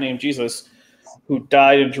there's a guy named Jesus who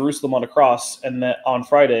died in Jerusalem on a cross, and then on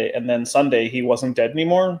Friday, and then Sunday he wasn't dead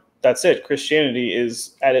anymore, that's it. Christianity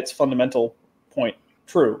is at its fundamental point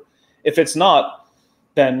true. If it's not,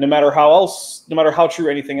 then no matter how true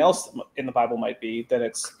anything else in the Bible might be, then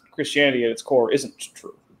it's Christianity at its core isn't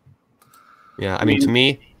true. Yeah, I mean, to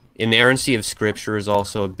me, inerrancy of Scripture is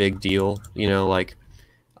also a big deal. Like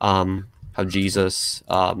how Jesus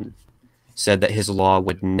said that his law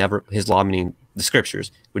meaning the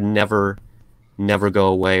scriptures, would never go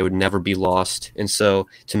away, would never be lost. And so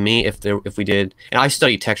to me, if we did, and I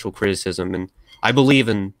study textual criticism, and I believe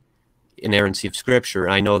in inerrancy of scripture,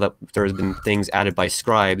 and I know that there's been things added by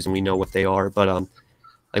scribes, and we know what they are, but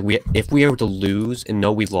if we were to lose and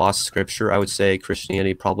know we lost scripture, I would say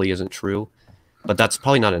Christianity probably isn't true, but that's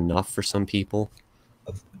probably not enough for some people.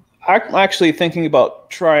 I'm actually thinking about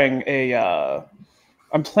trying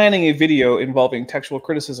I'm planning a video involving textual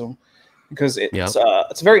criticism, because it's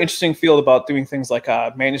a very interesting field about doing things like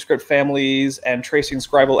manuscript families and tracing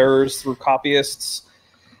scribal errors through copyists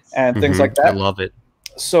and things like that. I love it.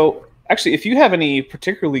 So actually, if you have any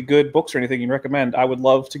particularly good books or anything you recommend, I would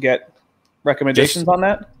love to get recommendations on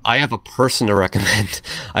that. I have a person to recommend.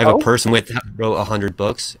 I have a person wrote 100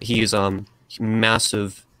 books. He's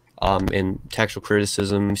massive in textual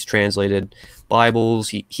criticism. He's translated Bibles.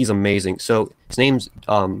 He's amazing. So his name's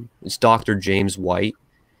it's Dr. James White.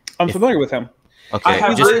 I'm familiar with him. Okay,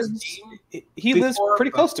 he lives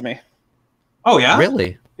pretty close to me. Oh yeah,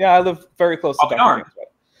 really? Yeah, I live very close to Dr. James White.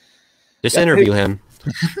 Just interview him.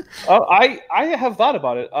 I have thought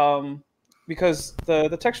about it because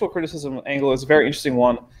the textual criticism angle is a very interesting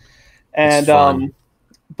one, and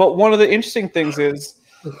but one of the interesting things is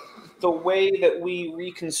the way that we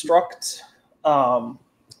reconstruct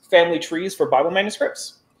family trees for Bible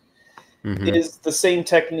manuscripts is the same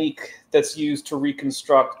technique that's used to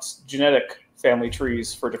reconstruct genetic family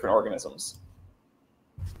trees for different organisms,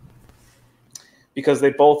 because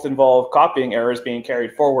they both involve copying errors being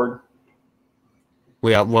carried forward.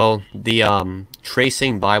 Yeah, well, the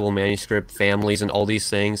tracing Bible manuscript families and all these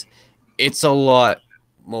things, it's a lot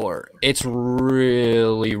more. It's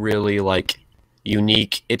really, really like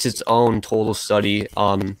unique. It's its own total study. It's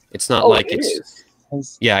not it's not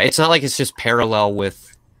like it's just parallel with.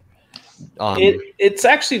 It's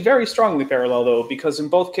actually very strongly parallel though, because in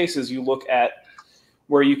both cases you look at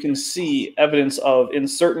where you can see evidence of, in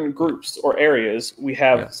certain groups or areas, we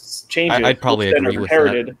have changes I'd probably that agree are with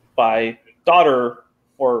inherited that. by daughter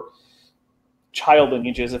or child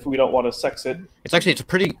lineages, if we don't want to sex it. That's a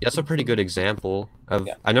pretty good example of.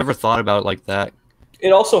 I never thought about it like that.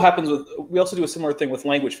 It also happens we also do a similar thing with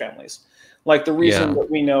language families. Like the reason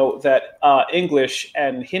that we know that English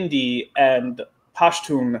and Hindi and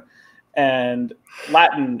Pashtun and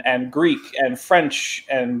Latin and Greek and French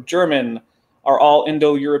and German are all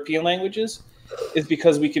Indo-European languages is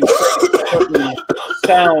because we can trace certain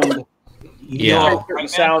sound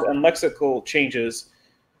and lexical changes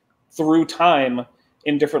through time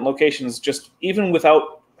in different locations. Just even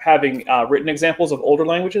without having written examples of older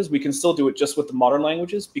languages, we can still do it just with the modern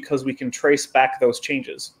languages, because we can trace back those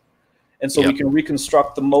changes. And so we can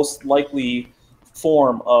reconstruct the most likely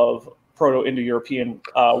form of Proto-Indo-European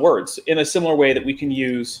words in a similar way that we can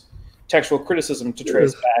use textual criticism to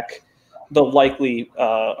trace back the likely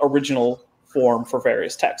original form for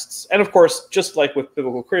various texts. And of course, just like with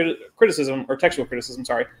biblical criticism, or textual criticism,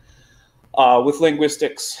 with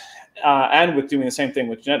linguistics and with doing the same thing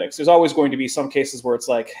with genetics, there's always going to be some cases where it's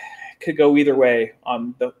like, it could go either way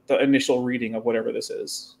on the initial reading of whatever this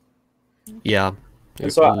is. Yeah,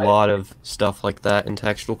 there's a lot of stuff like that in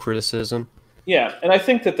textual criticism. Yeah, and I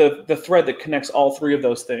think that the thread that connects all three of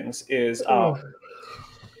those things is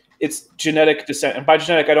it's genetic descent. And by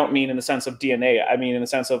genetic, I don't mean in the sense of DNA. I mean in the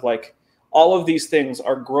sense of like all of these things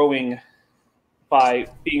are growing by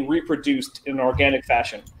being reproduced in an organic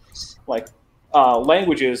fashion. Like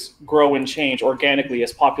languages grow and change organically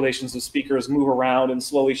as populations of speakers move around and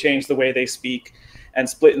slowly change the way they speak and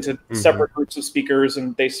split into separate groups of speakers,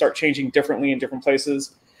 and they start changing differently in different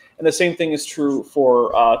places. And the same thing is true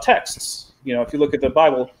for texts. You know, if you look at the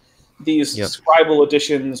Bible, these scribal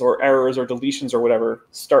additions or errors or deletions or whatever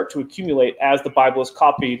start to accumulate as the Bible is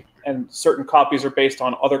copied, and certain copies are based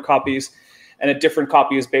on other copies, and a different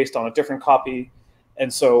copy is based on a different copy.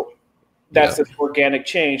 And so that's this organic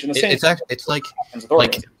change. And the same it's like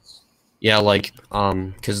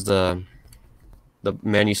because the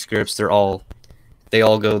manuscripts, they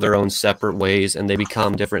all go their own separate ways and they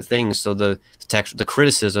become different things. So the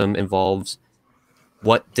criticism involves,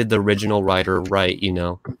 what did the original writer write, you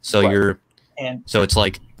know? So so it's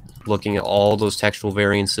like looking at all those textual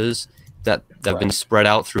variances that have been spread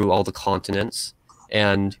out through all the continents,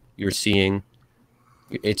 and you're seeing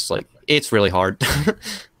it's really hard.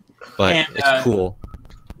 But it's cool.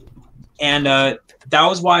 And that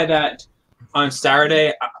was why that on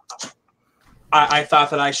Saturday I thought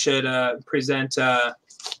that I should present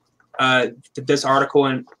this article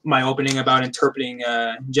in my opening about interpreting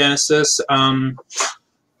Genesis.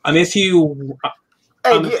 If you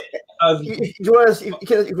of if you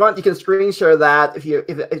want, you can screen share that if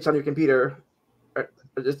it's on your computer, or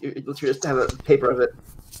just have a paper of it.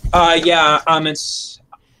 Yeah.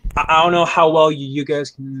 I don't know how well you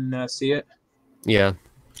guys can see it. Yeah.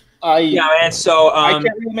 And so I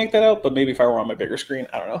can't really make that out, but maybe if I were on my bigger screen,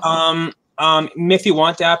 I don't know. If you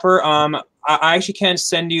want, Dapper, I actually can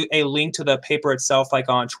send you a link to the paper itself, like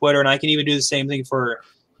on Twitter, and I can even do the same thing for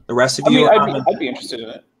the rest of you. I'd be interested in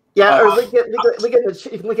it. Yeah, or link it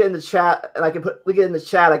in the chat, and I can put in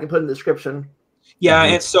the description. Yeah,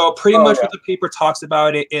 and so pretty much what the paper talks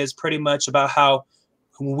about it is pretty much about how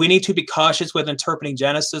we need to be cautious with interpreting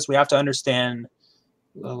Genesis. We have to understand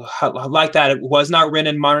like that it was not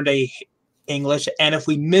written in modern day English, and if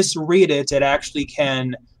we misread it, it actually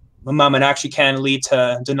can lead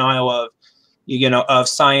to denial of of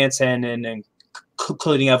science and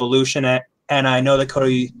including evolution. And I know that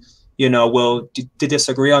Cody will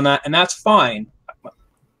disagree on that, and that's fine.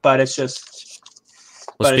 But it's just.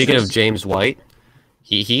 Well, speaking of James White,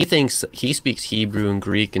 he thinks he speaks Hebrew and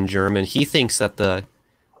Greek and German. He thinks that the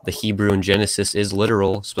Hebrew in Genesis is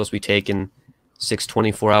literal, it's supposed to be taken 6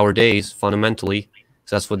 24-hour days fundamentally.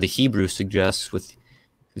 So that's what the Hebrew suggests with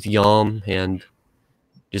Yom and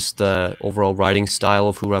just the overall writing style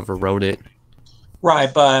of whoever wrote it.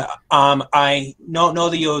 Right, but I know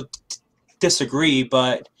that you'll disagree,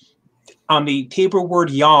 but the Hebrew word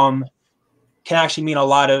Yom can actually mean a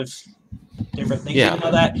lot of different things. Yeah. You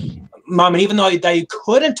know that, Mom, and even though that you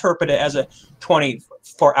could interpret it as a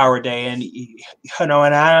 24-hour day, and and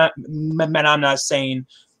I'm not saying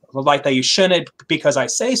like that you shouldn't because I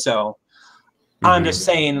say so. I'm just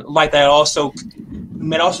saying like that it also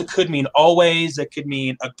could mean always. It could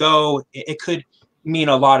mean ago. It could mean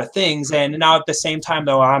a lot of things. And now at the same time,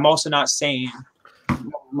 though, I'm also not saying,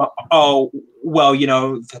 oh, well,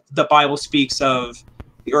 the Bible speaks of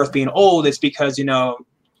the earth being old. It's because,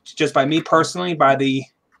 just by me personally, by the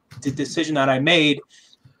decision that I made,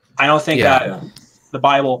 I don't think that the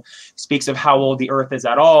Bible speaks of how old the earth is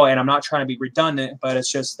at all. And I'm not trying to be redundant, but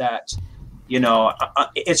it's just that,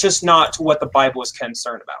 it's just not what the Bible is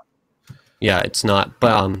concerned about. Yeah, it's not.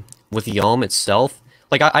 But with Yom itself,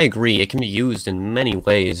 like I agree, it can be used in many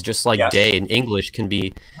ways, just like day in English can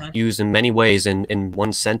be used in many ways in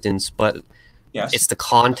one sentence, but it's the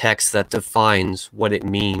context that defines what it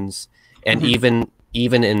means. And even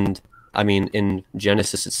in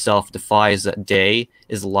Genesis itself defies that day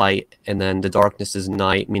is light and then the darkness is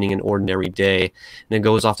night, meaning an ordinary day. And it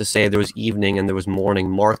goes off to say there was evening and there was morning,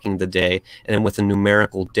 marking the day, and then with a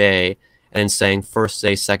numerical day, and saying first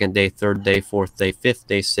day, second day, third day, fourth day, fifth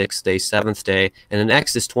day, sixth day, seventh day. And in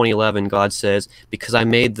Exodus 20:11, God says, because I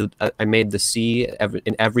made the sea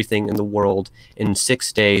and everything in the world in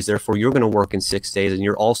 6 days, therefore you're going to work in 6 days, and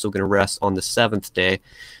you're also going to rest on the seventh day.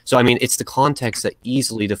 So it's the context that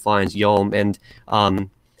easily defines Yom, and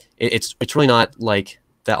it's really not like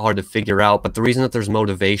that hard to figure out. But the reason that there's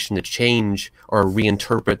motivation to change or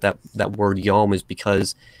reinterpret that word Yom is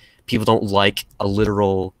because people don't like a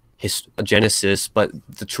literal Genesis, but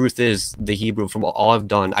the truth is the Hebrew, from all I've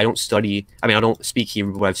done, I don't speak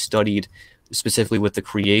Hebrew, but I've studied specifically with the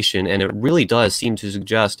creation, and it really does seem to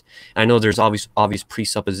suggest, I know there's obvious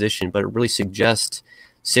presupposition, but it really suggests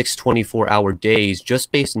 6 24-hour days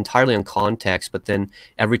just based entirely on context. But then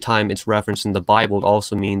every time it's referenced in the Bible, it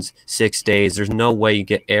also means 6 days. There's no way you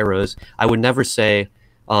get errors. I would never say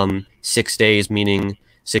 6 days meaning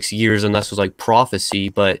 6 years unless it was like prophecy,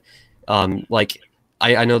 but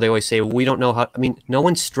I know they always say, well, we don't know how. No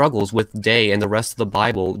one struggles with day and the rest of the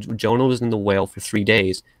Bible. Jonah was in the whale for 3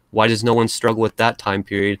 days. Why does no one struggle with that time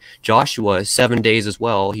period? Joshua, 7 days as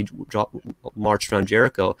well. He marched around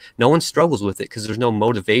Jericho. No one struggles with it because there's no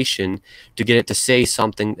motivation to get it to say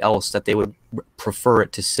something else that they would prefer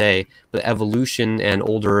it to say. But evolution and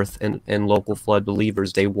old earth and local flood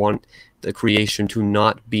believers, they want the creation to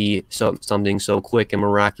not be something so quick and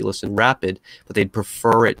miraculous and rapid, but they'd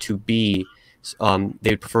prefer it to be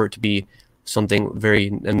something very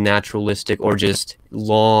naturalistic or just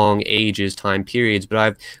long ages, time periods.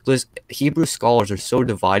 But Hebrew scholars are so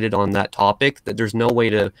divided on that topic that there's no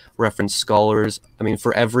way to reference scholars.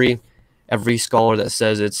 For every scholar that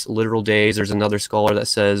says it's literal days, there's another scholar that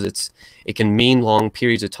says it can mean long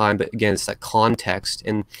periods of time. But again, it's that context.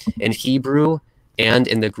 And in Hebrew and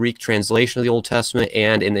in the Greek translation of the Old Testament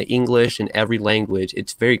and in the English and every language,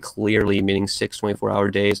 it's very clearly meaning 6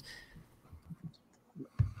 24-hour days.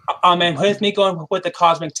 And with me going with the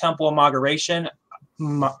cosmic temple of moderation,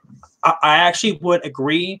 I actually would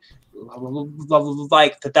agree.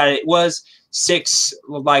 like that it was six,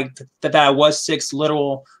 like that it was 6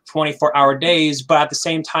 literal 24-hour days. But at the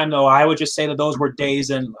same time, though, I would just say that those were days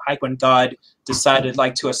and like when God decided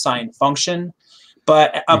like to assign function.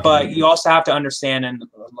 But you also have to understand, and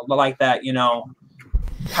like that, you know,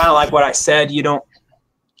 kind of like what I said, you don't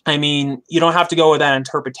have to go with that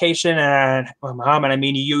interpretation. And Muhammad, I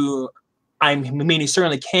mean, you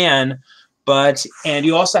certainly can, and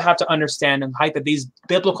you also have to understand and hype that these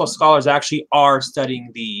biblical scholars actually are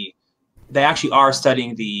studying the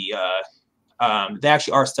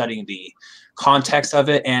context of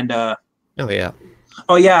it. And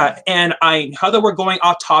oh yeah, and how that we're going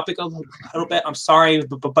off topic a little bit. I'm sorry,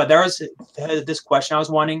 but there was this question I was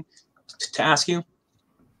wanting to ask you.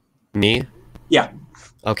 Me? Yeah.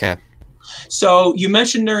 Okay. So you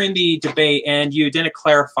mentioned during the debate, and you didn't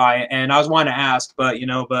clarify, and I was wanting to ask, but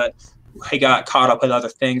I got caught up with other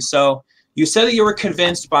things. So you said that you were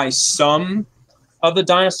convinced by some of the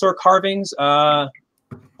dinosaur carvings.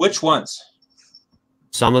 Which ones?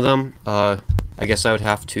 Some of them. I guess I would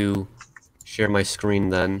have to share my screen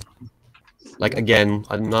then. Like again,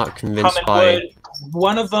 I'm not convinced by. Would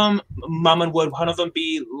one of them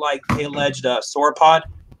be like the alleged sauropod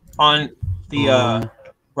on the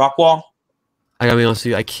rock wall? I gotta be honest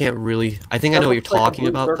with you, I can't really. I think I know what you're talking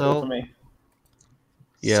about, though.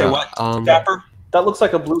 Yeah. Say what? Dapper? That looks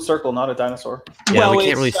like a blue circle, not a dinosaur. Yeah, well, we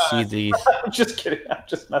can't really see the. I'm just kidding. I'm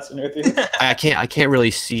just messing with you. I can't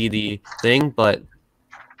really see the thing, but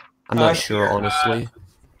I'm not sure, honestly.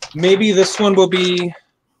 Maybe this one will be.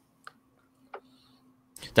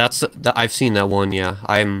 I've seen that one. Yeah,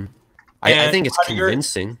 I think it's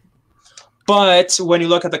convincing. But when you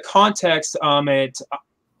look at the context,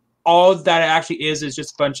 all that it actually is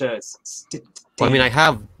just a bunch of. Well, I mean, I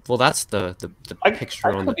have. Well, that's the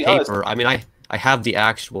picture on the paper. I mean, I have the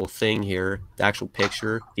actual thing here, the actual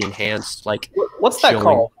picture, the enhanced like. What's that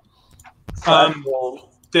called?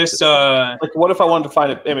 This like, what if I wanted to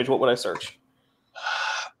find an image? What would I search?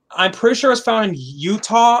 I'm pretty sure it's found in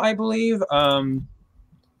Utah, I believe.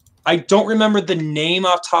 I don't remember the name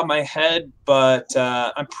off the top of my head, but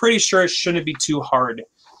I'm pretty sure it shouldn't be too hard.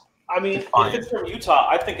 I mean, if it's from Utah,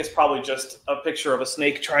 I think it's probably just a picture of a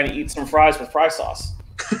snake trying to eat some fries with fry sauce.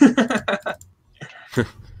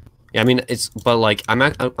 Yeah, I mean, but like I'm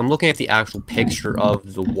looking at the actual picture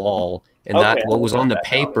of the wall, and that what was on the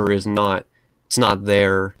paper is not. It's not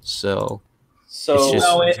there, so.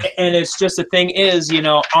 It's just the thing is,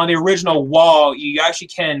 on the original wall, you actually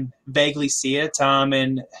can vaguely see it, and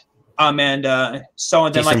then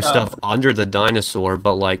some stuff under the dinosaur,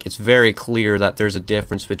 but like it's very clear that there's a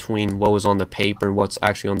difference between what was on the paper and what's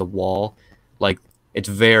actually on the wall. Like it's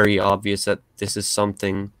very obvious that this is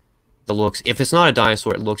something that looks. If it's not a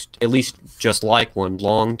dinosaur, it looks at least just like one.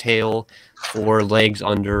 Long tail, 4 legs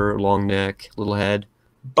under, long neck, little head.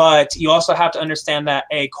 But you also have to understand that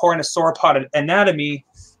according to sauropod anatomy,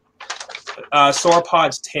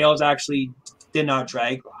 sauropod's tails actually did not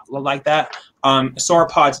drag like that.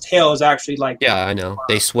 Sauropod's tail is actually like... Yeah, I know.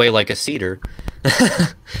 They sway like a cedar.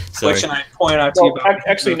 Which I pointed out to you about.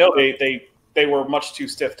 Actually, no, they were much too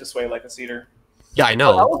stiff to sway like a cedar. Yeah, I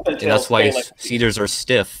know. And that's why cedars are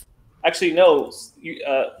stiff. Actually, no.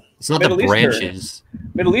 It's not the branches.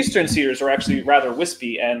 Middle Eastern cedars are actually rather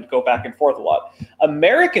wispy and go back and forth a lot.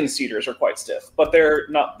 American cedars are quite stiff, but they're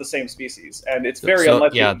not the same species, and it's very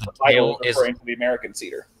unlikely the title is referring to the American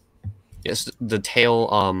cedar. Yes, the tail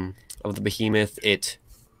of the behemoth. It's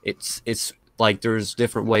like there's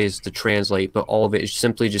different ways to translate, but all of it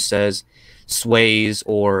simply just says sways,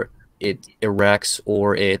 or it erects,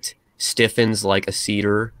 or it stiffens like a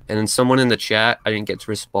cedar. And then someone in the chat, I didn't get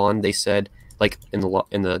to respond. They said. Like in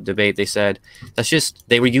the debate, they said that's just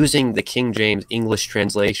they were using the King James English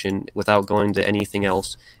translation without going to anything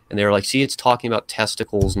else, and they were like, "See, it's talking about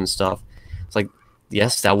testicles and stuff." It's like,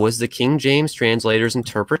 yes, that was the King James translator's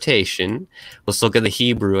interpretation. Let's look at the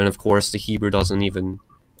Hebrew, and of course, the Hebrew doesn't even.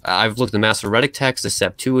 I've looked at the Masoretic text, the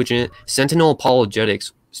Septuagint, Sentinel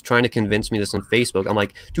Apologetics is trying to convince me this on Facebook. I'm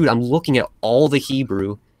like, dude, I'm looking at all the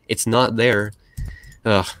Hebrew, it's not there.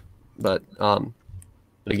 But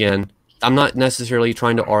again. I'm not necessarily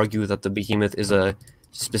trying to argue that the behemoth is a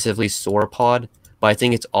specifically sauropod, but I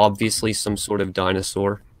think it's obviously some sort of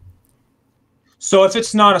dinosaur. So if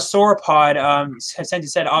it's not a sauropod, since you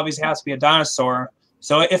said it obviously has to be a dinosaur,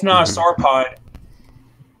 so if not a sauropod,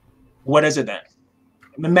 what is it then?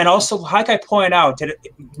 And also, like I pointed out,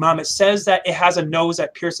 it says that it has a nose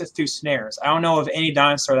that pierces through snares. I don't know of any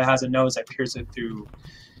dinosaur that has a nose that pierces through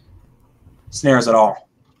snares at all.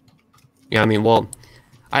 Yeah, I mean, well...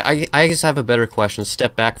 I guess I have a better question.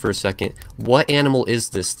 Step back for a second. What animal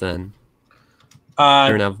is this then?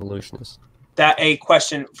 You're an evolutionist. That a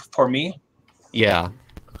question for me? Yeah.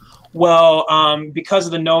 Well, because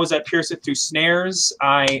of the nose that pierces through snares,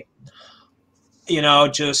 I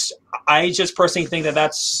just personally think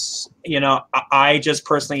that's, I just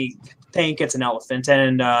personally think it's an elephant.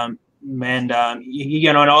 And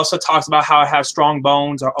it also talks about how it has strong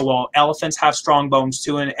bones. Well, elephants have strong bones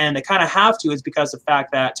too, and they kind of have to, is because of the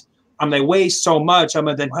fact that they weigh so much.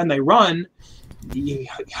 Then when they run, and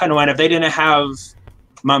if they didn't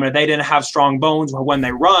have strong bones when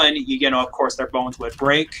they run, of course their bones would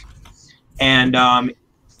break. And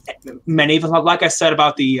even like I said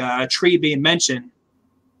about the tree being mentioned,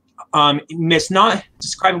 it's not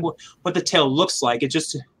describing what the tail looks like. It's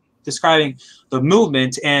just describing the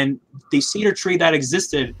movement. And the cedar tree that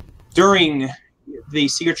existed during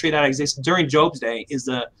Job's day is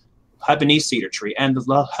the Lebanese cedar tree, and the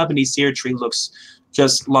Lebanese cedar tree looks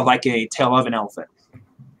just like a tail of an elephant.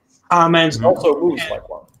 And it also moves like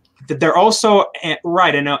one. They're also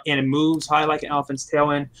right, and it moves high like an elephant's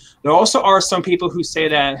tail. And there also are some people who say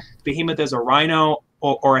that behemoth is a rhino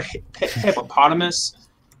or a hippopotamus.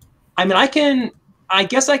 I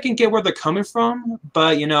guess I can get where they're coming from,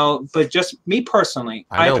 but just me personally,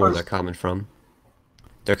 I know where they're coming from.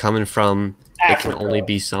 They're coming from Africa. It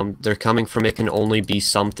can only be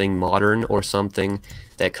something modern or something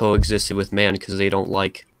that coexisted with man, because they don't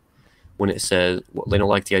like when it says, they don't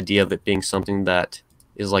like the idea of it being something that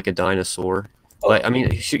is like a dinosaur. But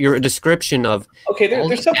your description of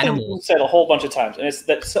there's something you said a whole bunch of times, and it's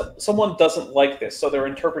that someone doesn't like this, so they're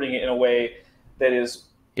interpreting it in a way that is.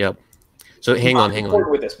 Yep. So hang on.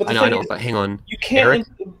 With this. But I know, but hang on. You can't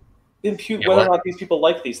impute whether or not these people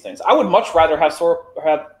like these things. I would much rather have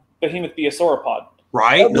behemoth be a sauropod.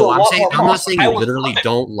 Right? No, I'm not saying you literally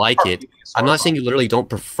don't like it. I'm not saying you literally don't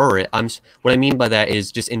prefer it. What I mean by that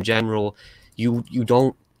is just in general, you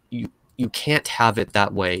can't have it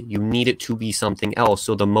that way. You need it to be something else.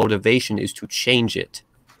 So the motivation is to change it.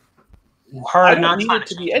 I don't need it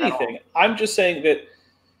to be anything. I'm just saying that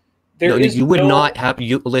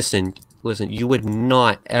Listen, you would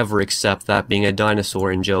not ever accept that being a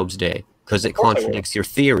dinosaur in Job's day, because it contradicts your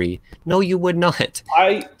theory. No, you would not.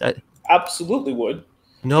 I absolutely would.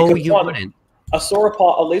 No, you wouldn't.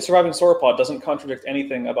 A late surviving sauropod doesn't contradict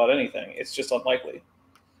anything about anything. It's just unlikely.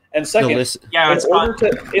 And second,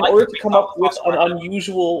 in order to come up with an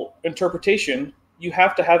unusual interpretation, you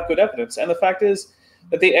have to have good evidence. And the fact is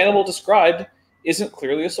that the animal described isn't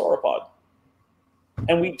clearly a sauropod.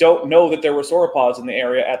 And we don't know that there were sauropods in the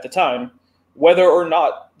area at the time, whether or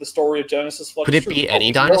not the story of Genesis Flood could it be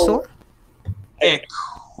any dinosaur? It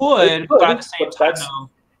could, but at the same time, no.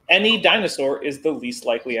 Any dinosaur is the least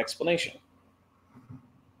likely explanation.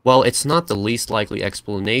 Well, it's not the least likely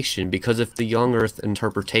explanation, because if the young Earth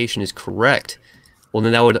interpretation is correct, well,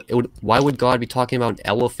 then why would God be talking about an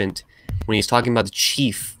elephant when he's talking about the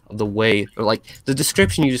chief of the way? Or like the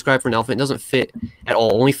description you describe for an elephant doesn't fit at all.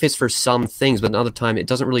 It only fits for some things, but another time it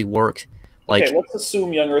doesn't really work. Okay, let's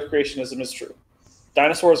assume young Earth creationism is true.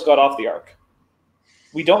 Dinosaurs got off the ark.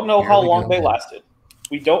 We don't know how long they lasted.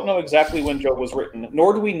 We don't know exactly when Job was written,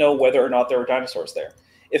 nor do we know whether or not there were dinosaurs there.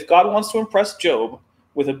 If God wants to impress Job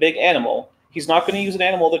with a big animal, he's not going to use an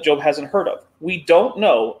animal that Job hasn't heard of. We don't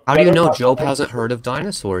know. How do you know Job hasn't heard of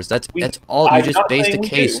dinosaurs? That's all. You just based a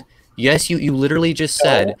case. Yes, you literally just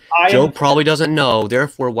said Job probably doesn't know.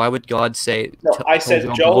 Therefore, why would God say? No, I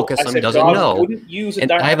said Job look at something he doesn't know.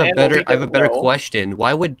 And I have a better question.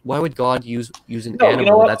 Why would God use an animal? You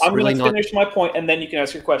know what? That's I'm really going to finish my point, and then you can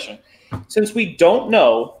ask your question. Since we don't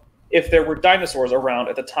know if there were dinosaurs around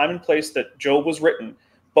at the time and place that Job was written,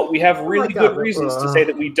 but we have really good reasons to say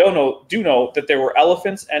that we do know that there were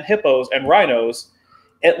elephants and hippos and rhinos,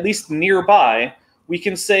 at least nearby. We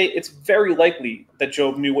can say it's very likely that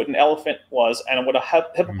Job knew what an elephant was and what a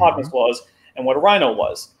hippopotamus was and what a rhino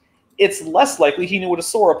was. It's less likely he knew what a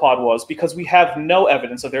sauropod was, because we have no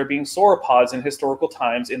evidence of there being sauropods in historical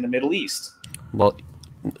times in the Middle East. Well,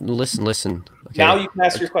 listen. Okay. Now you can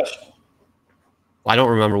ask your question. I don't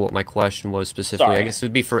remember what my question was specifically. Sorry. I guess it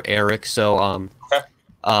would be for Eric. So,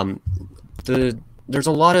 there's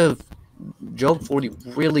a lot of Job 40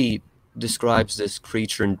 really describes this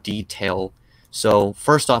creature in detail. So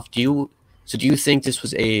first off, do you think this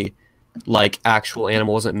was a actual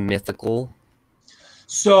animal, wasn't mythical?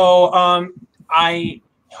 So I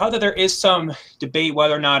heard that there is some debate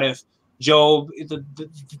whether or not if Job,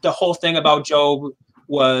 the whole thing about Job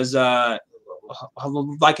was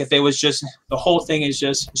if it was just the whole thing is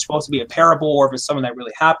just supposed to be a parable, or if it's something that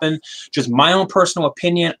really happened. Just my own personal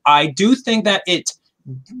opinion, I do think that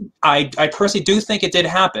I personally do think it did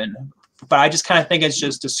happen, but I just kind of think it's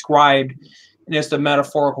just described in just a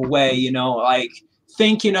metaphorical way,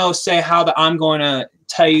 think, say how that I'm going to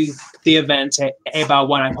tell you the event about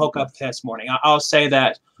when I woke up this morning. I'll say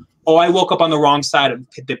that, I woke up on the wrong side of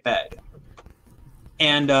the bed.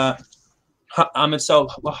 And so,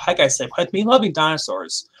 like I said, with me loving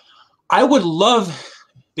dinosaurs, I would love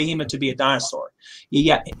Behemoth to be a dinosaur.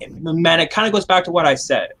 Yeah, man, it kind of goes back to what I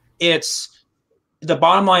said. It's the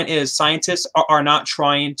bottom line is scientists are not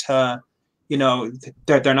trying to,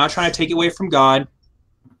 they're not trying to take away from God.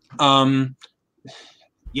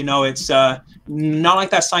 It's not like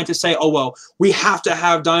that scientists say, we have to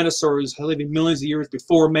have dinosaurs living millions of years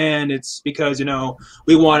before man. It's because,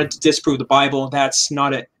 we wanted to disprove the Bible. That's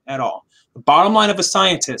not it at all. The bottom line of a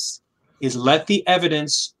scientist is let the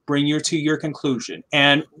evidence bring you to your conclusion.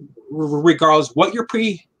 And regardless what your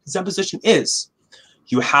presupposition is,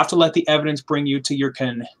 you have to let the evidence bring you to your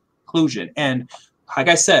conclusion. And like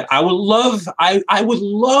I said, I would love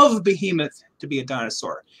Behemoth to be a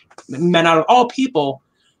dinosaur. Man, out of all people,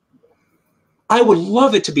 I would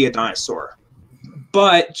love it to be a dinosaur.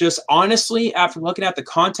 But just honestly, after looking at the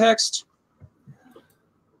context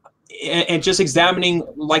and just examining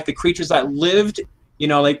like the creatures that lived,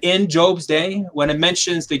 like in Job's day, when it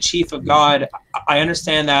mentions the chief of God, I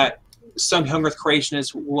understand that some young earth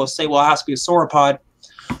creationists will say, well, it has to be a sauropod.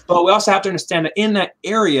 But we also have to understand that in that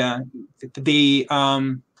area,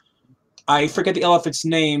 I forget the elephant's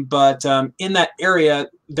name, but in that area,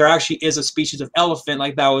 there actually is a species of elephant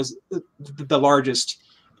like that was the largest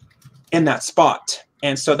in that spot.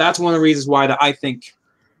 And so that's one of the reasons why that I think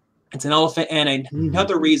it's an elephant. And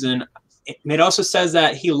another reason, it also says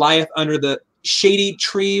that he lieth under the shady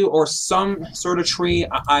tree or some sort of tree.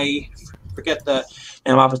 I forget the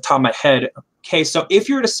name off the top of my head. Okay, so if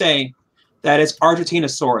you were to say that it's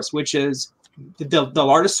Argentinosaurus, which is the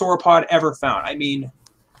largest sauropod ever found, I mean,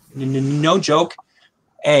 no joke,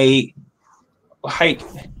 just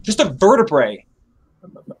a vertebrae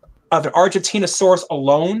of an Argentinosaurus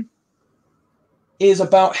alone is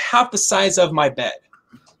about half the size of my bed.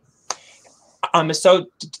 So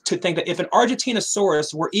to think that if an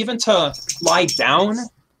Argentinosaurus were even to lie down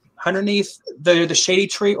underneath the shady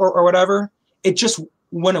tree or whatever, it just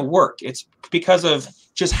wouldn't work. It's because of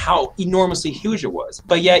just how enormously huge it was.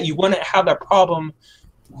 But yet you wouldn't have that problem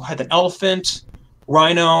with an elephant,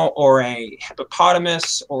 rhino, or a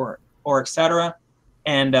hippopotamus, or etc.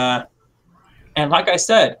 And like I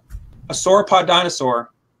said, a sauropod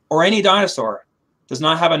dinosaur or any dinosaur does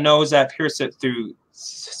not have a nose that pierces it through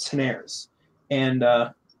snares. And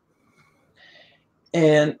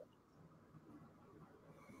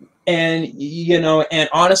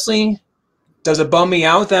honestly, does it bum me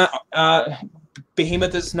out that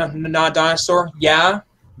Behemoth is not a dinosaur? Yeah.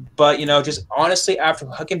 But, just honestly, after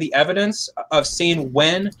looking at the evidence of seeing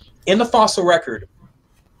when, in the fossil record,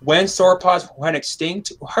 when sauropods went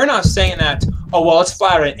extinct, we're not saying that, it's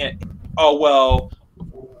flat.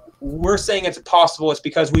 We're saying it's possible. It's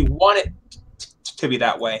because we want it to be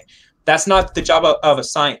that way. That's not the job of a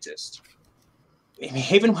scientist.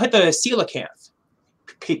 Even with the coelacanth,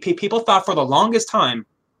 people thought for the longest time,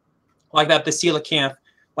 like that the coelacanth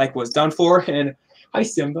was done for. And hi,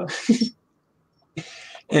 Simba.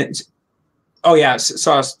 And so I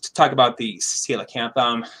was talking about the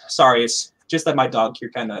coelacanth. Sorry, it's just that my dog here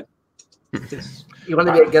kind of. You want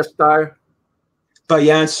to be a guest star? But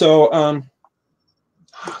yeah, and so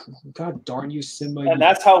God darn you, Simba! And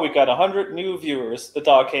that's how we got 100 new viewers. The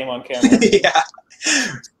dog came on camera.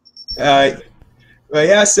 Yeah. But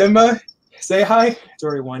yeah, Simba, say hi to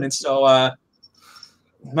everyone. And so,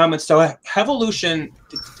 evolution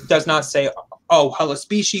does not say, a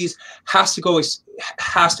species has to go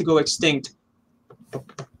extinct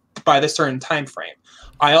by this certain time frame.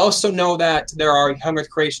 I also know that there are young earth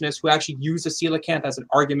creationists who actually use the coelacanth as an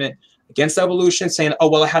argument against evolution, saying,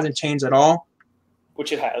 it hasn't changed at all.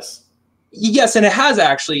 Which it has. Yes, and it has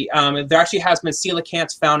actually. There actually has been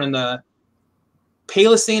coelacanths found in the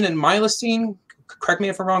Paleocene and Miocene. Correct me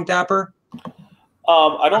if I'm wrong, Dapper.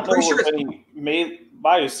 I don't know if any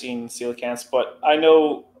Miocene coelacanths, but I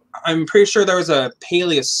know. I'm pretty sure there was a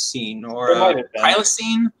Paleocene or a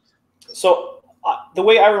Pliocene. So the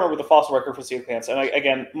way I remember the fossil record for coelacanths, and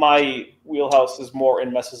again, my wheelhouse is more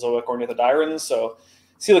in Mesozoic ornithodirans, so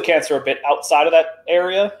coelacanths are a bit outside of that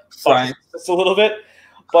area, right? Just a little bit.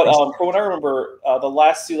 But from what I remember, the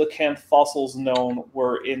last coelacanth fossils known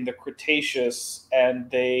were in the Cretaceous, and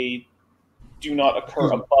they do not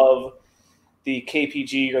occur above the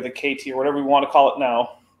KPG or the KT or whatever we want to call it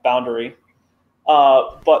now boundary.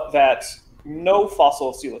 But that no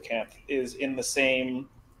fossil coelacanth is in the same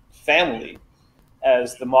family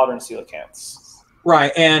as the modern coelacanths.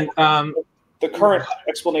 Right, and The current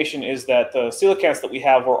explanation is that the coelacanths that we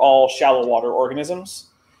have were all shallow water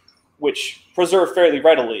organisms, which preserve fairly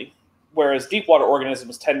readily, whereas deep water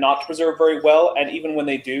organisms tend not to preserve very well, and even when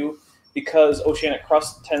they do, because oceanic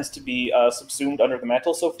crust tends to be subsumed under the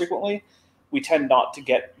mantle so frequently, we tend not to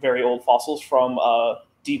get very old fossils from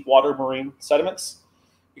deep water marine sediments,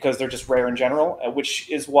 because they're just rare in general, which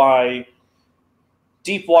is why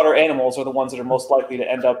deep water animals are the ones that are most likely to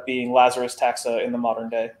end up being Lazarus taxa in the modern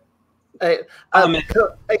day. Hey,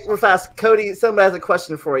 real fast, Cody, somebody has a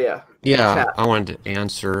question for you. Yeah, I wanted to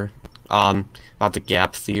answer about the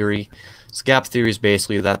gap theory. So gap theory is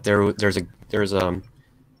basically that there's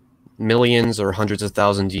millions or hundreds of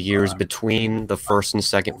thousands of years between the first and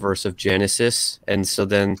second verse of Genesis, and so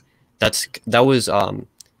then the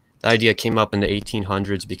idea came up in the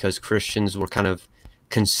 1800s because Christians were kind of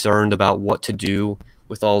concerned about what to do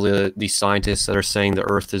with all these scientists that are saying the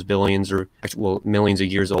Earth is billions or millions of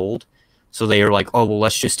years old. So they are like, oh, well,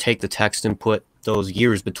 let's just take the text and put those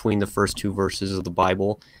years between the first two verses of the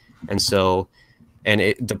Bible. And so,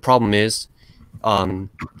 the problem is,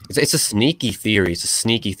 it's a sneaky theory. It's a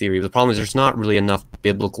sneaky theory. The problem is there's not really enough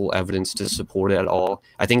biblical evidence to support it at all.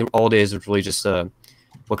 I think all it is really just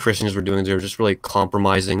what Christians were doing. They were just really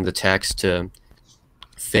compromising the text to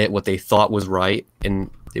fit what they thought was right, and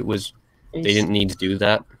they didn't need to do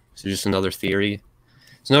that. So just another theory.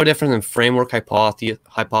 It's no different than framework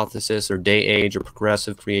hypothesis or day age or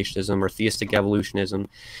progressive creationism or theistic evolutionism. In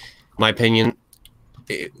my opinion,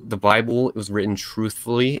 the Bible was written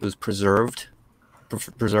truthfully. It was preserved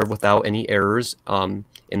without any errors. In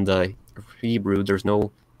the Hebrew, there's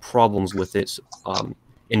no problems with it.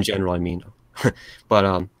 In general, I mean,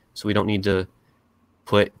 but so we don't need to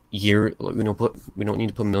put we don't need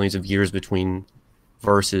to put millions of years between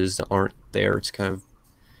verses that aren't there. It's kind of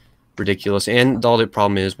ridiculous. And all the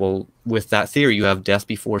problem is, well, with that theory, you have death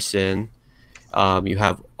before sin. You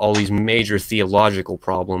have all these major theological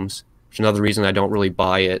problems, which is another reason I don't really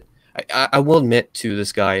buy it. I will admit to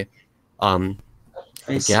this guy,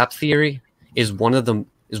 gap theory is one of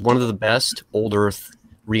the best old Earth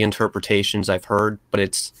reinterpretations I've heard, but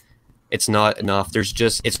it's not enough.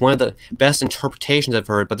 It's one of the best interpretations I've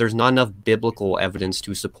heard, but there's not enough biblical evidence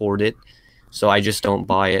to support it. So I just don't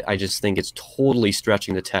buy it. I just think it's totally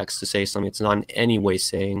stretching the text to say something it's not in any way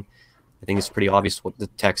saying. I think it's pretty obvious what the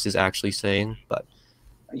text is actually saying, but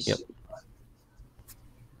yep.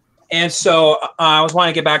 And so I was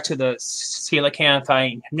wanting to get back to the coelacanth.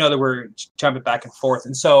 I know that we're jumping back and forth.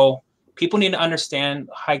 And so people need to understand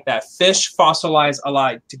like that fish fossilize a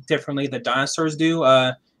lot differently than dinosaurs do.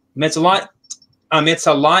 It's a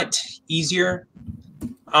lot easier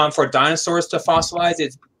for dinosaurs to fossilize.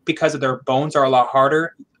 It's because of their bones are a lot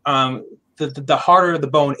harder. The harder the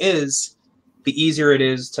bone is, the easier it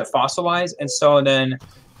is to fossilize. And so then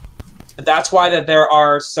that's why that there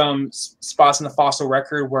are some spots in the fossil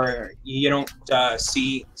record where you don't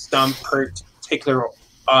see some particular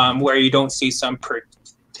where you don't see some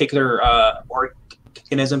particular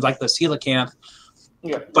organisms like the coelacanth.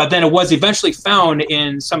 Yeah. But then it was eventually found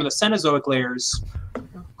in some of the Cenozoic layers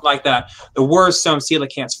like that. There were some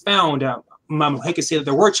coelacanths found. I can say that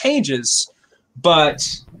there were changes, but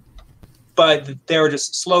they were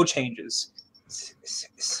just slow changes.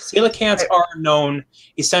 Coelacanths are known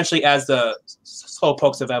essentially as the slow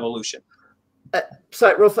pokes of evolution.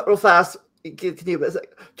 Sorry, real fast. Continue.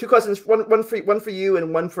 Two questions. One for you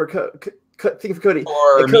and one for Cody.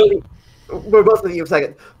 Or Cody, we're both of you for a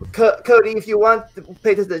second. Cody, if you want to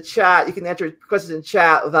pay attention to the chat, you can answer questions in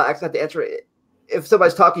chat without actually having to answer it. If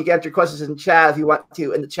somebody's talking, you can answer questions in chat if you want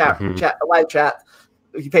to in the chat, live chat.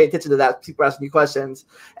 If you pay attention to that, people are asking you questions.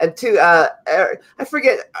 And two, I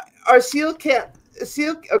forget, are coelacanth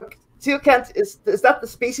is that the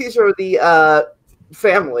species or the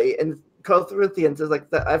family? And Corinthians is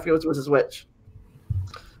like I forget which is which.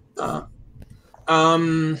 I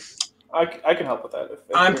can help with that.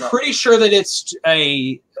 I'm pretty sure that it's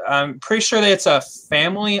a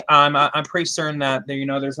family. I'm pretty certain that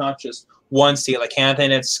there's not just one coelacanth,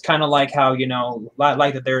 and it's kind of like how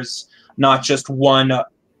like that there's not just one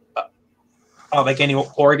like any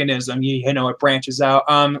organism. It branches out.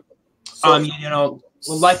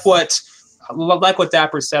 Like what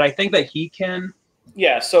Dapper said, I think that he can.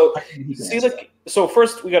 Yeah. So so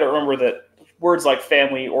first we got to remember that words like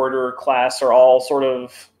family, order, class are all sort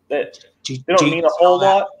of that they don't mean a whole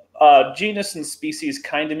lot. Genus and species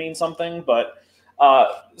kind of mean something, but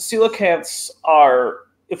coelacanths are,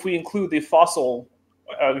 if we include the fossil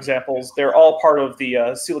examples, they're all part of the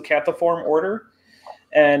coelacanthiform order,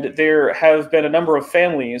 and there have been a number of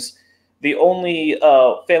families. The only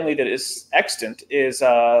family that is extant is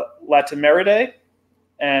Latimeridae,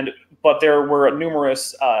 but there were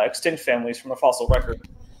numerous extinct families from the fossil record.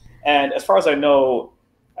 And as far as I know,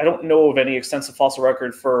 I don't know of any extensive fossil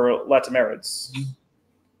record for Latimerids.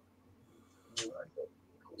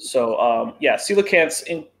 So yeah,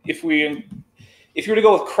 coelacanths. If you were to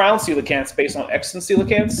go with crown coelacanths based on extant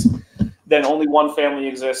coelacanths, then only one family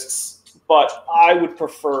exists. But I would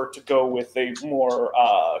prefer to go with a more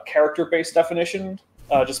character-based definition,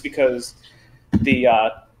 just because the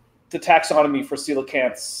taxonomy for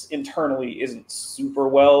coelacanths internally isn't super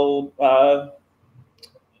well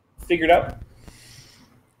figured out,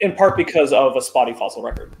 in part because of a spotty fossil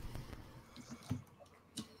record.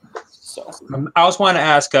 So I also want to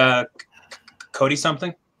ask Cody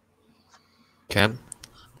something. Okay.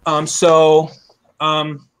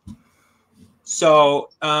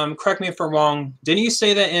 Correct me if I'm wrong. Didn't you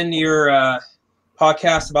say that in your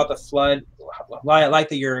podcast about the flood, like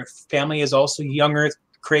that your family is also young Earth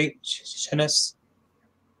creationists?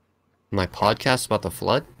 My podcast about the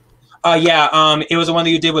flood? Yeah. It was the one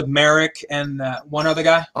that you did with Merrick and one other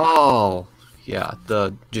guy. Oh, yeah.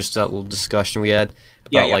 Just that little discussion we had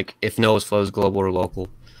about like if Noah's flow is global or local.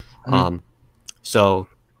 Mm-hmm. So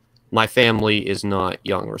my family is not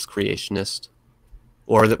young Earth creationist.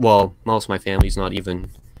 Well, most of my family's not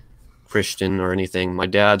even Christian or anything. My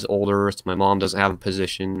dad's older, so my mom doesn't have a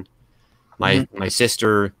position. My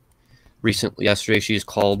sister yesterday, she just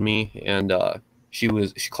called me, and she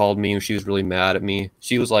called me and she was really mad at me.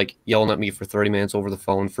 She was like yelling at me for 30 minutes over the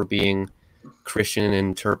phone for being Christian and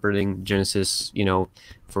interpreting Genesis,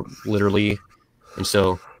 for literally. And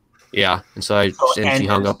so, yeah, and she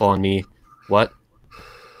hung up on me. What?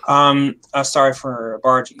 Sorry for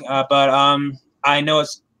barging, but I know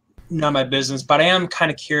it's not my business, but I am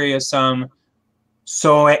kind of curious. So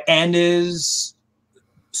is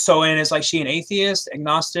like she an atheist,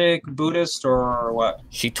 agnostic, Buddhist, or what?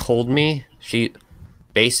 She told me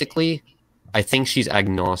basically, I think she's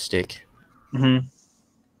agnostic. Mm-hmm.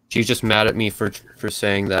 She's just mad at me for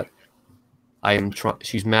saying that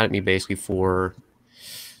she's mad at me basically for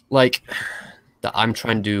like that I'm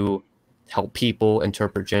trying to help people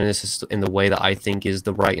interpret Genesis in the way that I think is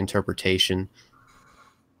the right interpretation.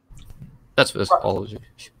 That's all.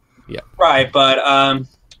 Yeah. Right, but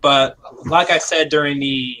like I said during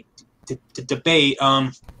the debate,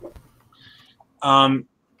 now I'm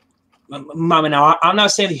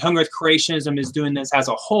not saying the young Earth creationism is doing this as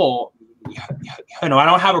a whole. I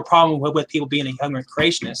don't have a problem with people being a young Earth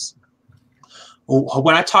creationist.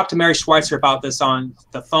 When I talked to Mary Schweitzer about this on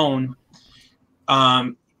the phone,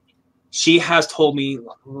 she has told me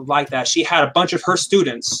like that. She had a bunch of her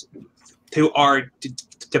students who are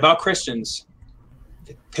devout Christians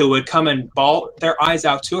who would come and bawl their eyes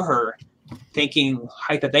out to her, thinking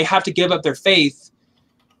like that they have to give up their faith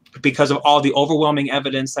because of all the overwhelming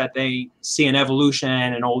evidence that they see in evolution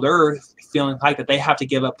and old Earth, feeling like that they have to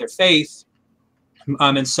give up their faith.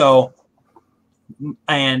 And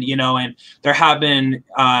there have been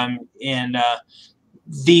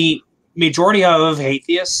the majority of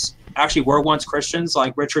atheists actually were once Christians,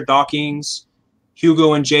 like Richard Dawkins,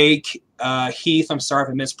 Hugo and Jake, Heath. I'm sorry if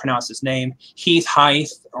I mispronounced his name. Heath Hythe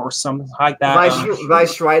or something like that.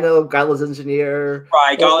 Vice Rhino, Godless Engineer.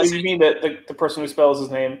 Right, Godless. You mean the person who spells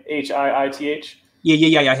his name Hiith?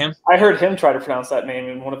 Yeah, him. I heard him try to pronounce that name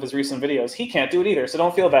in one of his recent videos. He can't do it either, so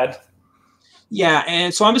don't feel bad. Yeah,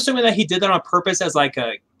 and so I'm assuming that he did that on purpose as like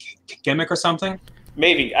a gimmick or something.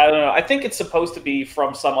 Maybe. I don't know. I think it's supposed to be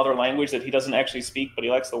from some other language that he doesn't actually speak, but he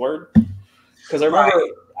likes the word. Because I remember,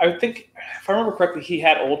 I think, if I remember correctly, he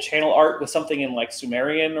had old channel art with something in like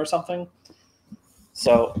Sumerian or something.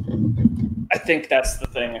 So I think that's the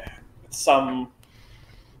thing.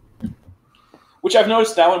 Which I've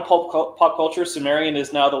noticed now in pop culture, Sumerian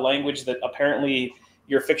is now the language that apparently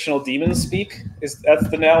your fictional demons speak. That's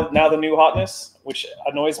now the new hotness, which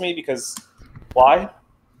annoys me because why?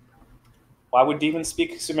 Why would demons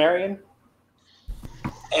speak Sumerian?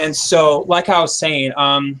 And so, like I was saying,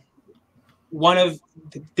 one of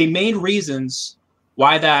the main reasons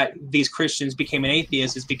why that these Christians became an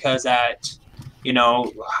atheist is because that,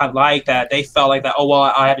 like that they felt like that, oh, well,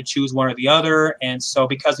 I had to choose one or the other. And so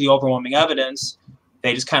because of the overwhelming evidence,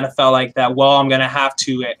 they just kind of felt like that, well, I'm going to have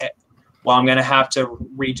to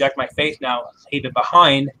reject my faith now, leave it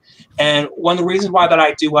behind. And one of the reasons why that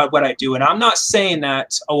I do what I do, and I'm not saying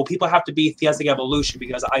that, oh, well, people have to be theistic evolution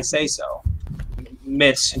because I say so.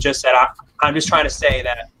 It's just that I'm just trying to say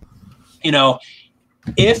that,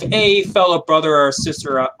 if a fellow brother or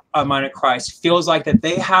sister of mine in Christ feels like that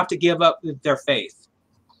they have to give up their faith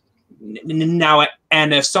now,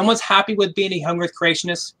 and if someone's happy with being a young Earth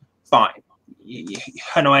creationist, fine.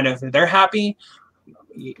 And if they're happy,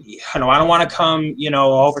 I don't want to come,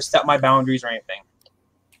 overstep my boundaries or anything.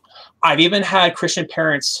 I've even had Christian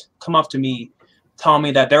parents come up to me, telling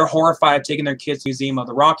me that they're horrified of taking their kids to the Museum of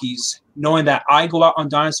the Rockies, knowing that I go out on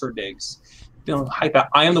dinosaur digs, feeling like that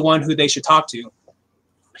I am the one who they should talk to,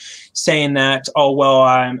 saying that,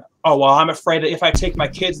 I'm afraid that if I take my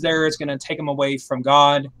kids there, it's going to take them away from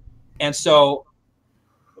God. And so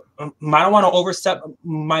I don't want to overstep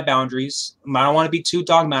my boundaries. I don't want to be too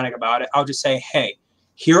dogmatic about it. I'll just say, hey,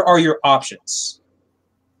 here are your options.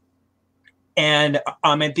 And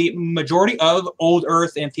the majority of old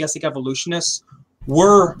Earth and theistic evolutionists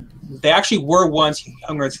were once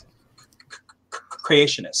young Earth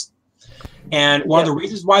creationists. And one of the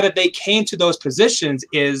reasons why that they came to those positions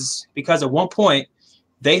is because at one point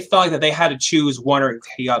they felt that they had to choose one or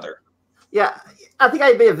the other. Yeah, I think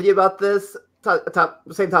I made a video about this.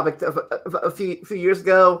 Same topic a few years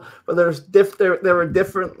ago, but there were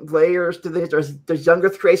different layers to this. There's young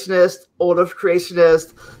Earth creationist, old Earth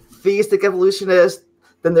creationist, theistic evolutionist.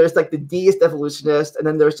 Then there's like the deist evolutionist, and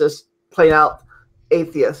then there's just plain out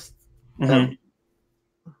atheist. Mm-hmm.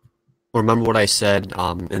 Remember what I said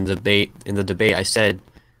in the debate? In the debate, I said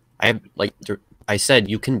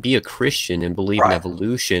you can be a Christian and believe in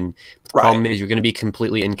evolution. The problem is you're going to be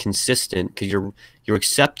completely inconsistent because you're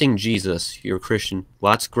accepting Jesus. You're a Christian.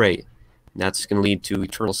 Well, that's great. And that's going to lead to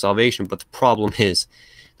eternal salvation. But the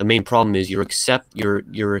main problem is you're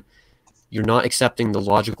not accepting the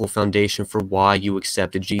logical foundation for why you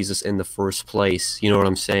accepted Jesus in the first place. You know what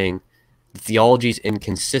I'm saying? The theology is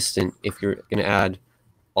inconsistent if you're going to add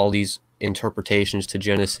all these interpretations to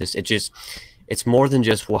Genesis. It's more than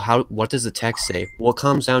just, well, what does the text say? Well, it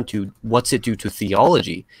comes down to what's it do to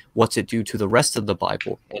theology? What's it do to the rest of the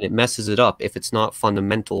Bible? And it messes it up if it's not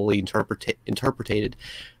fundamentally interpreted.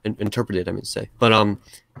 I mean to say.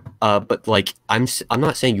 But like I'm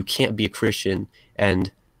not saying you can't be a Christian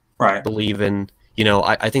and believe in.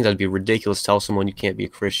 I think that'd be ridiculous to tell someone you can't be a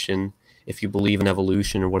Christian if you believe in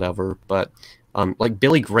evolution or whatever. But like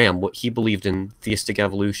Billy Graham, what he believed in theistic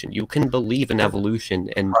evolution. You can believe in evolution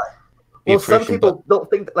and. Well, some people don't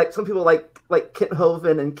think that, like some people like Kent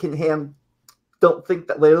Hovind and Ken Ham don't think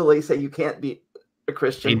that literally say you can't be a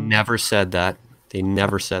Christian. They never said that.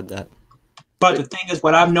 But the thing is,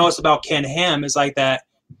 what I've noticed about Ken Ham is like that.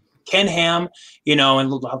 Ken Ham,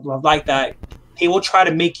 and like that, he will try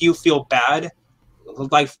to make you feel bad,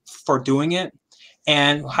 like for doing it.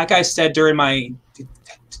 And like I said during my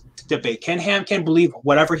debate, Ken Ham can believe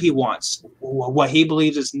whatever he wants. What he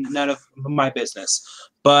believes is none of my business.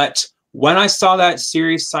 But when I saw that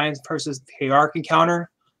series Science versus the Ark encounter,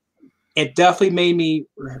 it definitely made me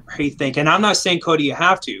rethink. And I'm not saying, Cody, you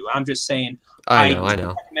have to. I'm just saying I know.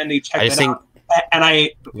 recommend that you check that out. And I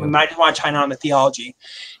just want to chime in on the theology.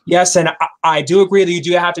 Yes, and I do agree that you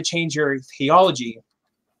do have to change your theology.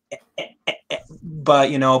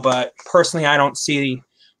 But personally, I don't see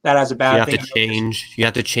that as a bad thing. You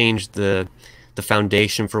have to change the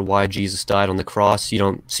foundation for why Jesus died on the cross. You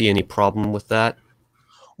don't see any problem with that?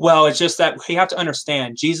 Well, it's just that you have to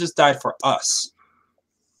understand, Jesus died for us.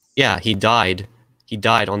 Yeah, he died. He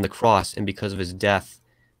died on the cross, and because of his death,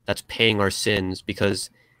 that's paying our sins, because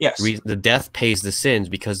the death pays the sins,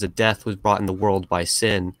 because the death was brought in the world by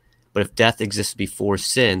sin. But if death exists before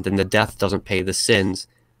sin, then the death doesn't pay the sins.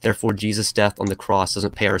 Therefore, Jesus' death on the cross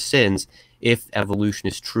doesn't pay our sins if evolution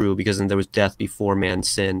is true, because then there was death before man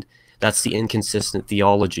sinned. That's the inconsistent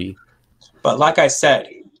theology. But like I said,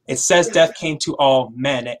 it says death came to all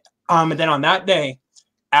men. And then on that day,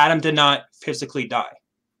 Adam did not physically die.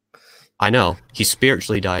 I know. He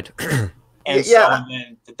spiritually died. And so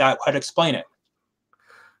that would explain it.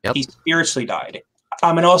 Yep. He spiritually died.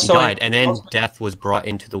 And also he died, and then death was brought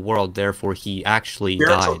into the world. Therefore, he actually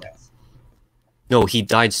died. Death. No, he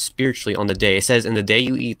died spiritually on the day. It says, "In the day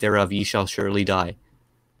you eat thereof, ye shall surely die."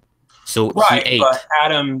 So he ate. But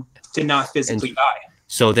Adam did not physically die.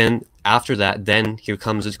 So then, after that, then here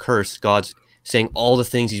comes his curse. God's saying all the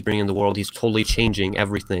things he's bringing in the world. He's totally changing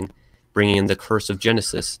everything, bringing in the curse of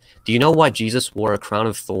Genesis. Do you know why Jesus wore a crown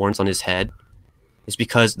of thorns on his head? It's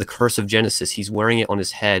because the curse of Genesis. He's wearing it on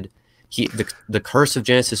his head. The curse of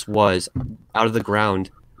Genesis was, out of the ground,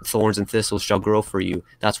 thorns and thistles shall grow for you.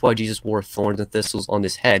 That's why Jesus wore thorns and thistles on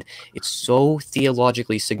his head. It's so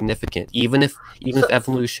theologically significant. Even if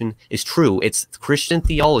evolution is true, it's Christian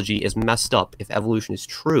theology is messed up if evolution is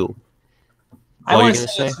true. I wouldn't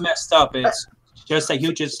say it's messed up. It's just that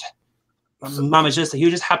you just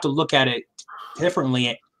have to look at it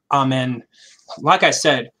differently. And like I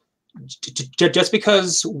said, just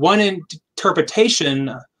because one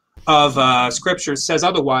interpretation of scripture says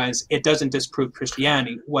otherwise, it doesn't disprove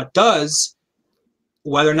Christianity. What does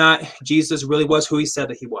whether or not Jesus really was who he said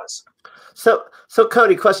that he was. So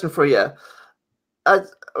Cody, question for you. I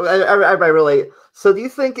relate. So do you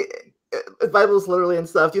think the Bible's literally and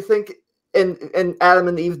stuff? Do you think and Adam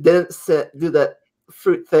and Eve didn't do that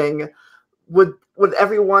fruit thing? Would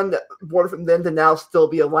everyone born from then to now still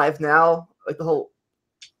be alive now? Like the whole.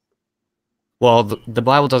 Well, the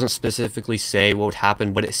Bible doesn't specifically say what would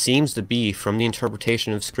happen, but it seems to be, from the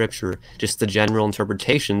interpretation of Scripture, just the general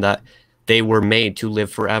interpretation that they were made to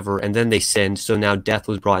live forever, and then they sinned, so now death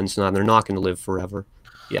was brought in, so now they're not going to live forever.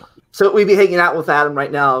 Yeah. So we'd be hanging out with Adam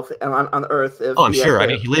right now on Earth. Oh, I'm sure. I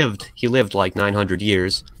mean, he lived like 900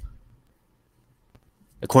 years.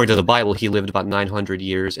 According to the Bible, he lived about 900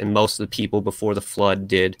 years, and most of the people before the flood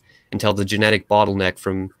did, until the genetic bottleneck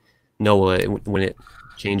from Noah when it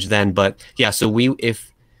changed then. But yeah, so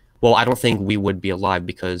I don't think we would be alive,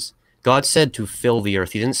 because God said to fill the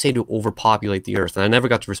earth. He didn't say to overpopulate the earth. And I never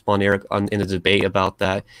got to respond to Eric in a debate about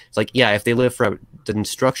that. It's like, yeah, if they live forever, the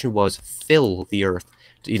instruction was fill the earth.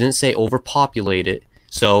 He didn't say overpopulate it.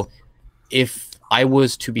 So if I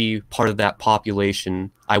was to be part of that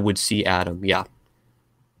population, I would see Adam. Yeah.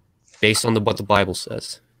 Based on what the Bible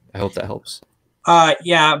says. I hope that helps.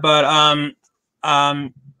 Yeah, but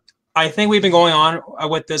I think we've been going on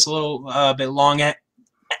with this a little bit long, and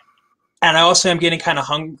I also am getting kind of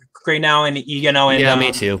hungry now, and yeah,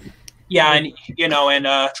 me too. Yeah, and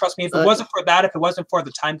trust me, if it wasn't for that, if it wasn't for the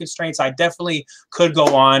time constraints, I definitely could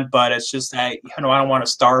go on, but it's just that I don't want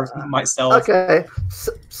to starve myself. Okay,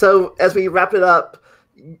 so as we wrap it up,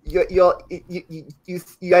 you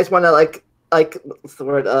guys want to like what's the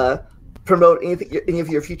word? Promote any of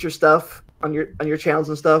your future stuff on your channels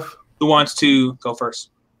and stuff? Who wants to go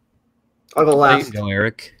first? I'll go last. You can go,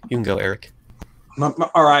 Eric. You can go, Eric.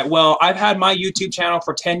 All right. Well, I've had my YouTube channel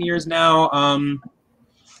for 10 years now.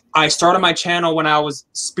 I started my channel when I was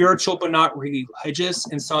spiritual but not religious,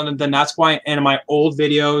 and so then that's why in my old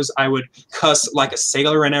videos I would cuss like a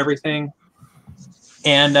sailor and everything.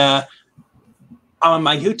 And my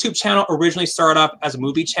YouTube channel originally started up as a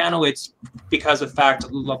movie channel. It's because of the fact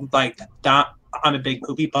like that I'm a big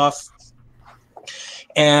movie buff,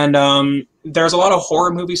 and there's a lot of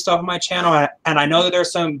horror movie stuff on my channel, and I know that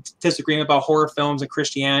there's some disagreement about horror films and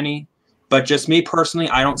Christianity, but just me personally,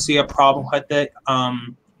 I don't see a problem with it.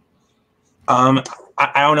 I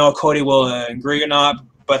don't know if Cody will agree or not,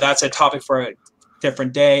 but that's a topic for a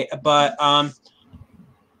different day. But on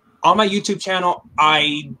my YouTube channel,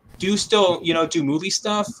 I do still, do movie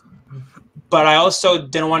stuff, but I also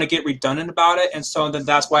didn't want to get redundant about it, and so then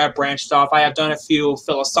that's why I branched off. I have done a few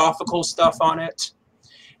philosophical stuff on it,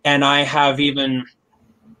 and I have even,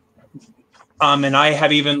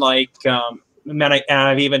 I've even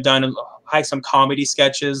done like some comedy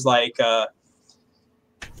sketches, like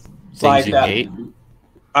Things you hate.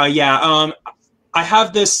 Yeah. I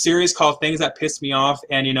have this series called Things That Piss Me Off,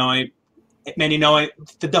 and the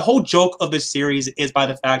whole joke of this series is by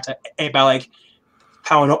the fact about like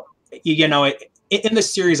how in the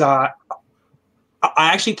series I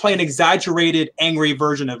actually play an exaggerated angry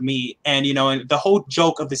version of me, and and the whole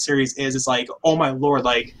joke of the series is like, oh my lord,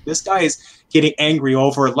 like this guy is getting angry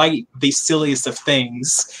over like the silliest of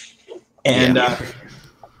things, and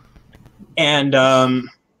and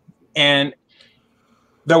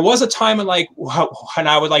there was a time when I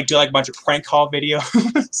would do like a bunch of prank call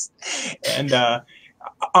videos, and and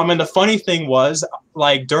the funny thing was,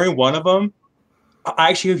 like, during one of them,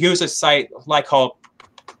 I actually used a site like called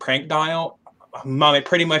Prank Dial. It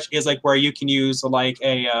pretty much is like where you can use like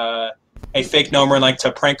a fake number and like to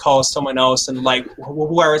prank call someone else, and like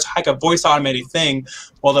where it's like a voice automated thing.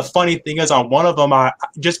 Well, the funny thing is, on one of them, I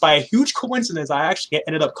just by a huge coincidence, I actually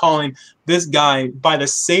ended up calling this guy by the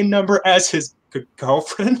same number as his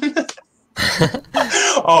girlfriend.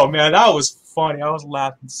 Oh man, that was funny. I was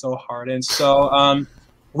laughing so hard. And so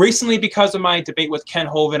recently, because of my debate with Ken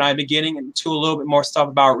Hovind, I've been getting into a little bit more stuff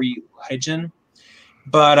about religion,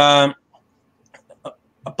 but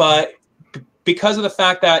because of the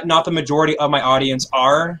fact that not the majority of my audience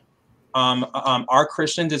are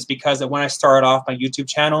Christians, it's because that when I started off my YouTube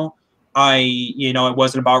channel, it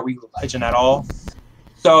wasn't about religion at all.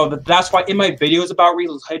 So that's why in my videos about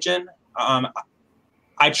religion,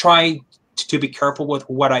 I try to be careful with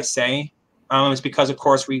what I say. It's because, of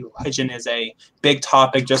course, religion is a big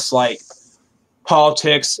topic, just like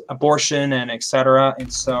politics, abortion, and etc.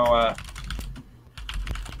 And so,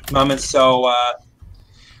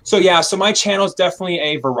 so my channel is definitely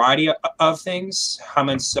a variety of things.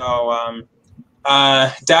 Dapper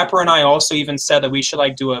and I also even said that we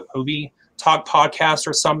should do a movie talk podcast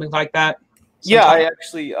or something like that. Yeah, I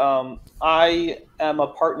actually, I am a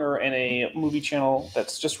partner in a movie channel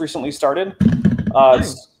that's just recently started.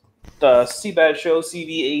 It's the CBAD Show,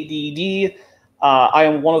 CVADD. I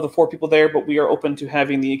am one of the 4 people there, but we are open to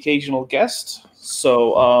having the occasional guest.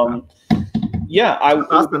 So, yeah, it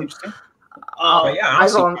would be interesting.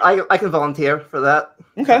 I can volunteer for that.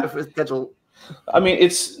 Okay. If it's scheduled. I mean,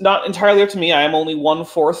 it's not entirely up to me. I am only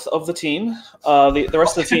 1/4 of the team. The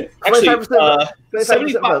rest of the team, actually,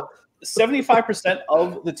 75%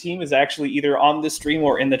 of the team is actually either on this stream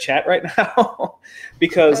or in the chat right now,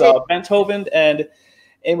 because Benthoven and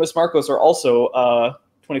Amos Marcos are also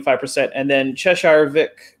 25%, and then Cheshire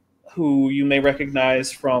Vic, who you may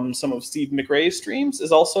recognize from some of Steve McRae's streams,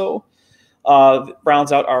 is also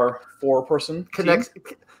rounds out our 4-person team.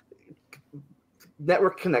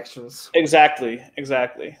 Network connections. Exactly.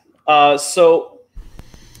 So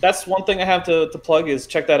that's one thing I have to plug is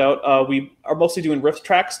check that out. We are mostly doing riff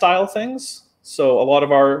track style things. So a lot of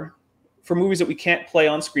for movies that we can't play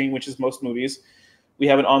on screen, which is most movies, we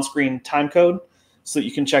have an on-screen time code so that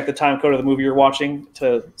you can check the time code of the movie you're watching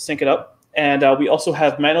to sync it up. And we also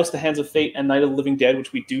have Manos, The Hands of Fate, and Night of the Living Dead,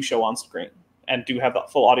 which we do show on screen and do have the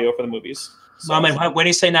full audio for the movies. So, when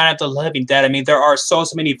you say Night of the Living Dead, I mean, there are so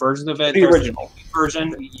many versions of it. The original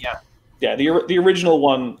version, yeah. Yeah, the original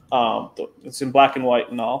one, it's in black and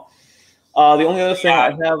white and all. The only other thing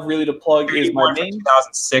I have really to plug is my main.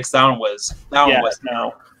 2006, that one was.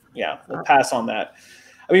 Yeah, we'll pass on that.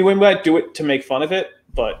 I mean, we might do it to make fun of it,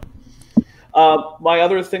 but my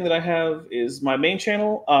other thing that I have is my main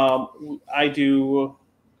channel. I do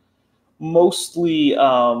mostly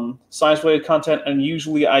science-related content, and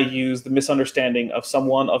usually I use the misunderstanding of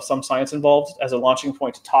some science involved as a launching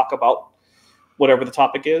point to talk about whatever the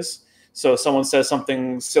topic is. So someone says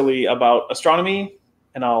something silly about astronomy,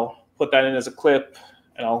 and I'll put that in as a clip,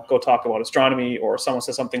 and I'll go talk about astronomy. Or someone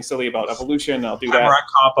says something silly about evolution, and I'll do that. Samurai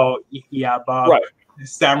Cop, yeah, Bob. Right.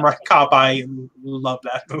 Samurai Cop, I love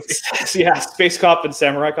that movie. Yeah, Space Cop and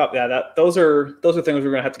Samurai Cop. Yeah, those are things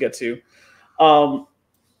we're gonna have to get to.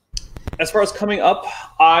 As far as coming up,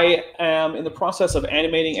 I am in the process of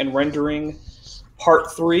animating and rendering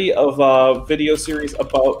part 3 of a video series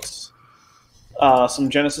about some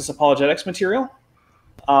Genesis apologetics material.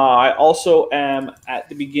 I also am at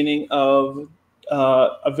the beginning of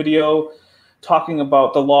a video talking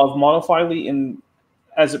about the law of monophyly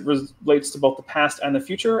as it relates to both the past and the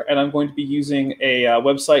future, and I'm going to be using a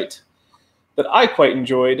website that I quite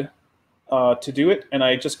enjoyed to do it, and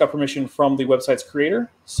I just got permission from the website's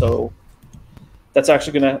creator, so that's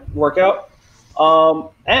actually going to work out.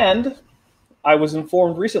 And I was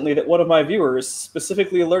informed recently that one of my viewers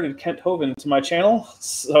specifically alerted Kent Hovind to my channel,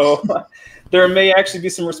 so there may actually be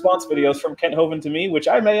some response videos from Kent Hovind to me, which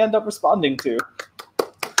I may end up responding to.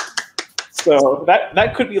 So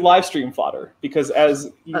that could be live stream fodder, because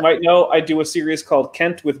as you might know, I do a series called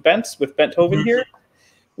Kent with Bent Hovind here,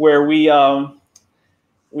 where we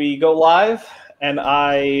go live, and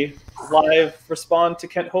I live respond to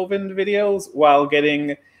Kent Hovind videos while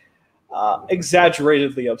getting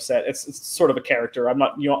exaggeratedly upset. It's sort of a character. I'm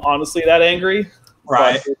not honestly that angry,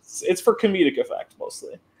 right? But it's for comedic effect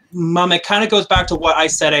mostly. Mom, it kind of goes back to what I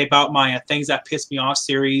said about my things that piss me off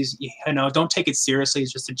series. Don't take it seriously.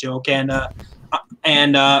 It's just a joke. And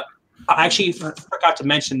I actually forgot to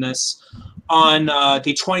mention this. On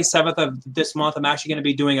the 27th of this month, I'm actually going to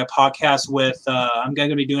be doing a podcast with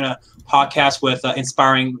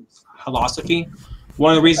Inspiring Philosophy.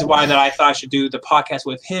 One of the reasons why that I thought I should do the podcast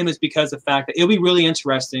with him is because of the fact that it'll be really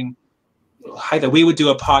interesting that we would do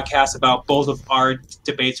a podcast about both of our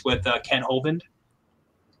debates with Ken Hovind.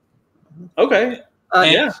 Okay.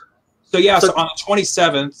 Yeah. So on the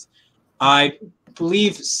 27th, I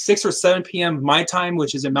believe 6 or 7 p.m. my time,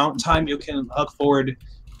 which is a mountain time, you can look forward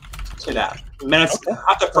to that. Man, it's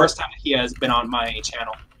not the first time that he has been on my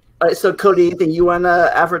channel. All right, so Cody, anything you want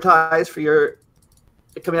to advertise for your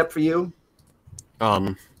coming up for you?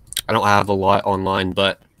 I don't have a lot online,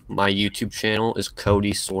 but my YouTube channel is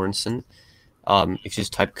Cody Sorenson. If you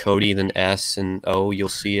just type Cody, then S and O, you'll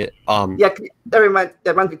see it. Yeah, can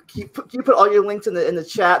you put all your links in the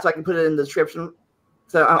chat so I can put it in the description?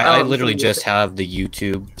 So I literally just have the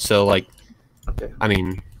YouTube. So okay. I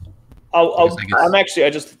mean, I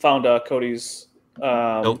just found Cody's.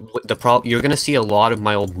 You're gonna see a lot of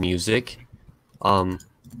my old music,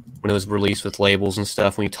 when it was released with labels and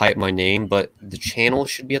stuff. When you type my name, but the channel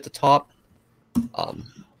should be at the top.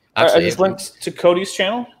 I just linked to Cody's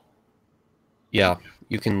channel. Yeah,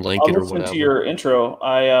 you can link it or whatever. To your intro.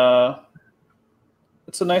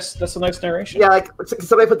 That's a nice narration. Yeah,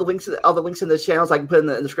 somebody put all the links in the channel so I can put in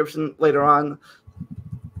the description later on.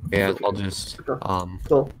 Yeah, I'll just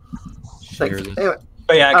cool. share this. Anyway,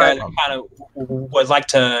 but yeah, guys, I kind of would like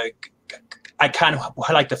to I kind of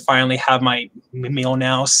like to finally have my meal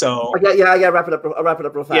now. So okay, yeah, I gotta wrap it up. I'll wrap it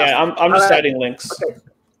up real fast. Yeah, I'm just adding links. Okay.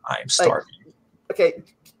 I'm starving. Okay,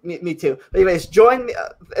 me too. But anyways, join me.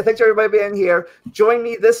 Thanks for everybody being here. Join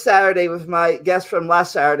me this Saturday with my guest from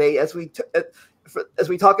last Saturday as we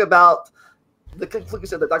talk about the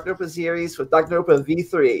conclusion of the Dr. Opa series with Dr. Opa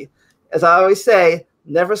V3. As I always say,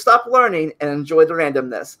 never stop learning and enjoy the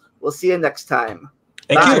randomness. We'll see you next time.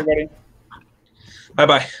 Thank Bye. you. Bye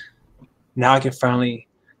bye. Now I can finally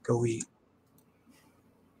go eat.